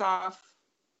 she cuts off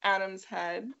Adam's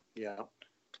head. Yeah.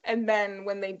 And then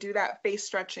when they do that face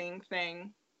stretching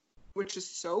thing, which is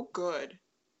so good.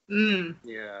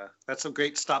 Yeah, that's some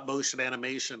great stop motion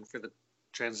animation for the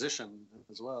transition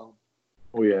as well.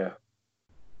 Oh yeah.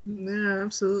 Yeah,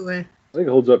 absolutely. I think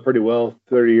it holds up pretty well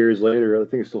 30 years later. I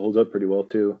think it still holds up pretty well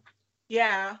too.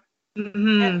 Yeah.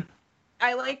 Mm-hmm. And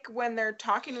I like when they're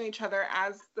talking to each other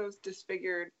as their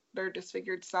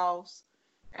disfigured selves,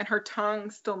 and her tongue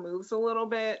still moves a little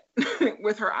bit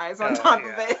with her eyes on top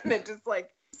of it, and it just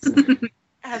like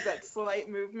has that slight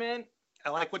movement. I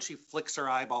like when she flicks her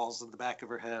eyeballs in the back of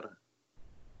her head.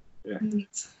 Yeah.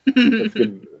 That's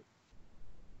good.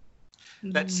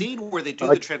 That scene where they do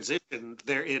the transition,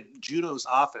 they're in Juno's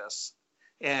office,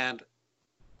 and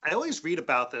I always read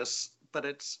about this, but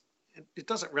it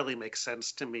doesn't really make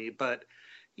sense to me. But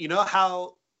you know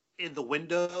how in the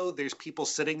window there's people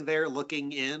sitting there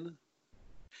looking in?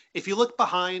 If you look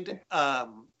behind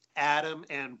Adam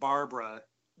and Barbara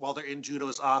while they're in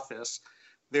Juno's office,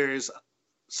 there's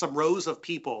some rows of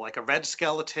people, like a red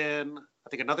skeleton, I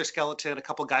think another skeleton, a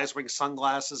couple guys wearing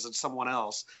sunglasses, and someone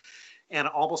else. And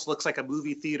it almost looks like a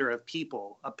movie theater of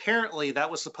people. Apparently, that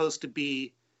was supposed to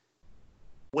be,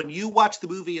 when you watch the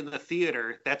movie in the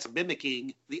theater, that's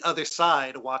mimicking the other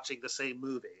side watching the same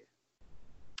movie.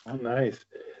 Oh, nice.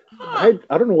 I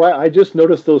don't know why. I just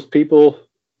noticed those people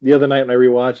the other night when I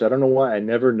rewatched. I don't know why I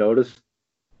never noticed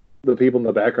the people in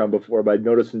the background before, but I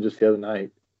noticed them just the other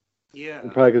night. Yeah.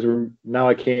 And probably because now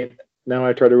I can't. Now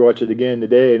I try to watch it again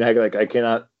today, and I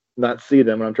cannot not see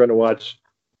them. And I'm trying to watch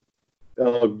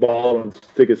Alec Baldwin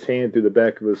stick his hand through the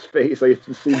back of his face. I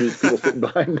can see these people sitting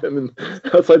behind him and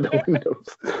outside the windows.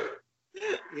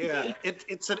 Yeah,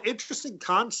 it's an interesting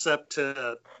concept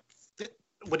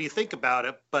when you think about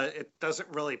it, but it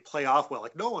doesn't really play off well.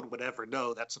 Like, no one would ever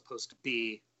know that's supposed to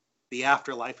be the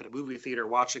afterlife in a movie theater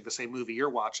watching the same movie you're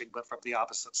watching, but from the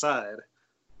opposite side.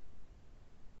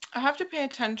 I have to pay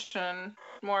attention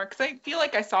more because I feel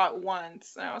like I saw it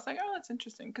once and I was like, oh, that's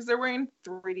interesting because they're wearing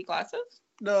 3D glasses.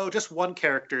 No, just one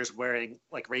character is wearing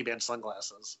like Ray-Ban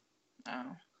sunglasses.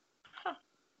 Oh. Huh.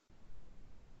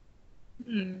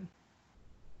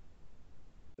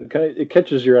 It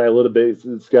catches your eye a little bit.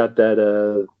 It's got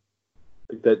that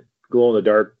that glow in the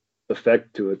dark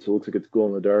effect to it, so it looks like it's glow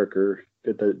in the dark, or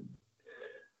get that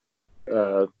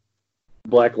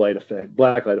black light effect.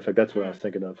 Black light effect. That's what I was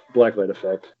thinking of. Black light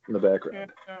effect in the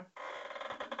background.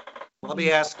 Let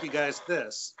me ask you guys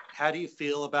this: how do you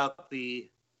feel about the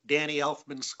Danny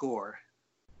Elfman score?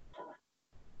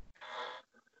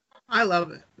 I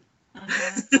love it.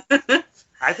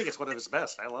 I think it's one of his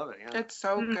best. I love it. Yeah. It's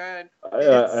so good.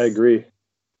 I agree.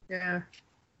 Yeah.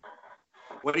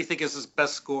 What do you think is his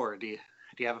best score? Do you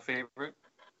have a favorite?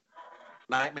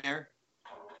 Nightmare?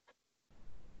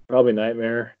 Probably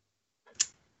Nightmare.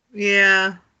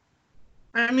 Yeah.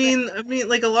 I mean,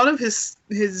 like a lot of his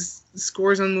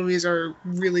scores on movies are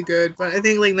really good, but I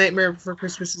think like Nightmare Before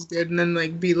Christmas is good, and then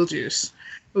like Beetlejuice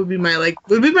would be my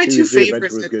two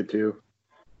favorites. Was good too.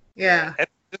 Yeah. And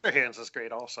Scissorhands is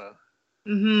great also.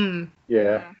 Mm-hmm.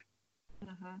 Yeah.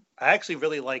 Mm-hmm. I actually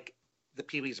really like the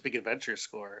Pee-wee's Big Adventure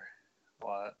score a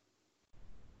lot.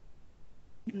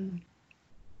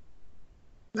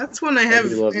 That's one I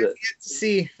have loved yet it. to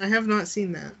see. I have not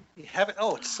seen that. You haven't?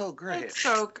 Oh, it's so great. It's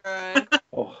so good.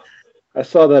 Oh, I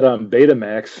saw that on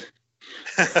Betamax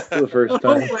for the first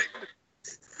time.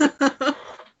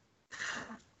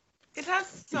 It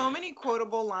has so many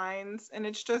quotable lines, and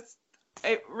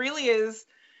it really is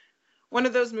one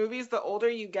of those movies, the older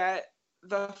you get,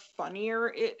 the funnier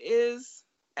it is.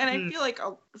 And I feel like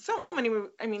so many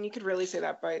movies, I mean, you could really say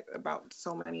that about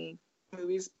so many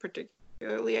movies,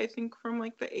 particularly, I think, from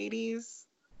like the 80s,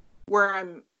 where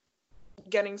I'm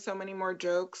getting so many more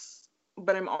jokes,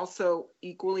 but I'm also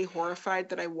equally horrified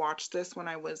that I watched this when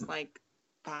I was like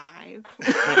 5.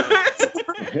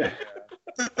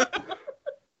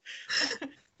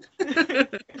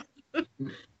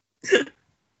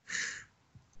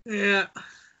 Yeah.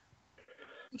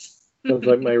 Sounds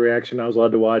like my reaction. I was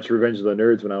allowed to watch Revenge of the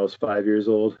Nerds when I was 5 years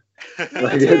old.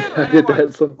 I did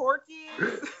that.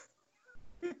 Porky's.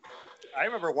 I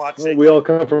remember watching. Well, we all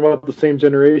come from about the same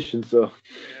generation, so.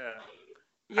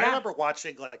 I remember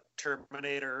watching like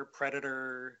Terminator,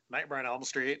 Predator, Nightmare on Elm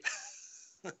Street.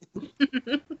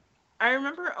 I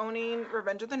remember owning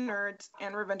Revenge of the Nerds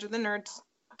and Revenge of the Nerds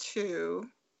 2,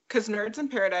 because Nerds in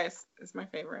Paradise is my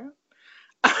favorite.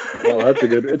 Well,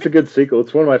 it's a good sequel.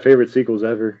 It's one of my favorite sequels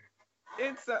ever.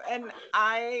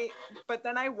 But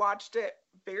then I watched it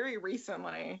very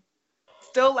recently.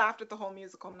 Still laughed at the whole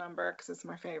musical number because it's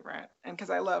my favorite, and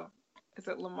because I love, is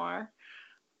it Lamar?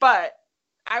 But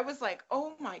I was like,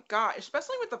 oh my god,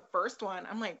 especially with the first one.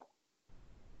 I'm like,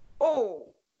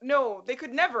 oh no, they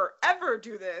could never ever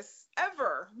do this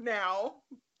ever now,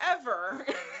 ever.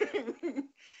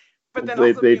 But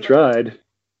then they tried.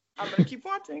 I'm gonna keep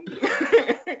watching.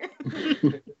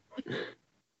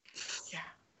 Yeah.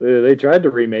 They tried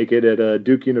to remake it at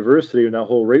Duke University when that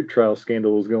whole rape trial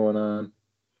scandal was going on.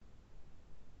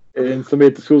 And somebody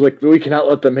at the school was like, we cannot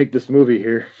let them make this movie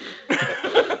here. No.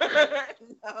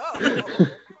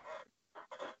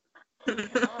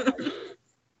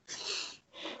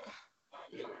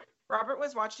 Robert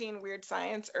was watching Weird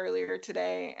Science earlier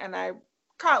today, and I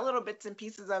caught little bits and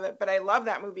pieces of it, but I love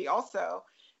that movie also.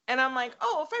 And I'm like,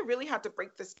 oh, if I really had to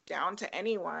break this down to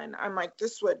anyone, I'm like,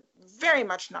 this would very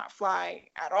much not fly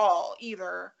at all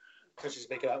either. Because she's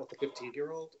making out with a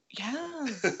 15-year-old? Yeah.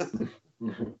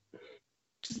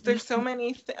 Just there's so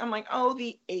many I'm like, oh,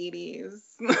 the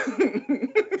 80s.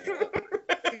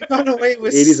 Got away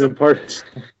with 80s and part.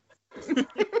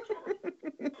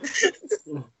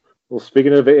 Well,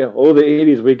 speaking of the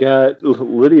 80s, we got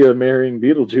Lydia marrying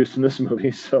Beetlejuice in this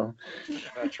movie, so.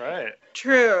 That's right.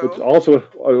 True. It's also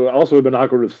would have been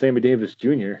awkward with Sammy Davis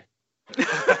Jr.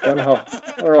 I don't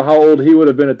know how old he would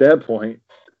have been at that point.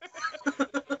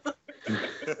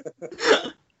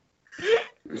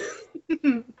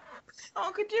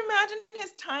 Oh, could you imagine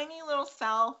his tiny little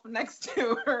self next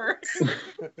to her?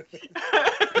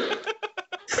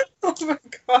 Oh my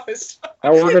gosh.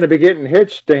 Now we're going to be getting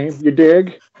hitched, Dame. You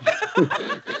dig?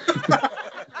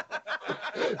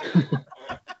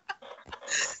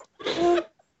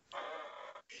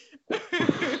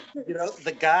 You know,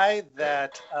 the guy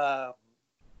that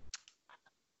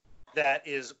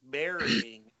is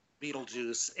marrying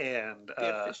Beetlejuice and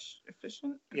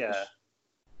efficient? Yeah.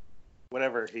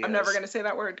 Whatever he is. I'm never gonna say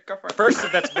that word. Go for it. The person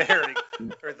that's marrying,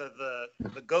 or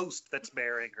the ghost that's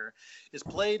marrying her, is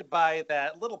played by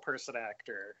that little person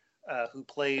actor who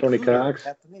played Tony Cox.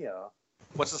 Captain Neo.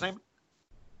 What's his name?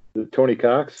 Tony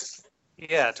Cox.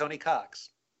 Yeah, Tony Cox.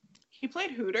 He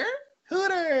played Hooter.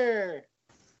 Hooter.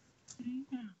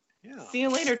 Yeah. See you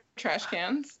later, trash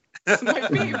cans. It's my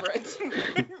favorite.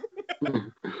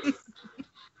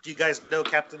 Do you guys know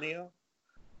Captain Neo?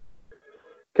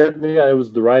 Captain EO, it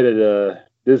was the ride at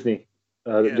Disney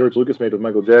that George Lucas made with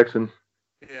Michael Jackson.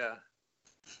 Yeah.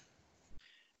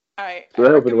 So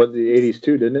that opened what, the 80s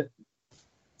too, didn't it?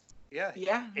 Yeah.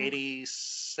 Yeah.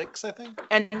 86, I think.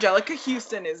 Angelica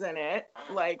Houston is in it.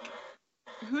 Like,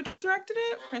 who directed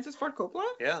it? Francis Ford Coppola?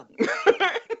 Yeah.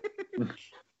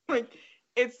 Like,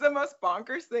 it's the most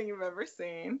bonkers thing you've ever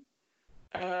seen.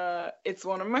 It's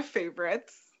one of my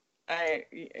favorites.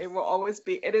 It will always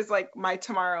be. It is like my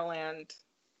Tomorrowland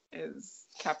is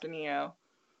Captain EO.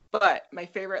 But my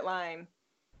favorite line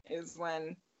is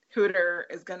when Hooter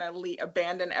is gonna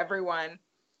abandon everyone,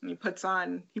 and he puts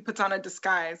on a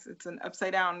disguise. It's an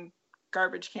upside down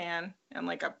garbage can and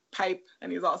like a pipe,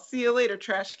 and he's all, "See you later,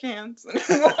 trash cans," and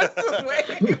he walks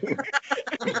away.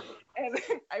 And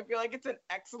I feel like it's an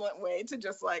excellent way to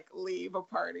just like leave a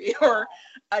party or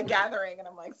a gathering, and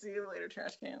I'm like, "See you later,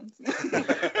 trash cans."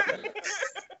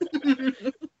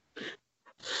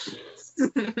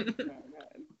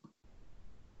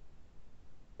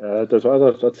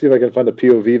 Let's see if I can find a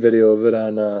POV video of it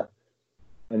on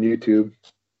YouTube.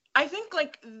 I think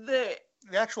like the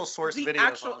actual source video.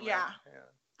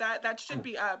 That should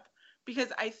be up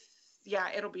because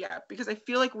it'll be up because I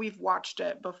feel like we've watched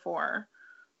it before,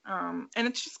 and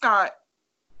it's just got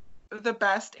the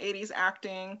best 80s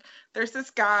acting. There's this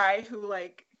guy who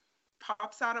like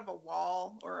pops out of a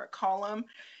wall or a column,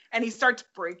 and he starts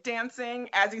breakdancing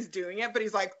as he's doing it, but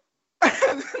he's like.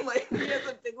 Like he has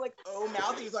a big like O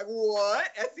mouth. He's like, "What?"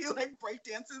 as he like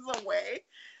breakdances away.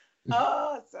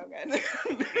 Oh, it's so good.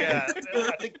 Yeah,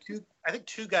 I think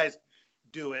two guys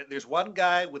do it. There's one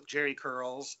guy with jerry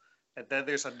curls, and then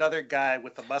there's another guy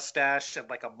with a mustache and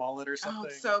like a mullet or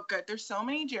something. Oh, so good. There's so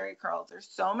many jerry curls. There's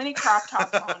so many crop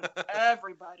tops on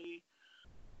everybody.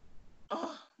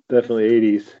 Oh,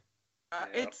 definitely 80s.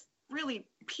 It's really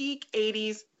peak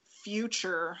 80s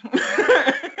future.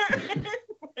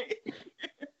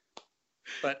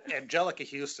 But Angelica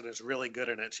Houston is really good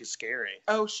in it. She's scary.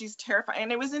 Oh, she's terrifying.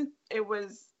 And it was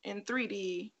in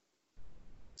 3D.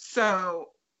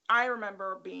 So I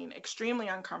remember being extremely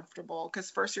uncomfortable because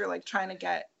first you're like trying to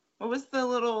get, what was the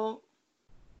little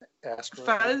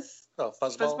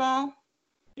fuzzball?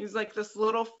 He's like this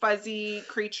little fuzzy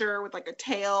creature with like a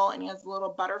tail, and he has little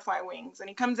butterfly wings, and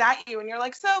he comes at you and you're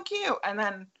like, so cute. And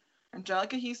then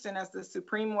Angelica Houston, as the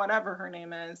supreme whatever her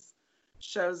name is,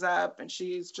 shows up, and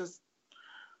she's just,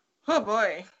 oh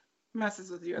boy,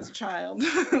 messes with you as a child.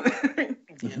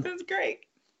 It's great.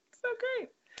 So great.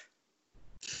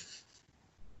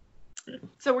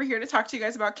 So we're here to talk to you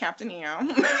guys about Captain EO.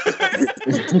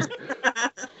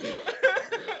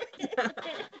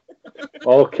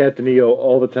 All Captain EO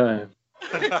all the time.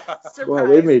 Wow,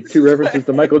 they made 2 references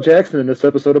to Michael Jackson in this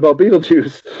episode about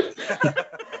Beetlejuice.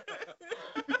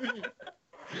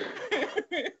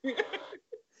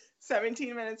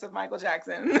 17 minutes of Michael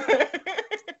Jackson.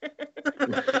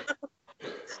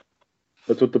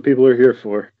 That's what the people are here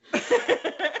for.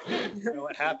 You know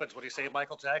what happens when you say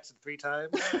Michael Jackson 3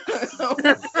 times? Oh,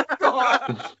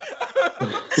 God.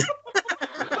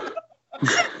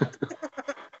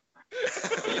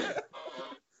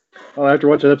 Oh, after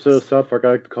watching an episode of South Park,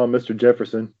 I like to call him Mr.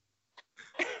 Jefferson.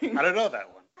 I don't know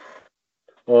that one.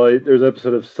 Well, there's an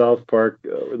episode of South Park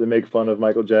where they make fun of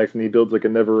Michael Jackson. He builds like a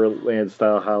Neverland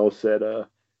style house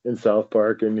in South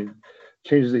Park, and he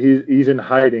changes it. He's in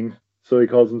hiding, so he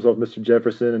calls himself Mr.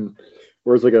 Jefferson and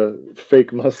wears like a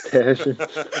fake mustache.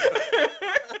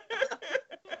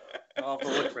 I'll have to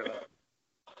look for that.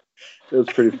 It was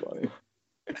pretty funny.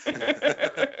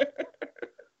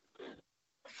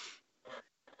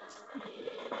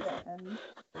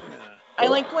 I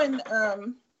like when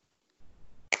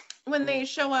they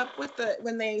show up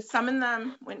when they summon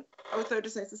them, when Otho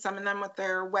decides to summon them with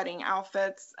their wedding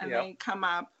outfits, and they come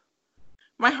up.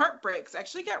 My heart breaks. I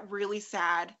actually get really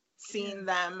sad seeing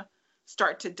them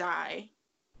start to die.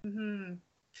 Mm-hmm.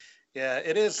 Yeah,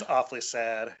 it is awfully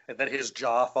sad. And then his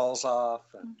jaw falls off.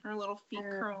 And her little feet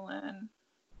curl in.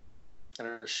 And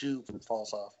her shoe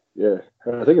falls off. Yeah,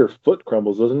 I think her foot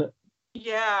crumbles, doesn't it?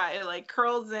 Yeah, it like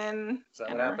curls in. Is that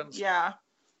what happens? Yeah.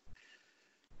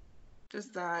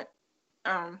 Just that.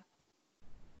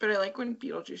 But I like when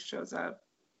Beetlejuice shows up.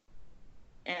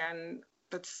 And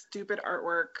that stupid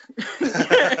artwork.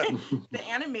 The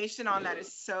animation on that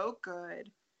is so good.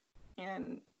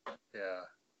 And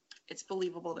it's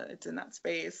believable that it's in that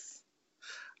space.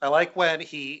 I like when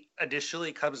he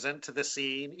initially comes into the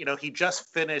scene. You know, he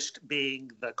just finished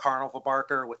being the carnival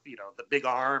barker with, you know, the big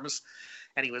arms,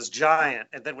 and he was giant.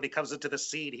 And then when he comes into the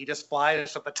scene, he just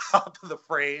flies up the top of the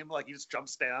frame, like he just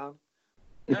jumps down.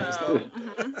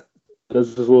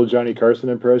 Does this little Johnny Carson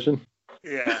impression?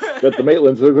 Yeah. But the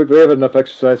Maitlands look like they have enough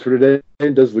exercise for today.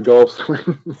 And does the golf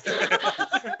swing?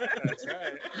 That's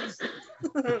right.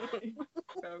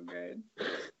 So good.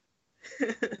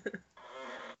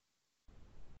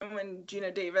 And when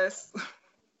Gina Davis,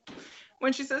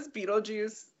 when she says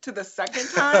Beetlejuice to the second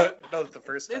time, No, the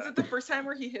first time. is it the first time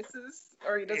where he hisses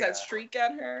or he does Yeah. that shriek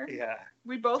at her? Yeah.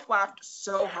 We both laughed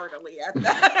so heartily at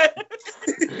that.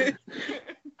 He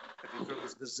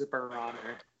throws the zipper on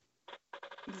her.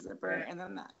 Zipper and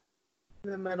then that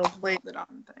The metal plate. it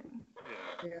on thing.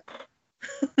 Yeah.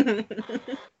 I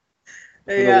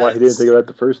don't know why he didn't think of that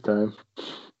the first time.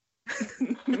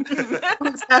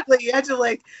 Exactly. You had to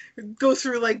like go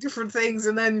through like different things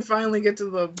and then finally get to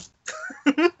the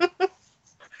The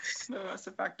most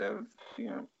effective.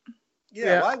 Yeah.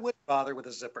 Yeah, why would bother with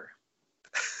a zipper?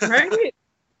 right.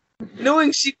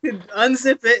 Knowing she could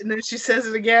unzip it and then she says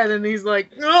it again and he's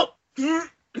like, nope.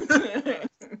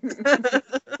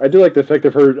 I do like the effect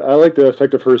of her. I like the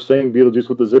effect of her saying Beetlejuice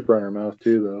with the zipper on her mouth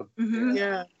too, though. Mhm.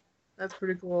 Yeah, that's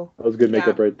pretty cool. That was good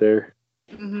makeup right there.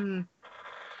 Hmm.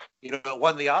 You know, it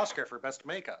won the Oscar for best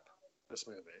makeup. This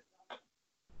movie.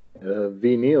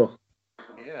 V. Neal.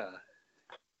 Yeah.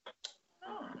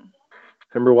 Oh.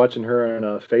 Remember watching her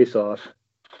on Face Off.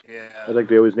 Yeah. I think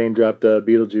they always name dropped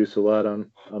Beetlejuice a lot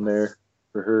on there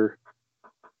for her.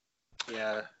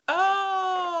 Yeah.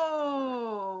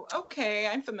 Oh, okay.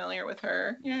 I'm familiar with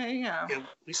her. Yeah. Yeah,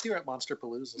 we see her at Monster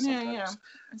Palooza sometimes. Yeah.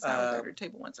 I saw her at her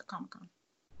table once at Comic-Con.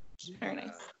 Very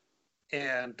nice.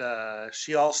 And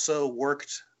she also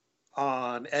worked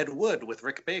on Ed Wood with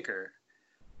Rick Baker.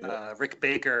 Rick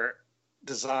Baker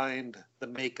designed the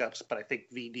makeups, but I think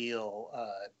V. Neal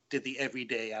did the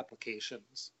everyday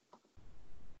applications.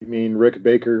 You mean Rick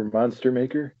Baker, Monster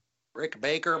Maker? Rick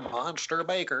Baker, Monster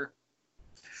Baker.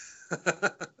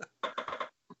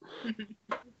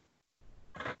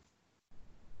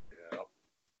 Yeah.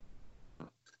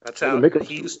 That's how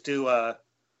he used to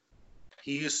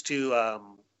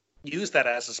use that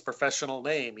as his professional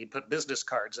name. He'd put business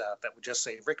cards out that would just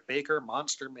say Rick Baker,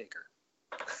 Monster Maker.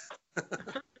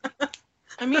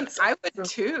 I mean, I would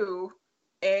too.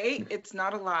 A, it's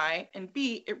not a lie, and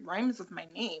B, it rhymes with my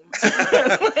name.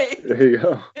 Like, There you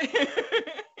go.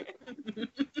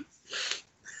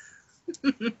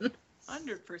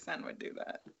 100% would do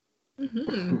that.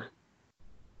 Mm-hmm.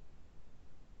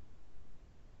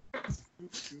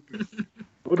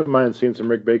 Wouldn't mind seeing some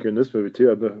Rick Baker in this movie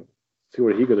too. I'd see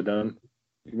what he could have done.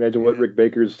 Can you imagine what Rick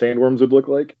Baker's sandworms would look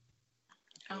like?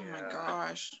 Oh my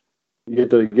gosh. You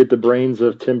get the brains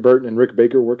of Tim Burton and Rick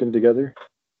Baker working together.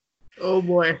 Oh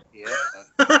boy. Yeah.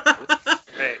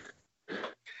 Hey.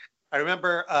 I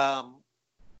remember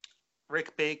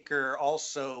Rick Baker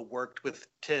also worked with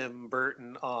Tim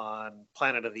Burton on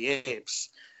Planet of the Apes.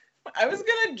 I was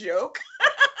gonna joke.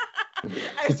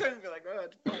 I was trying to be like, oh,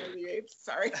 it's Planet of the Apes.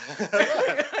 Sorry.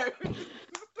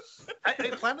 I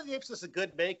mean, Planet of the Apes is a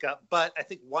good makeup, but I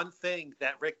think one thing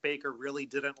that Rick Baker really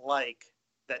didn't like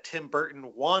that Tim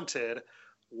Burton wanted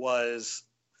was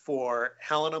for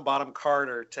Helena Bonham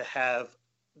Carter to have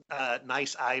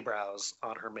nice eyebrows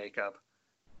on her makeup,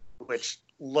 which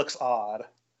looks odd.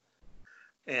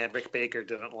 And Rick Baker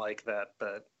didn't like that,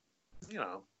 but, you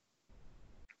know,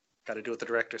 got to do what the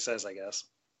director says, I guess.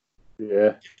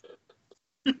 Yeah.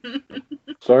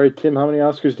 Sorry, Tim, how many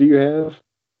Oscars do you have?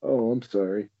 Oh, I'm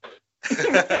sorry.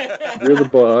 You're the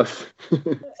boss.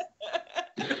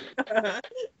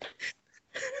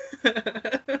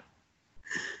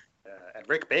 And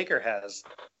Rick Baker has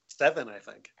 7, I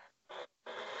think.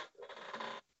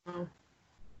 Oh.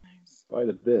 Quite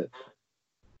a bit.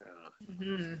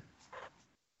 Mm-hmm.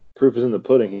 Proof is in the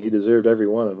pudding. He deserved every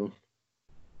one of them.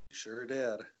 He sure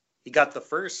did. He got the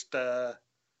first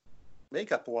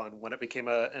makeup one when it became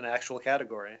an actual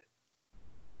category.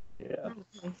 Yeah.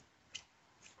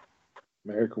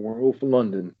 American Werewolf in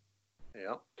London.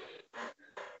 Yeah,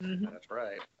 Mm-hmm. that's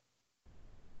right.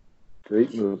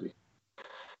 Great movie.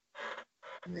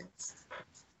 Nice.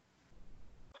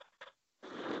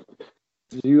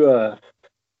 Did you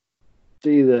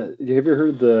see have you ever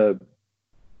heard the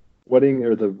wedding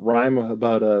or the rhyme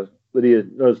about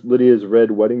Lydia's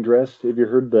red wedding dress? Have you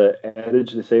heard the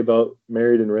adage they say about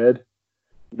married in red?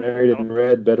 Married in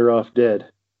red, better off dead.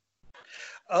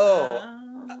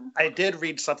 Oh, I did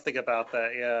read something about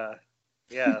that.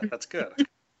 Yeah, that's good.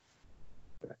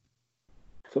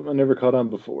 Something I never caught on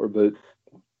before, but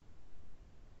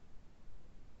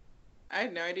I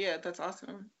had no idea. That's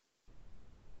awesome.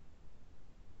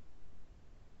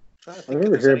 I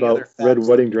remember hearing about red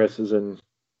wedding dresses in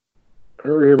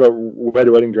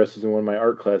one of my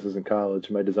art classes in college,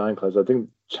 my design class. I think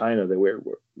China they wear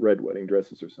red wedding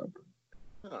dresses or something.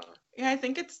 Oh. Yeah, I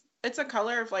think it's it's a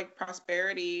color of like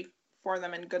prosperity for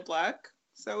them and good luck.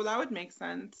 So that would make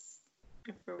sense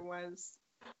if it was.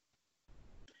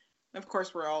 Of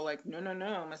course, we're all like, no,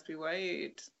 must be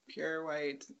white, pure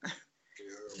white.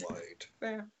 Pure white.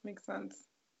 Yeah, makes sense.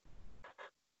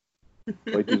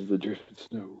 White is the drifted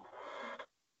snow.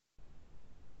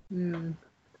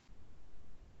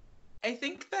 I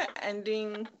think the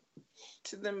ending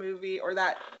to the movie, or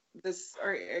I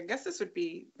guess this would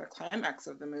be the climax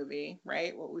of the movie,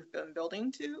 right? What we've been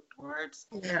building towards.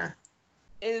 Yeah.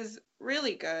 Is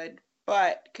really good,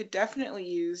 but could definitely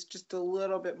use just a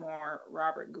little bit more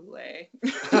Robert Goulet.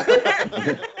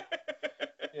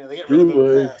 Yeah, they get rid of him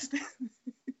Goulet. fast.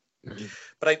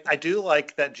 But I do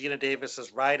like that Gina Davis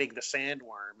is riding the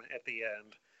sandworm at the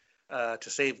end to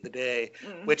save the day,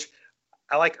 which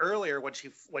I like earlier when she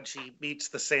meets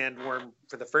the sandworm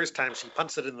for the first time. She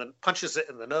punches it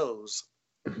in the nose,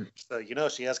 so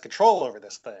she has control over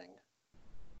this thing.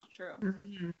 True.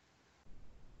 Mm-hmm.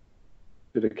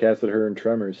 Should have casted her in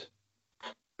Tremors.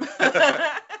 That's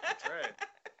right.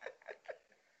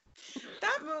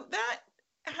 That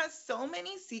has so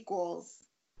many sequels.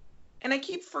 And I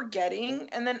keep forgetting.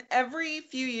 And then every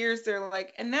few years they're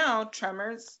like, and now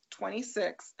Tremors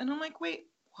 26. And I'm like, wait,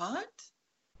 what?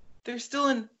 There's still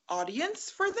an audience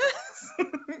for this?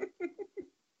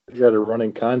 You got a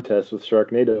running contest with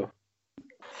Sharknado.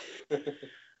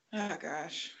 Oh,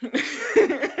 gosh.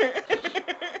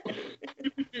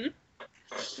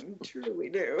 You truly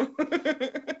do.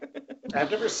 I've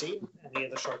never seen any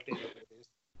of the Sharknado movies.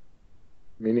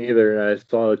 Me neither. And I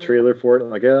saw a trailer for it. I'm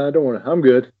like, I don't want to. I'm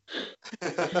good.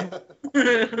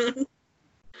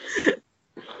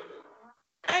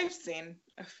 I've seen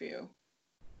a few.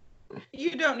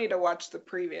 You don't need to watch the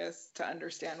previous to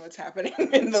understand what's happening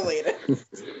in the latest.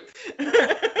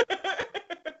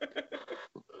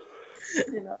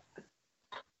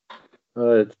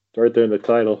 It's right there in the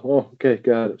title. Oh, okay,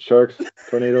 got it. Sharks,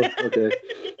 tornado. Okay.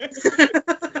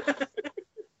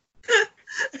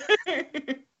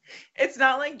 It's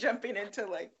not like jumping into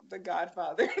like The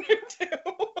Godfather 2.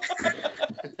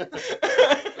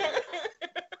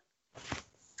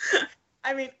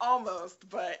 I mean, almost,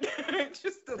 but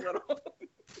just a little.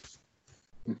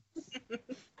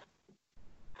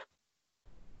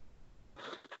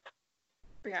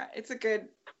 But yeah, it's a good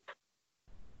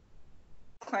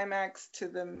climax to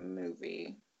the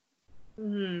movie.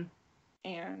 Mm-hmm.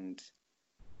 And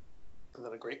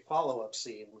then a great follow-up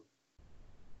scene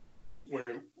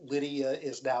where Lydia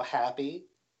is now happy,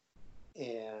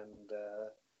 and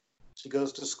she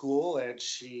goes to school, and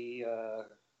she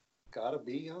got a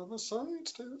B on the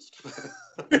science test.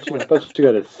 I thought she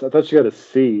got a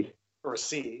C. Or a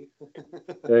C.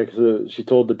 Yeah, because she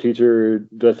told the teacher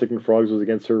dissecting frogs was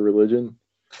against her religion.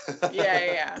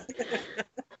 yeah.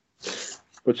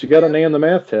 But she got an A on the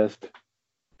math test.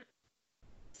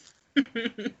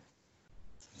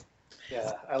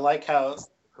 Yeah, I like how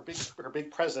her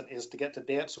big present is to get to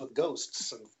dance with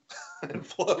ghosts and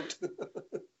float.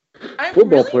 I'm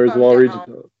Football really players bummed will already.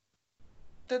 out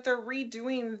that they're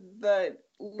redoing the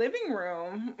living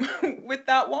room with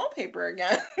that wallpaper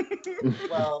again.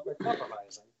 Well, they're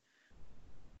compromising.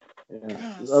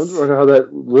 Yeah. I don't know how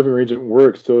that living arrangement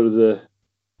works. So do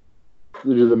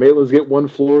the Maitlands get one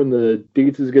floor and the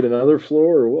Dietzes get another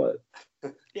floor, or what?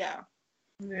 Yeah.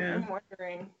 I'm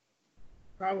wondering.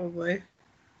 Probably.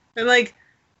 And like,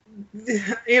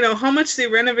 how much they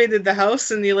renovated the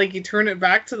house and you turn it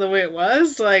back to the way it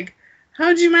was. Like,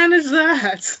 how'd you manage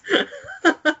that?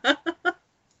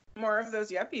 More of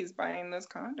those yuppies buying those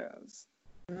condos.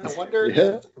 I wonder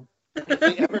if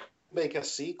they ever make a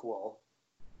sequel,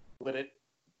 would it?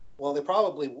 Well, they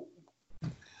probably.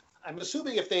 I'm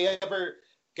assuming if they ever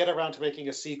get around to making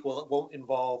a sequel, it won't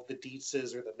involve the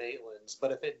Dietzes or the Maitlands.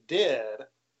 But if it did,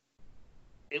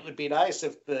 it would be nice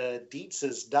if the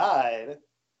Dietzes died,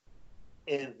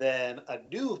 and then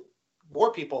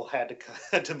more people had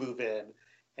to move in,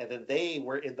 and then they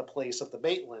were in the place of the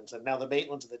Maitlands, and now the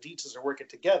Maitlands and the Dietzes are working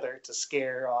together to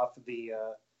scare off the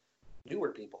newer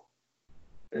people.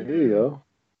 There you go.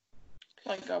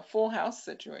 Like a Full House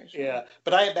situation. Yeah,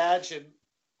 but I imagine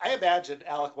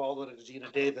Alec Baldwin and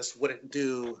Gina Davis wouldn't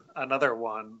do another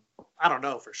one. I don't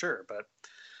know for sure, but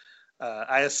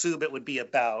I assume it would be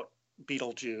about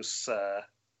Beetlejuice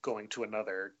going to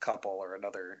another couple or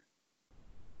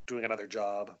doing another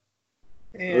job.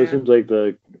 Yeah. It seems like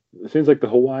the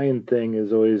Hawaiian thing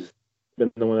has always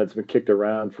been the one that's been kicked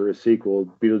around for a sequel.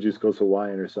 Beetlejuice Goes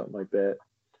Hawaiian or something like that.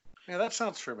 Yeah, that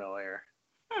sounds familiar.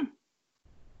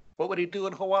 What would he do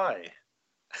in Hawaii?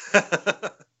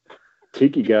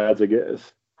 Tiki gods, I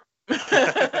guess.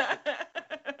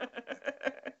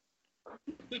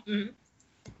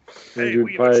 And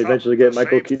you'd probably eventually get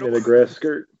Michael Keaton in a grass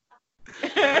skirt.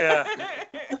 Yeah.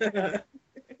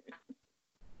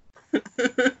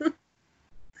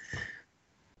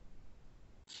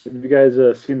 Have you guys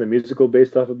seen the musical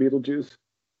based off of Beetlejuice?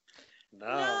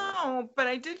 No, but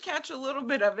I did catch a little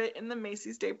bit of it in the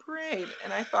Macy's Day Parade,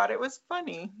 and I thought it was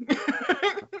funny.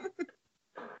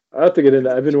 I have to get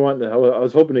into. I've been wanting to. I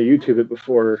was hoping to YouTube it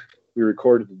before we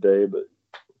recorded today, but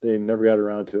they never got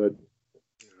around to it.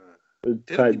 The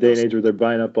kind of day and age where they're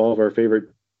buying up all of our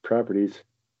favorite properties.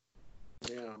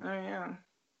 Yeah. Oh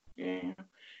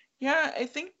yeah. I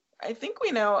think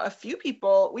we know a few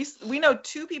people. We know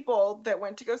 2 people that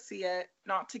went to go see it,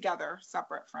 not together,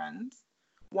 separate friends.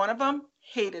 One of them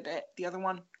hated it. The other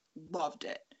one loved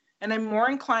it. And I'm more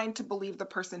inclined to believe the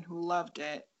person who loved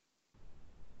it,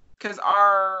 because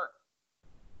our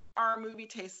movie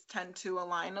tastes tend to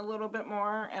align a little bit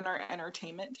more, and our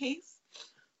entertainment tastes.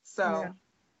 So yeah.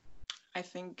 I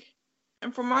think,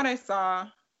 and from what I saw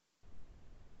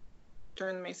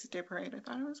during the Macy's Day Parade, I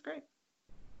thought it was great.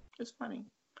 Just funny.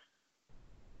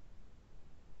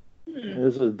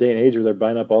 This is a day and age where they're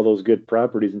buying up all those good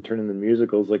properties and turning them into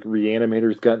musicals. Like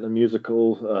Reanimator's gotten a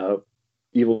musical,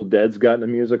 Evil Dead's gotten a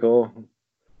musical,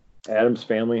 Addams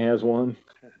Family has one.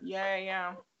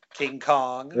 Yeah. King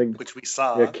Kong, which we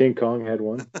saw. Yeah, King Kong had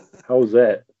one. How was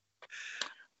that?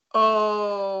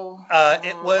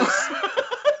 It was.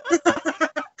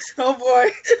 Oh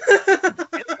boy.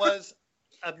 It was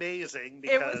amazing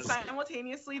because it was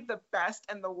simultaneously the best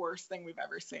and the worst thing we've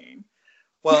ever seen.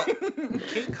 Well,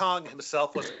 King Kong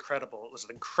himself was incredible. It was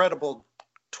an incredible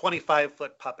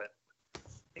 25-foot puppet,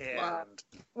 and wow.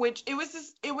 Which it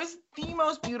was the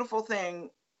most beautiful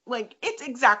thing. Like, it's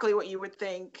exactly what you would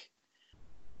think.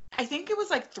 I think it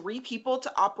was like 3 people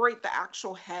to operate the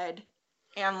actual head,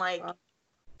 and like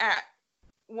at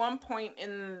one point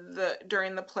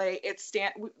during the play,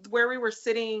 where we were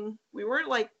sitting, we were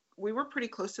pretty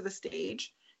close to the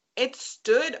stage. It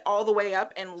stood all the way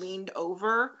up and leaned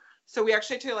over. So we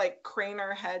actually had to like crane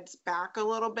our heads back a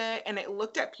little bit, and it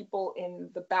looked at people in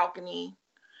the balcony.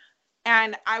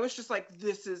 And I was just like,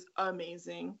 this is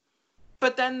amazing.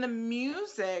 But then the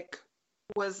music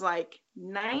was like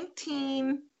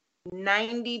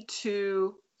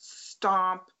 1992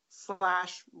 Stomp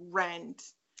 /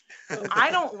 Rent. I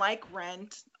don't like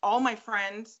Rent. All my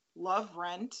friends love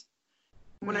Rent.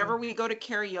 Whenever we go to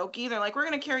karaoke, they're like, we're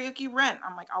going to karaoke Rent.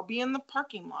 I'm like, I'll be in the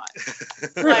parking lot.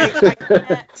 Like, I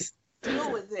can't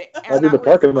deal with it. And I'll be in the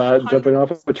parking lot jumping off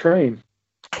of a train.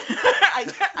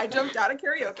 I jumped out of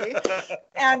karaoke.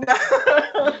 And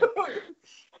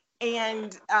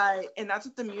and that's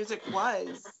what the music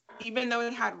was. Even though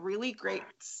it had really great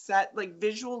set, like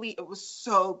visually, it was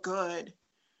so good.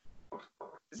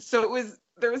 So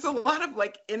there was a lot of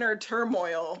like inner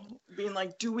turmoil, being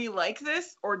like, do we like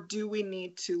this, or do we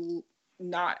need to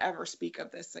not ever speak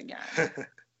of this again?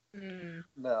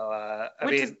 No, I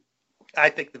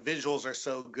think the visuals are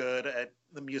so good, and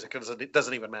the music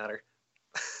doesn't even matter.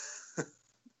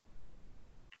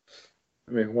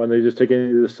 I mean, why don't they just take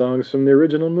any of the songs from the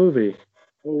original movie?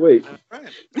 Oh wait,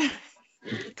 right.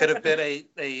 It could have been a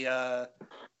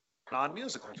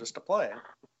non-musical, just a play.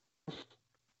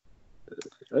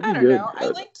 I don't know. I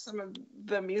liked some of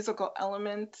the musical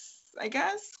elements, I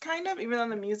guess, kind of, even though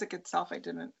the music itself I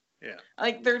didn't. Yeah.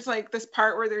 Like, there's like this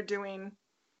part where they're doing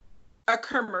a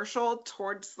commercial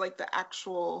towards like the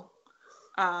actual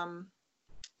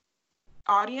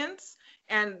audience,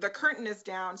 and the curtain is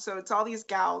down, so it's all these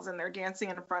gals and they're dancing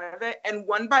in front of it, and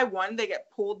one by one they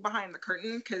get pulled behind the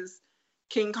curtain because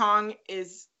King Kong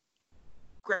is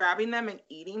grabbing them and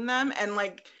eating them, and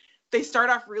like they start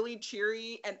off really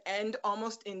cheery and end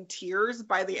almost in tears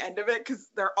by the end of it because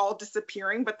they're all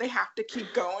disappearing, but they have to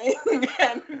keep going.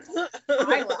 And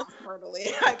I laughed heartily.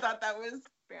 I thought that was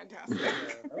fantastic. Yeah,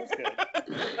 that was good.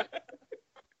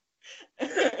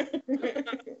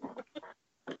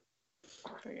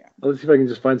 Yeah. Let's see if I can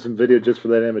just find some video just for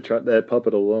that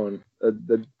puppet alone.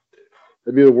 That'd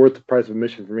be worth the price of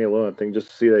admission for me alone, I think, just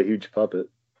to see that huge puppet.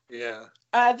 Yeah.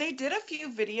 They did a few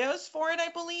videos for it, I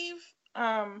believe.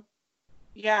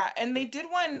 Yeah, and they did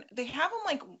one. They have him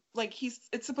like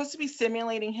it's supposed to be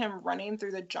simulating him running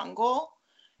through the jungle,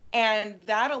 and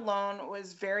that alone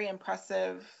was very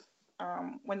impressive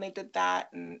when they did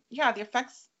that. And yeah, the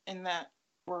effects in that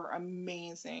were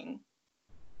amazing.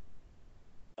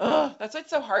 Ugh, that's why it's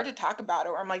so hard to talk about it.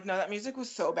 Where I'm like, no, that music was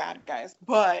so bad, guys.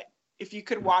 But if you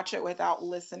could watch it without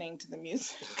listening to the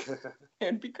music,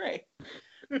 it'd be great.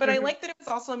 But I like that it was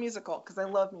also a musical because I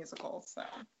love musicals. So.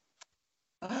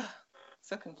 Ugh.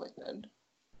 So conflicted.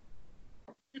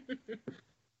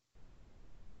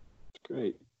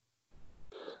 Great.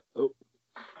 Oh,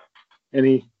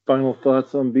 Any final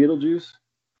thoughts on Beetlejuice?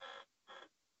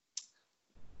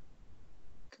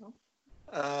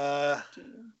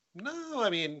 No, I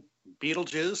mean,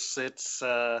 Beetlejuice, it's,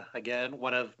 again,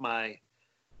 one of my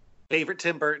favorite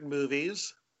Tim Burton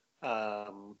movies.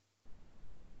 Been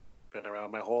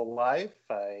around my whole life.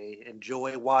 I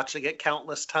enjoy watching it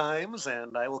countless times,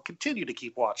 and I will continue to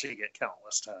keep watching it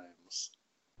countless times.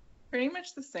 Pretty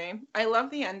much the same. I love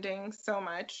the ending so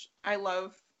much. I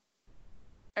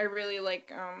really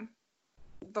like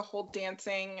the whole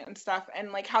dancing and stuff,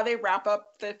 and like how they wrap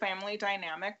up the family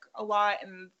dynamic a lot,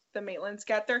 and the Maitlands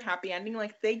get their happy ending.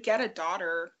 Like they get a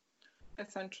daughter,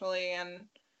 essentially, and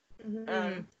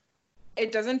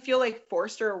it doesn't feel like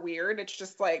forced or weird. It's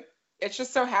just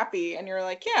so happy, and you're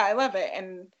like, yeah, I love it.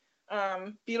 And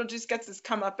Beetlejuice gets his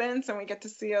comeuppance, and we get to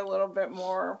see a little bit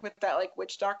more with that like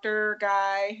witch doctor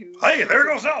guy who. Hey, there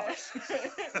goes Elvis.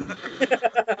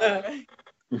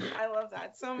 I love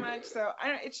that so much. So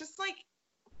it's just like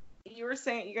you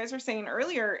guys were saying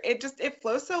earlier. It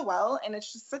flows so well, and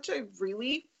it's just such a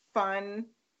really fun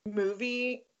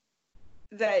movie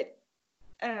that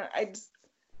I don't know.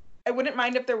 I wouldn't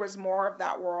mind if there was more of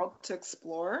that world to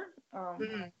explore.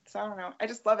 So I don't know. I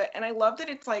just love it. And I love that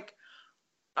it's like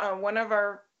one of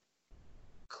our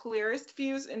clearest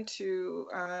views into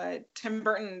Tim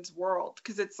Burton's world.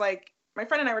 Because it's like, my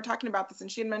friend and I were talking about this,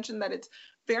 and she had mentioned that it's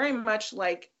very much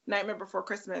like Nightmare Before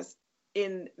Christmas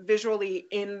visually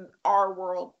in our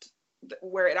world,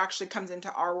 where it actually comes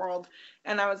into our world.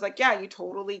 And I was like, yeah, you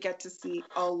totally get to see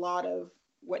a lot of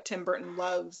what Tim Burton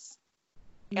loves.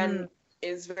 And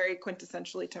is very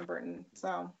quintessentially Tim Burton.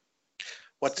 So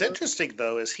what's interesting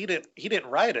though is he didn't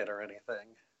write it or anything.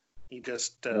 He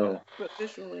just but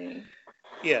visually.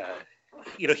 Yeah.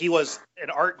 He was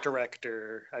an art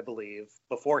director, I believe,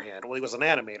 beforehand. Well, he was an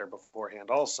animator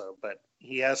beforehand also, but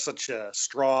he has such a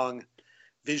strong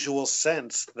visual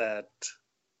sense that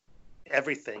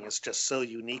everything is just so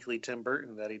uniquely Tim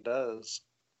Burton that he does.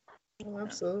 Oh,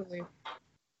 absolutely.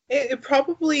 It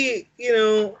probably,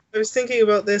 I was thinking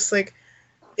about this, like,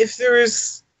 if there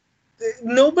was,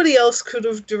 nobody else could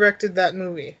have directed that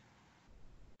movie.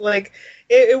 Like,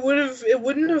 it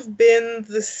wouldn't have been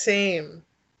the same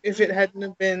if it hadn't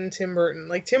have been Tim Burton.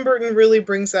 Like, Tim Burton really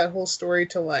brings that whole story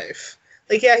to life.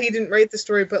 Like, yeah, he didn't write the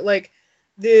story, but like,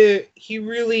 he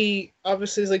really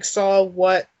obviously like saw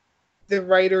what the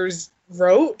writers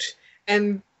wrote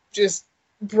and just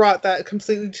brought that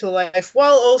completely to life,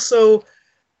 while also,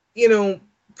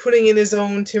 putting in his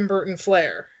own Tim Burton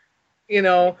flair.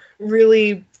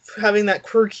 Really having that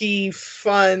quirky,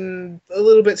 fun, a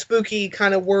little bit spooky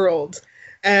kind of world.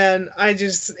 And I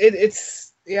just,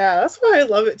 it's that's why I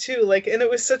love it too. Like, and it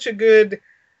was such a good,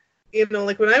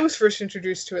 like when I was first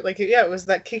introduced to it, like, it was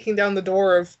that kicking down the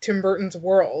door of Tim Burton's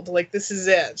world. Like, this is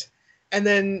it. And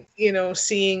then,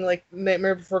 seeing like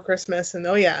Nightmare Before Christmas and,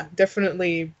 oh yeah,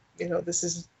 definitely, this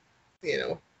is,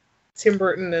 Tim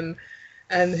Burton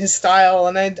and his style,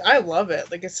 and I love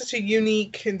it. Like, it's such a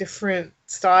unique and different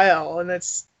style, and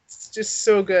it's just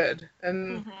so good.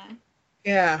 And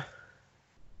yeah.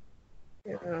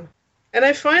 And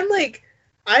I find like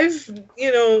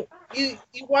you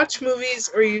watch movies,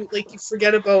 or you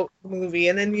forget about the movie,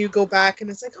 and then you go back and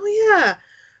it's like, oh yeah,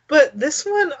 but this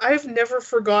one I've never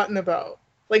forgotten about.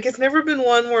 Like, it's never been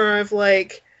one where I've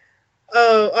like,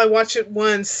 oh, I watch it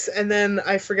once and then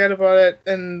I forget about it,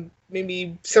 and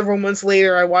maybe several months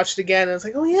later I watched it again and it's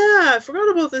like, oh yeah, I forgot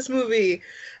about this movie.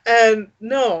 And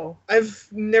no, I've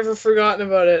never forgotten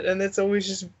about it, and it's always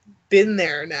just been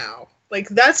there now. Like,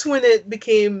 that's when it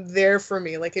became there for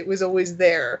me. Like, it was always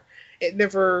there. It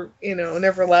never,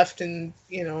 never left, and,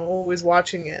 always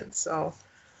watching it. So,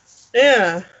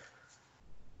 yeah.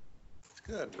 It's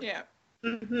good. Yeah.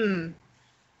 Mm-hmm.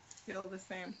 Feel the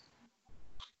same.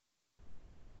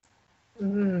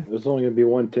 Mm-hmm. There's only going to be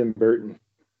one Tim Burton.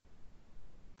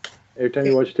 Every time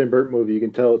you watch a Tim Burton movie, you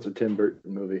can tell it's a Tim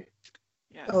Burton movie.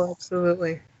 Yes. Oh,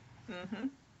 absolutely. Mm-hmm.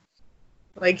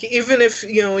 Like, even if,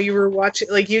 you were watching,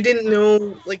 like, you didn't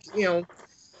know, like,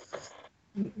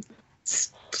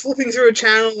 flipping through a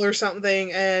channel or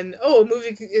something, and, a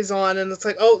movie is on, and it's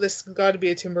like, oh, this has got to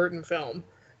be a Tim Burton film.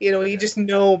 You just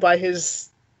know by his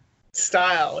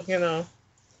style,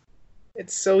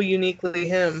 It's so uniquely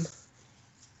him.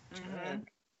 Mm-hmm.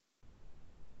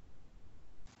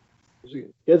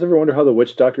 You guys ever wonder how the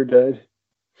witch doctor died?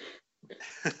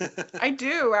 I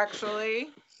do, actually.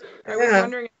 I was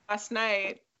wondering last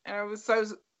night, and I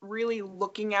was really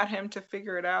looking at him to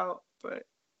figure it out, but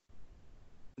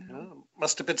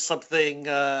must have been something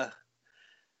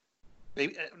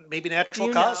maybe natural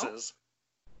You know. causes.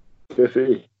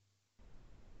 Fiffy.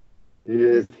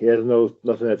 He has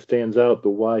nothing that stands out,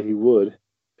 but why he would.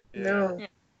 No.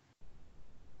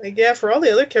 Like, yeah, for all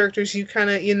the other characters, you kind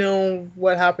of,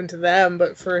 what happened to them,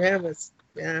 but for him, it's,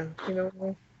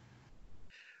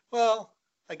 Well,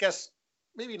 I guess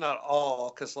maybe not all,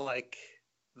 because like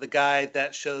the guy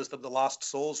that shows them the Lost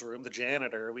Souls room, the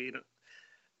janitor, we don't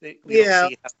see how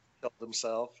he killed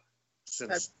himself.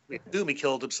 We assume he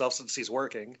killed himself since he's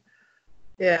working.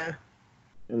 Yeah.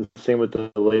 And same with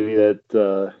the lady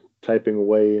that typing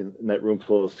away in that room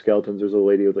full of skeletons. There's a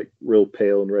lady with like real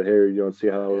pale and red hair. You don't see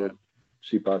how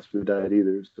she possibly died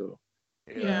either. So.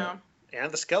 Yeah.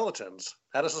 And the skeletons.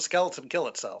 How does a skeleton kill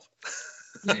itself?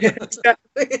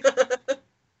 Exactly.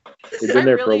 They've been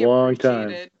there for a long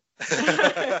time.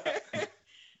 I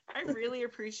really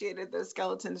appreciated those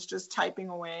skeletons just typing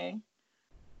away.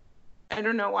 I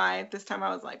don't know why. This time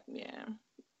I was like, yeah.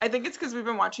 I think it's because we've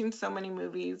been watching so many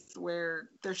movies where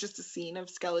there's just a scene of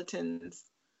skeletons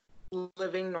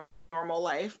living normal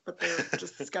life, but they're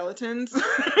just skeletons.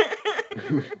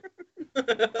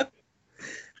 I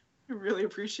really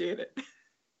appreciate it.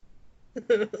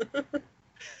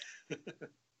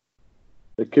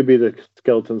 It could be the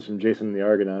skeletons from Jason and the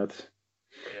Argonauts.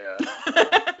 Yeah.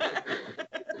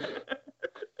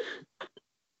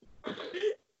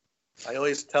 I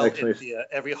always tell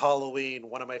every Halloween,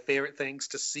 one of my favorite things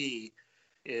to see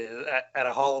is at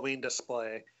a Halloween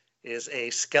display is a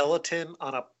skeleton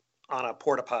on a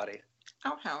porta potty.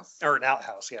 Outhouse. Or an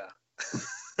outhouse, yeah.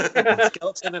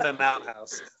 Skeleton in an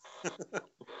outhouse.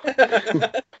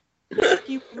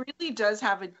 He really does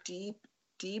have a deep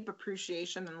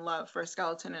appreciation and love for a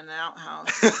skeleton in an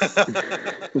outhouse.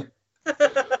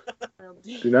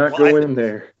 Do not go in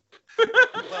there.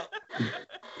 Well,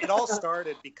 it all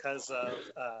started because of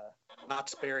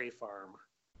Knott's Berry Farm.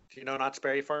 Do you know Knott's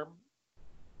Berry Farm?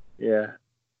 Yeah.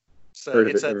 So Heard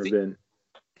of it, never been.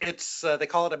 It's they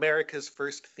call it America's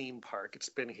first theme park. It's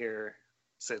been here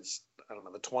since, I don't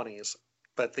know, the 20s.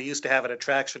 But they used to have an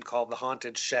attraction called the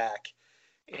Haunted Shack,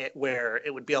 where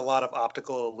it would be a lot of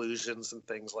optical illusions and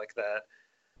things like that.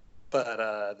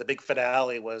 But the big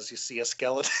finale was you see a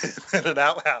skeleton in an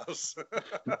outhouse.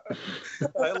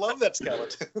 I love that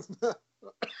skeleton.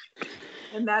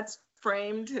 And that's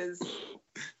framed his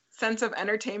sense of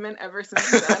entertainment ever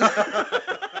since then.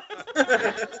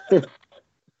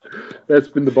 That's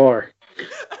been the bar.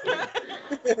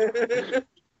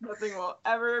 Nothing will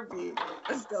ever be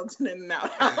a skeleton in an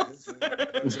outhouse.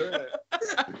 That's right.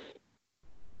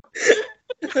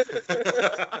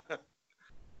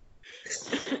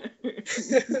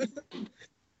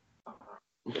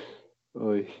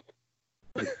 Oy.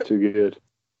 That's too good.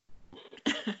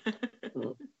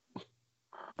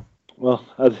 Well,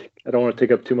 I don't want to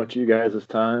take up too much of you guys'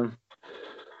 time.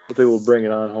 I think we'll bring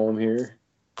it on home here.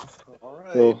 All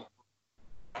right. So,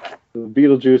 the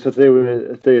Beetlejuice, I'd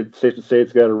say it's safe to say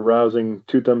it's got a rousing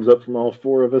 2 thumbs up from all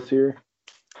 4 of us here.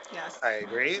 Yes. I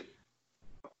agree.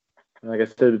 Like I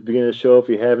said at the beginning of the show, if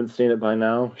you haven't seen it by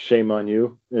now, shame on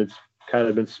you. It's kind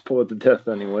of been spoiled to death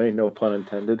anyway, no pun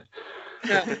intended.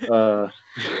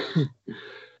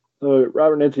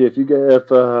 Robert, Nancy, if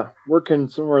where can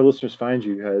some of our listeners find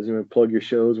you guys? You want to plug your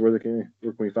shows? Where can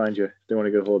we find you if they want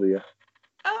to get a hold of you?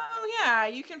 Oh, yeah.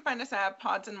 You can find us at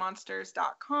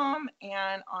podsandmonsters.com,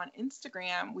 and on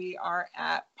Instagram, we are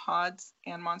at Pods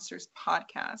and Monsters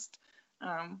Podcast.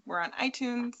 We're on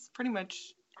iTunes, pretty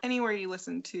much anywhere you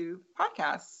listen to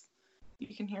podcasts.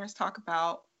 You can hear us talk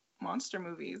about monster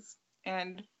movies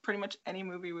and pretty much any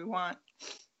movie we want.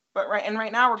 But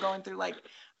right now we're going through, like,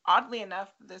 oddly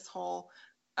enough, this whole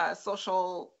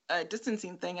social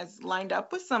distancing thing is lined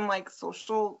up with some like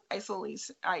social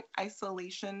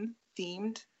isolation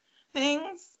themed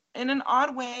things in an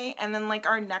odd way. And then like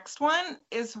our next one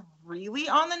is really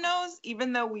on the nose,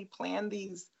 even though we planned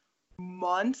these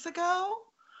months ago.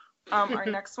 Our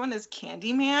next one is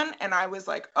Candyman, and I was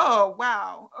like, oh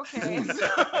wow, okay.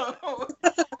 So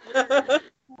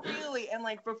really, and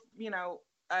like the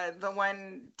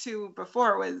 2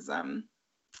 before was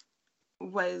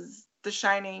The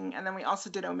Shining, and then we also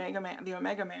did the Omega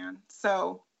Man.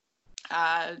 So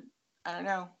I don't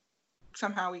know.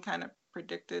 Somehow we kind of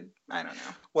predicted. I don't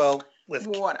know. Well, with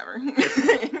whatever.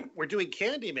 We're doing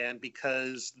Candyman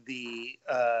because the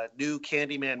new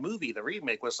Candyman movie, the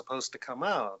remake, was supposed to come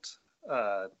out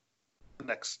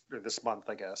this month,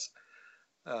 I guess.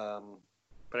 But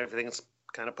everything's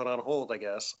kind of put on hold, I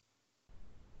guess.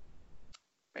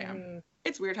 Bam.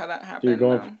 It's weird how that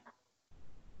happened.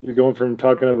 You're going from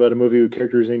talking about a movie with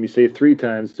characters name you say 3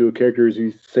 times to a characters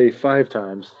you say 5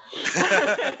 times.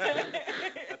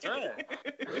 That's right.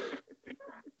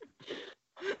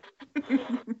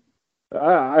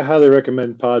 I highly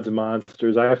recommend Pods of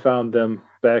Monsters. I found them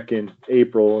back in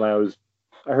April, and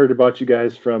I heard about you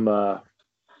guys from.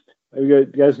 You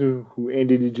guys know who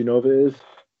Andy DiGenova is?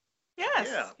 Yes.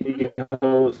 Yeah. He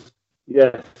hosts.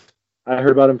 Yes, I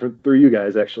heard about him through you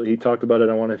guys. Actually, he talked about it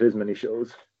on one of his mini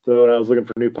shows. So when I was looking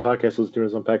for new podcasts, I was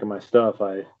doing unpacking my stuff.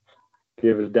 I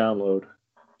gave it a download.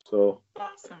 So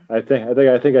Awesome. I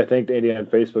thanked Andy on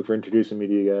Facebook for introducing me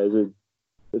to you guys.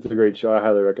 It's a great show. I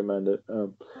highly recommend it.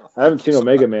 I haven't seen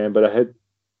Omega Man, but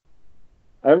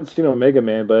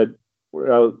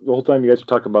the whole time you guys were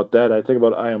talking about that, I think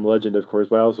about I Am Legend, of course,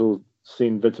 but I also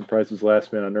seen Vincent Price's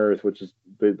Last Man on Earth, which is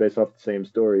based off the same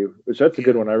story. Which that's a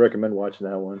good one. I recommend watching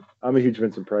that one. I'm a huge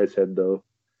Vincent Price head, though.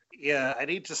 Yeah, I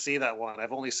need to see that one.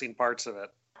 I've only seen parts of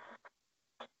it.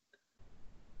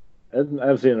 I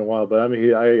haven't seen it in a while, but I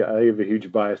have a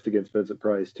huge bias against Vincent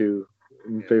Price too.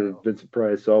 I'm in favor of Vincent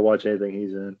Price, so I'll watch anything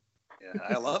he's in. Yeah,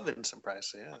 I love Vincent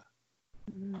Price. Yeah.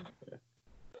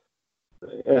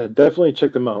 Yeah, definitely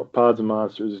check them out. Pods and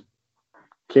Monsters.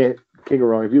 Can't go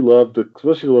wrong. If you love the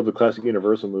classic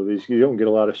Universal movies, you don't get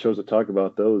a lot of shows that talk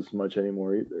about those much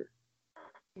anymore either.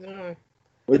 No.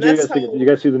 What did you guys think? Did you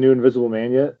guys see the new Invisible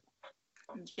Man yet?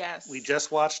 Yes. We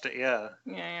just watched it. Yeah.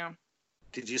 Yeah.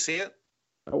 Did you see it?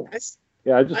 Oh.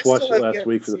 Yeah, I just watched still it have last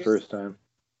week for the first time.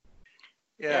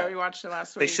 Yeah, we watched it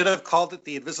last week. They should have called it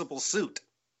the Invisible Suit.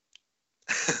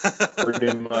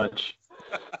 Pretty much.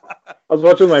 I was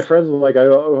watching with my friends and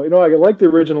I like the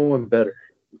original one better,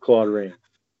 Claude Rains.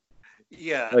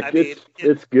 Yeah,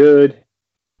 it's good.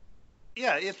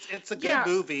 Yeah, it's a good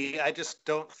movie. I just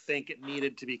don't think it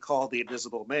needed to be called The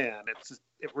Invisible Man.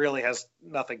 It really has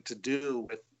nothing to do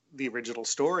with the original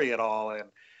story at all. And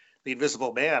The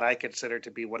Invisible Man I consider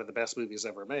to be one of the best movies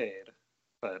ever made.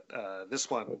 But this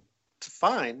one, it's a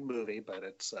fine movie, but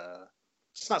it's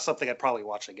not something I'd probably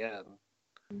watch again.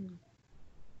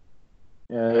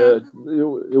 Yeah, it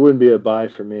wouldn't be a buy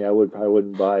for me. I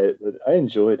wouldn't buy it, but I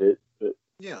enjoyed it. But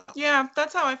yeah,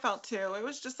 that's how I felt too. It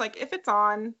was just like if it's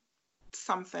on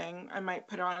something, I might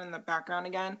put it on in the background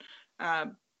again.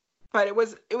 But it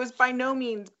was by no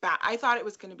means bad. I thought it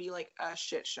was going to be like a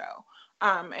shit show,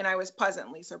 and I was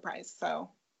pleasantly surprised. So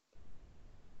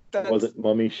was it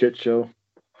Mummy shit show?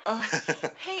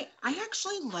 Hey, I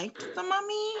actually liked The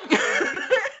Mummy.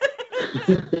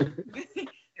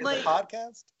 In the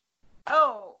podcast?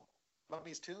 Oh.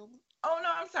 Mummy's Tomb? Oh, no,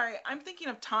 I'm sorry. I'm thinking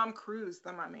of Tom Cruise,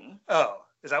 The Mummy. Oh,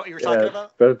 is that what you were talking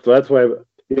about? That's why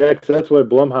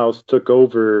Blumhouse took it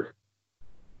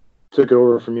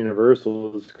over from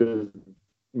Universal, because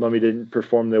Mummy didn't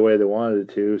perform the way they wanted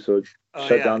it to, so it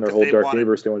shut down their whole Dark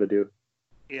Universe they wanted to do.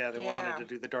 Yeah, they wanted to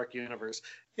do the Dark Universe.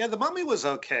 Yeah, The Mummy was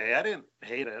okay. I didn't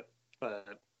hate it, but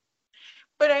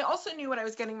I also knew what I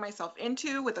was getting myself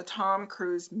into with a Tom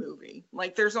Cruise movie.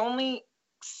 Like, there's only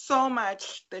so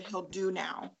much that he'll do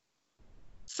now.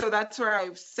 So that's where I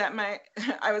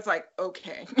was like,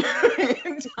 okay,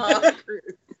 Tom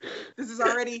Cruise. This is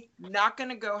already not going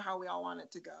to go how we all want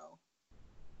it to go.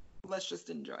 Let's just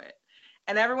enjoy it.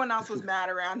 And everyone else was mad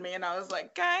around me, and I was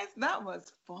like, guys, that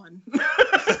was fun.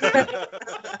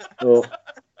 Well,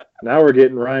 now we're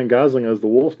getting Ryan Gosling as the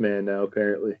Wolfman now,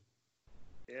 apparently.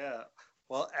 Yeah.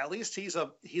 Well, at least he's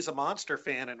a monster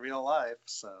fan in real life,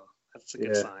 so that's a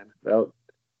good sign.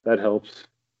 That helps.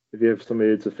 If you have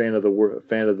somebody that's a fan of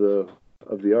the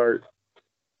art.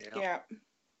 Yeah.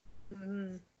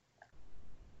 Do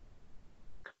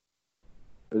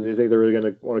you think they're really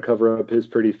going to want to cover up his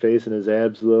pretty face and his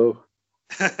abs, though?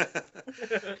 Well,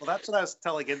 that's what I was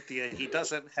telling Cynthia. He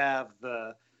doesn't have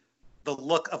the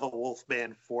look of a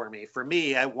Wolfman for me. For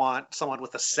me, I want someone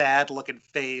with a sad-looking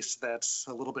face that's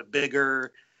a little bit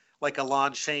bigger, like a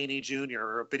Lon Chaney Jr.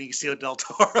 or a Benicio del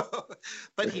Toro.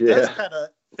 But he does kind of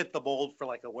fit the mold for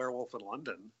like a Werewolf in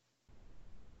London.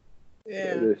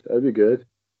 Yeah. That'd be good.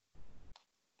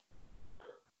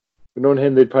 If knowing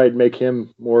him, they'd probably make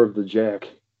him more of the Jack.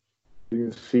 You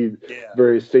can see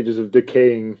various stages of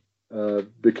decaying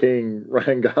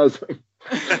Ryan Gosling.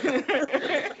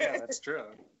 Yeah, that's true.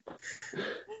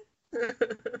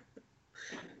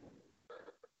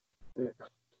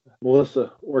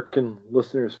 Melissa, where can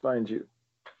listeners find you?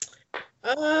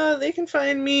 They can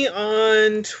find me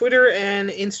on Twitter and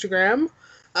Instagram.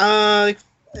 My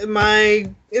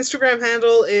Instagram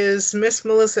handle is Miss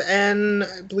Melissa N.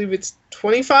 I believe it's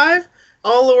 25,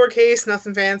 all lowercase,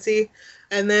 nothing fancy.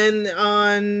 And then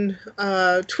on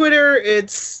Twitter,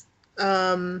 it's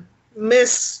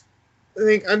Miss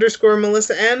 _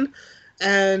 Melissa N.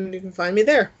 And you can find me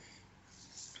there.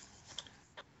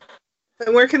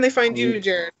 And where can they find you,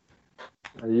 Jared?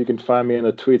 You can find me on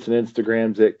the tweets and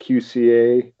Instagrams at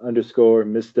QCA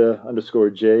 _Mista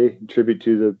 _J, tribute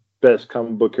to the best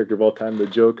comic book character of all time, the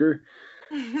Joker.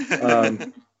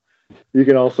 You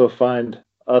can also find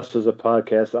us as a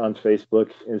podcast on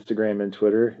Facebook, Instagram, and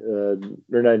Twitter.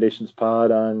 Nerd Night Nations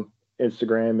Pod on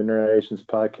Instagram and Nerd Night Nations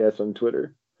Podcast on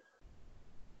Twitter.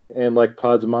 And like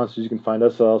Pods and Monsters, you can find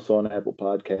us also on Apple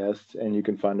Podcasts, and you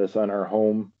can find us on our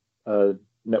home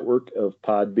network of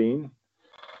Podbean.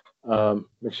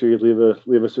 Make sure you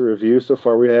leave us a review. So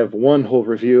far, we have one whole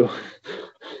review.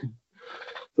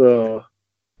 So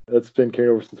that's been carried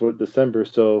over since December.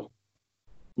 So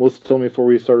Melissa told me before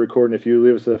we start recording, if you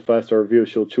leave us a 5-star review,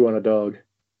 she'll chew on a dog.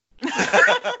 All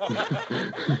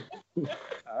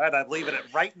right, I'm leaving it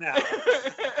right now. I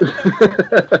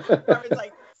was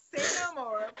like, say no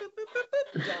more. Boop, boop, boop,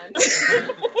 boop.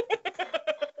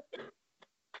 Done.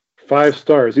 5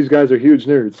 stars. These guys are huge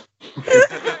nerds.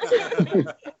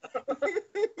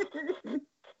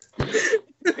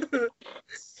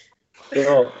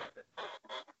 So,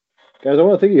 guys, I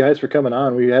want to thank you guys for coming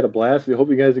on. We had a blast. We hope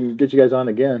you guys can get you guys on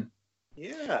again.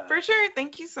 Yeah. For sure.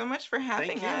 Thank you so much for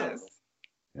having us.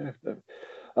 Yeah.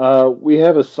 We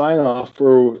have a sign off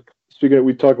for, speaking of,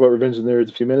 we talked about Revenge of the Nerds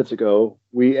a few minutes ago.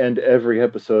 We end every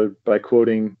episode by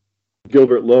quoting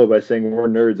Gilbert Lowe by saying we're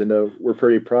nerds, and we're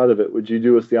pretty proud of it. Would you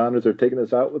do us the honors of taking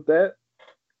us out with that?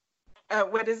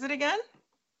 What is it again?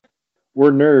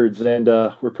 We're nerds, and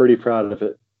we're pretty proud of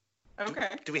it. Okay.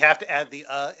 Do we have to add the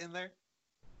in there?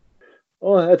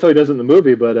 Well, that's how he does it in the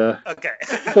movie, but Okay.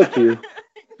 it's up to you.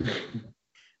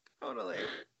 Totally.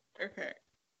 Okay.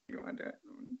 You want to do it?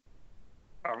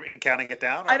 Are we counting it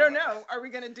down? I don't know. Are we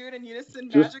going to do it in unison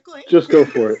magically? Just go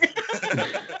for it.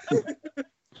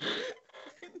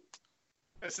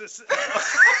 Is this...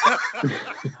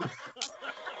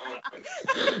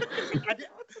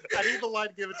 I need the line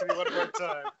given to me one more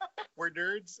time. We're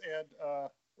nerds and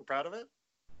we're proud of it?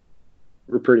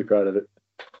 We're pretty proud of it.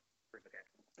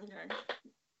 Okay.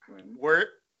 We're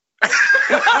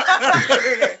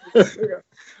Okay.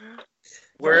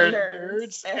 we're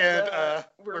nerds and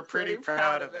we're pretty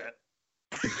proud of it.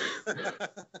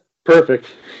 Perfect.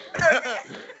 Thank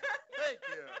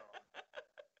you.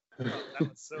 Oh, that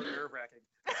was so nerve-wracking.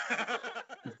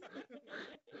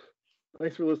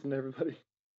 Thanks for listening, everybody.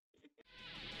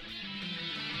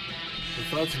 The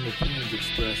thoughts and opinions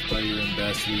expressed by your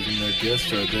ambassadors and their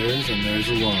guests are theirs and theirs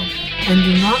alone. And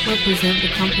do not represent the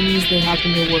companies they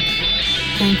happen to work for.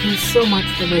 Thank you so much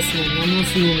for listening, and we'll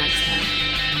see you next time.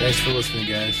 Thanks for listening,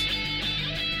 guys.